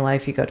something in your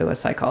life, you go to a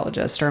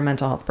psychologist or a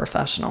mental health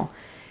professional.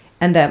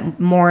 And that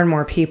more and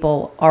more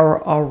people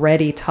are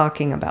already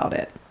talking about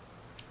it.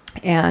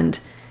 And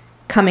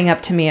coming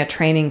up to me at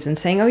trainings and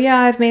saying, oh yeah,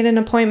 I've made an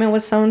appointment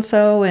with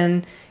so-and-so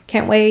and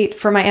can't wait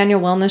for my annual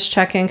wellness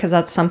check-in, because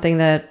that's something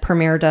that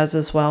Premier does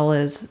as well,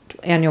 as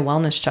annual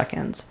wellness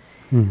check-ins.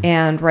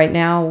 And right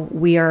now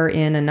we are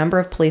in a number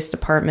of police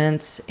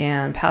departments,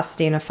 and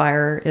Pasadena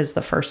Fire is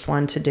the first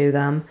one to do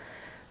them.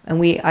 And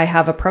I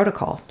have a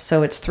protocol.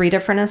 So it's 3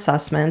 different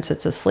assessments.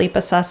 It's a sleep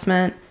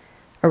assessment,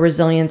 a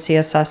resiliency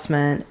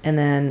assessment, and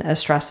then a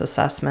stress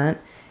assessment.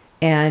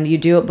 And you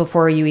do it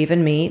before you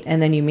even meet,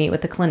 and then you meet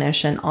with the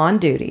clinician on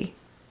duty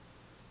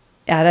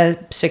at a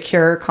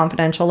secure,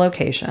 confidential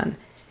location.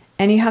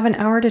 And you have an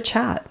hour to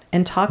chat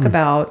and talk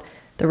about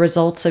the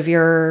results of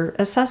your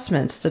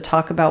assessments, to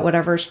talk about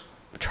whatever's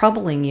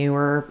troubling you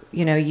or,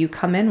 you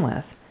come in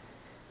with.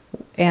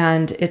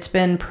 And it's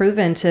been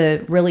proven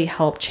to really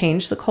help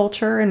change the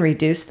culture and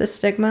reduce the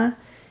stigma.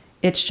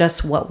 It's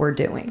just what we're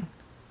doing.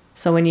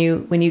 So when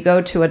you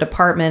go to a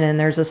department and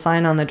there's a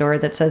sign on the door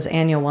that says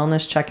annual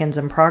wellness check-ins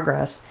in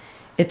progress,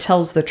 it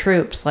tells the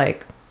troops,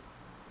 like,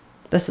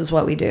 this is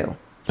what we do.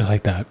 I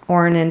like that.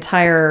 Or an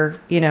entire,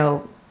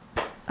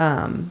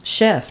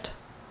 shift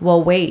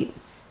will wait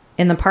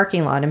in the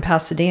parking lot in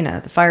Pasadena.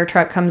 The fire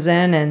truck comes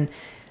in and,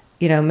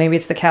 maybe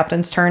it's the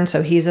captain's turn,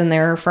 so he's in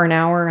there for an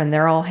hour and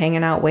they're all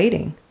hanging out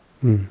waiting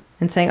and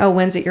saying, oh,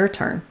 when's it your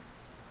turn?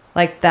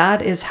 Like,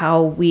 that is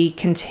how we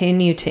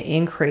continue to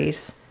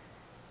increase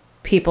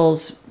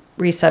people's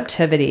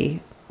receptivity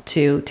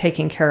to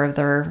taking care of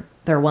their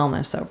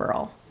wellness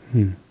overall.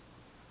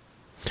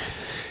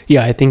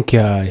 Yeah, I think,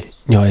 I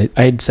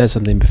had said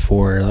something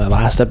before the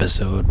last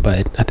episode,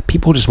 but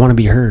people just want to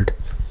be heard.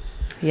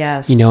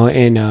 Yes.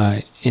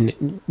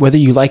 And whether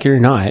you like it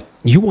or not,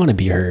 you want to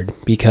be heard,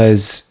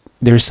 because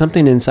there's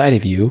something inside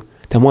of you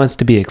that wants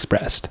to be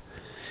expressed.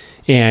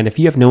 And if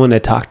you have no one to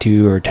talk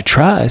to or to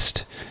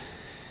trust,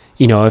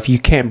 if you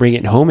can't bring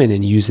it home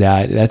and use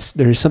that,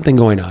 there's something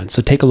going on.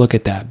 So take a look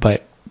at that.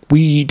 But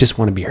we just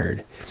want to be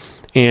heard.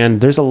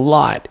 And there's a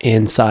lot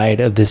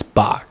inside of this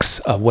box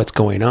of what's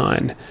going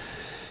on.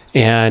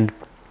 And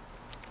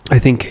I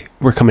think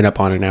we're coming up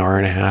on an hour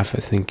and a half. I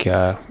think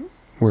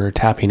we're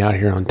tapping out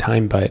here on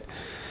time. But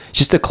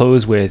just to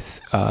close with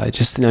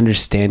just an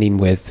understanding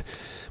with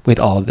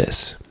all of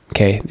this.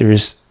 Okay,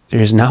 there's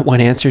not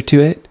one answer to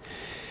it.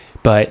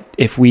 But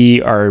if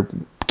we are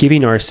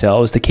giving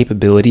ourselves the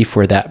capability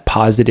for that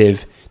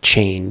positive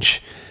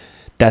change,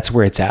 that's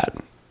where it's at.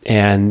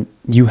 And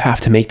you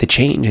have to make the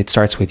change. It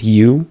starts with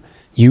you.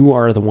 You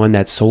are the one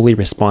that's solely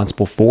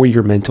responsible for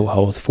your mental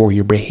health, for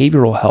your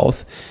behavioral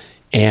health,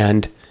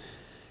 and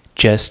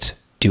just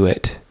do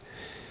it.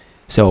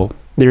 So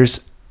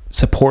there's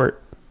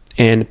support,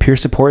 and peer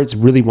support is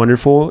really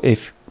wonderful.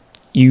 If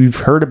you've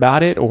heard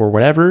about it or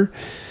whatever,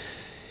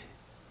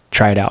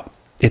 try it out.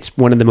 It's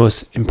one of the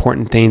most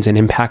important things and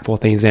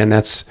impactful things. And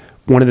that's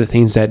one of the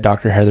things that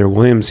Dr. Heather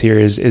Williams here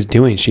is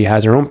doing. She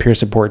has her own peer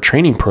support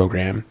training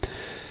program.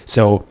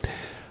 So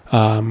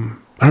I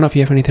don't know if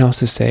you have anything else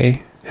to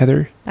say,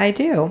 Heather. I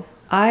do.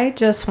 I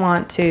just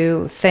want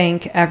to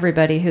thank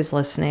everybody who's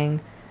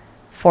listening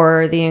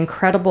for the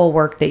incredible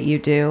work that you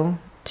do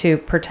to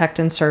protect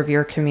and serve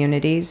your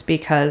communities,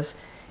 because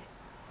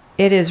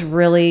it is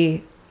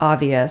really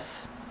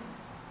obvious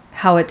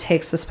how it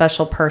takes a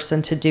special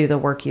person to do the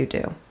work you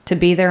do, to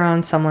be there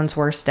on someone's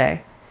worst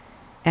day.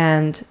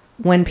 And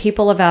when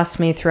people have asked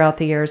me throughout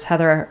the years,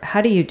 Heather,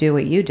 how do you do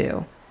what you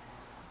do?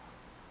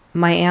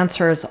 My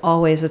answer is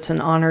always, it's an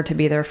honor to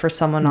be there for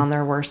someone on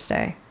their worst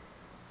day.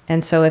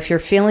 And so if you're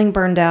feeling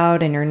burned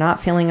out and you're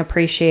not feeling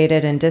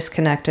appreciated and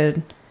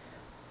disconnected,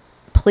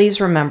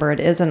 please remember it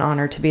is an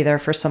honor to be there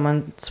for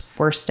someone's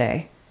worst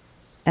day,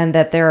 and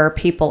that there are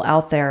people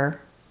out there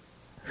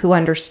who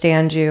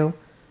understand you,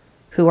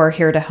 who are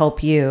here to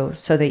help you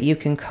so that you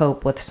can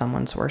cope with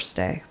someone's worst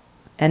day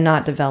and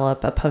not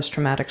develop a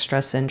post-traumatic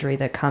stress injury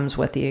that comes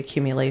with the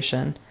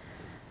accumulation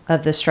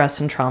of the stress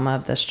and trauma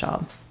of this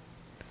job.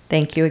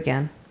 Thank you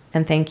again.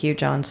 And thank you,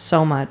 John,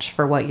 so much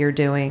for what you're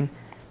doing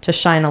to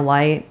shine a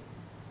light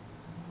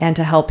and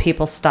to help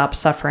people stop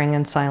suffering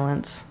in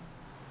silence.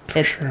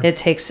 Sure. It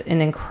takes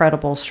an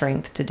incredible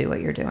strength to do what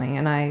you're doing,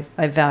 and I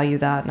value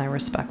that and I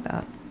respect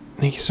that.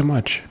 Thank you so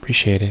much.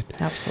 Appreciate it.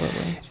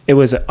 Absolutely. It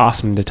was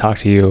awesome to talk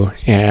to you.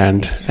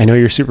 And I know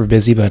you're super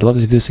busy, but I'd love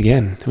to do this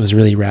again. It was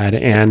really rad.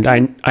 And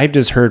I've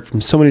just heard from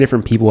so many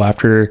different people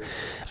after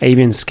I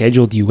even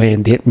scheduled you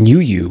in that knew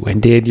you and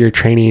did your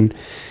training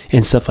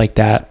and stuff like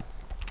that.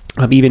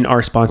 Even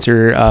our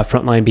sponsor,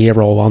 Frontline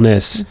Behavioral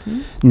Wellness,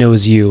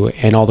 knows you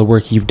and all the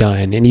work you've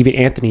done. And even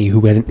Anthony, who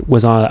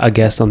was on a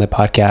guest on the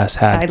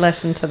podcast, I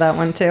listened to that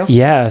one too.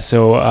 Yeah.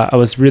 So I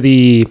was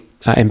really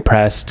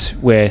impressed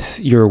with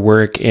your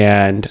work,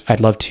 and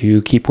I'd love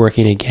to keep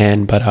working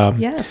again. But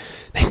yes,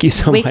 thank you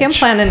so much. We can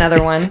plan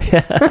another one.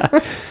 So,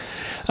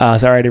 all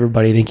right,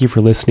 everybody. Thank you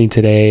for listening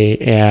today.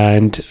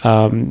 And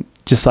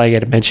just like I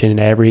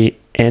mentioned at every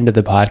end of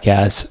the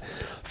podcast,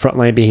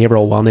 Frontline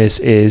Behavioral Wellness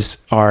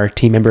is our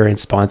team member and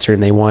sponsor,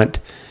 and they want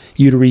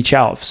you to reach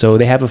out. So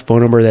they have a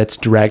phone number that's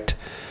direct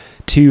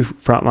to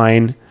first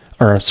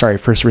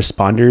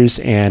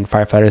responders and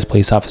firefighters,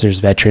 police officers,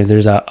 veterans.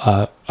 There's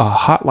a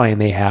hotline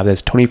they have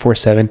that's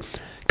 24/7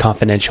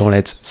 confidential, and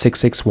it's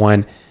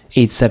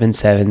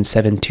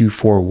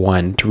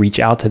 661-877-7241 to reach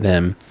out to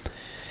them.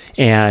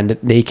 And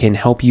they can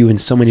help you in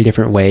so many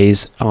different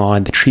ways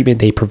on the treatment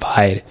they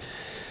provide.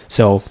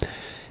 So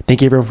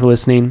thank you everyone for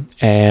listening,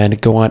 and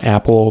go on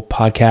Apple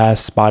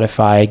Podcasts,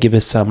 Spotify, give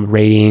us some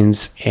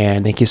ratings,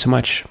 and thank you so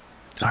much.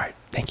 All right.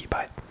 Thank you.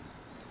 Bye.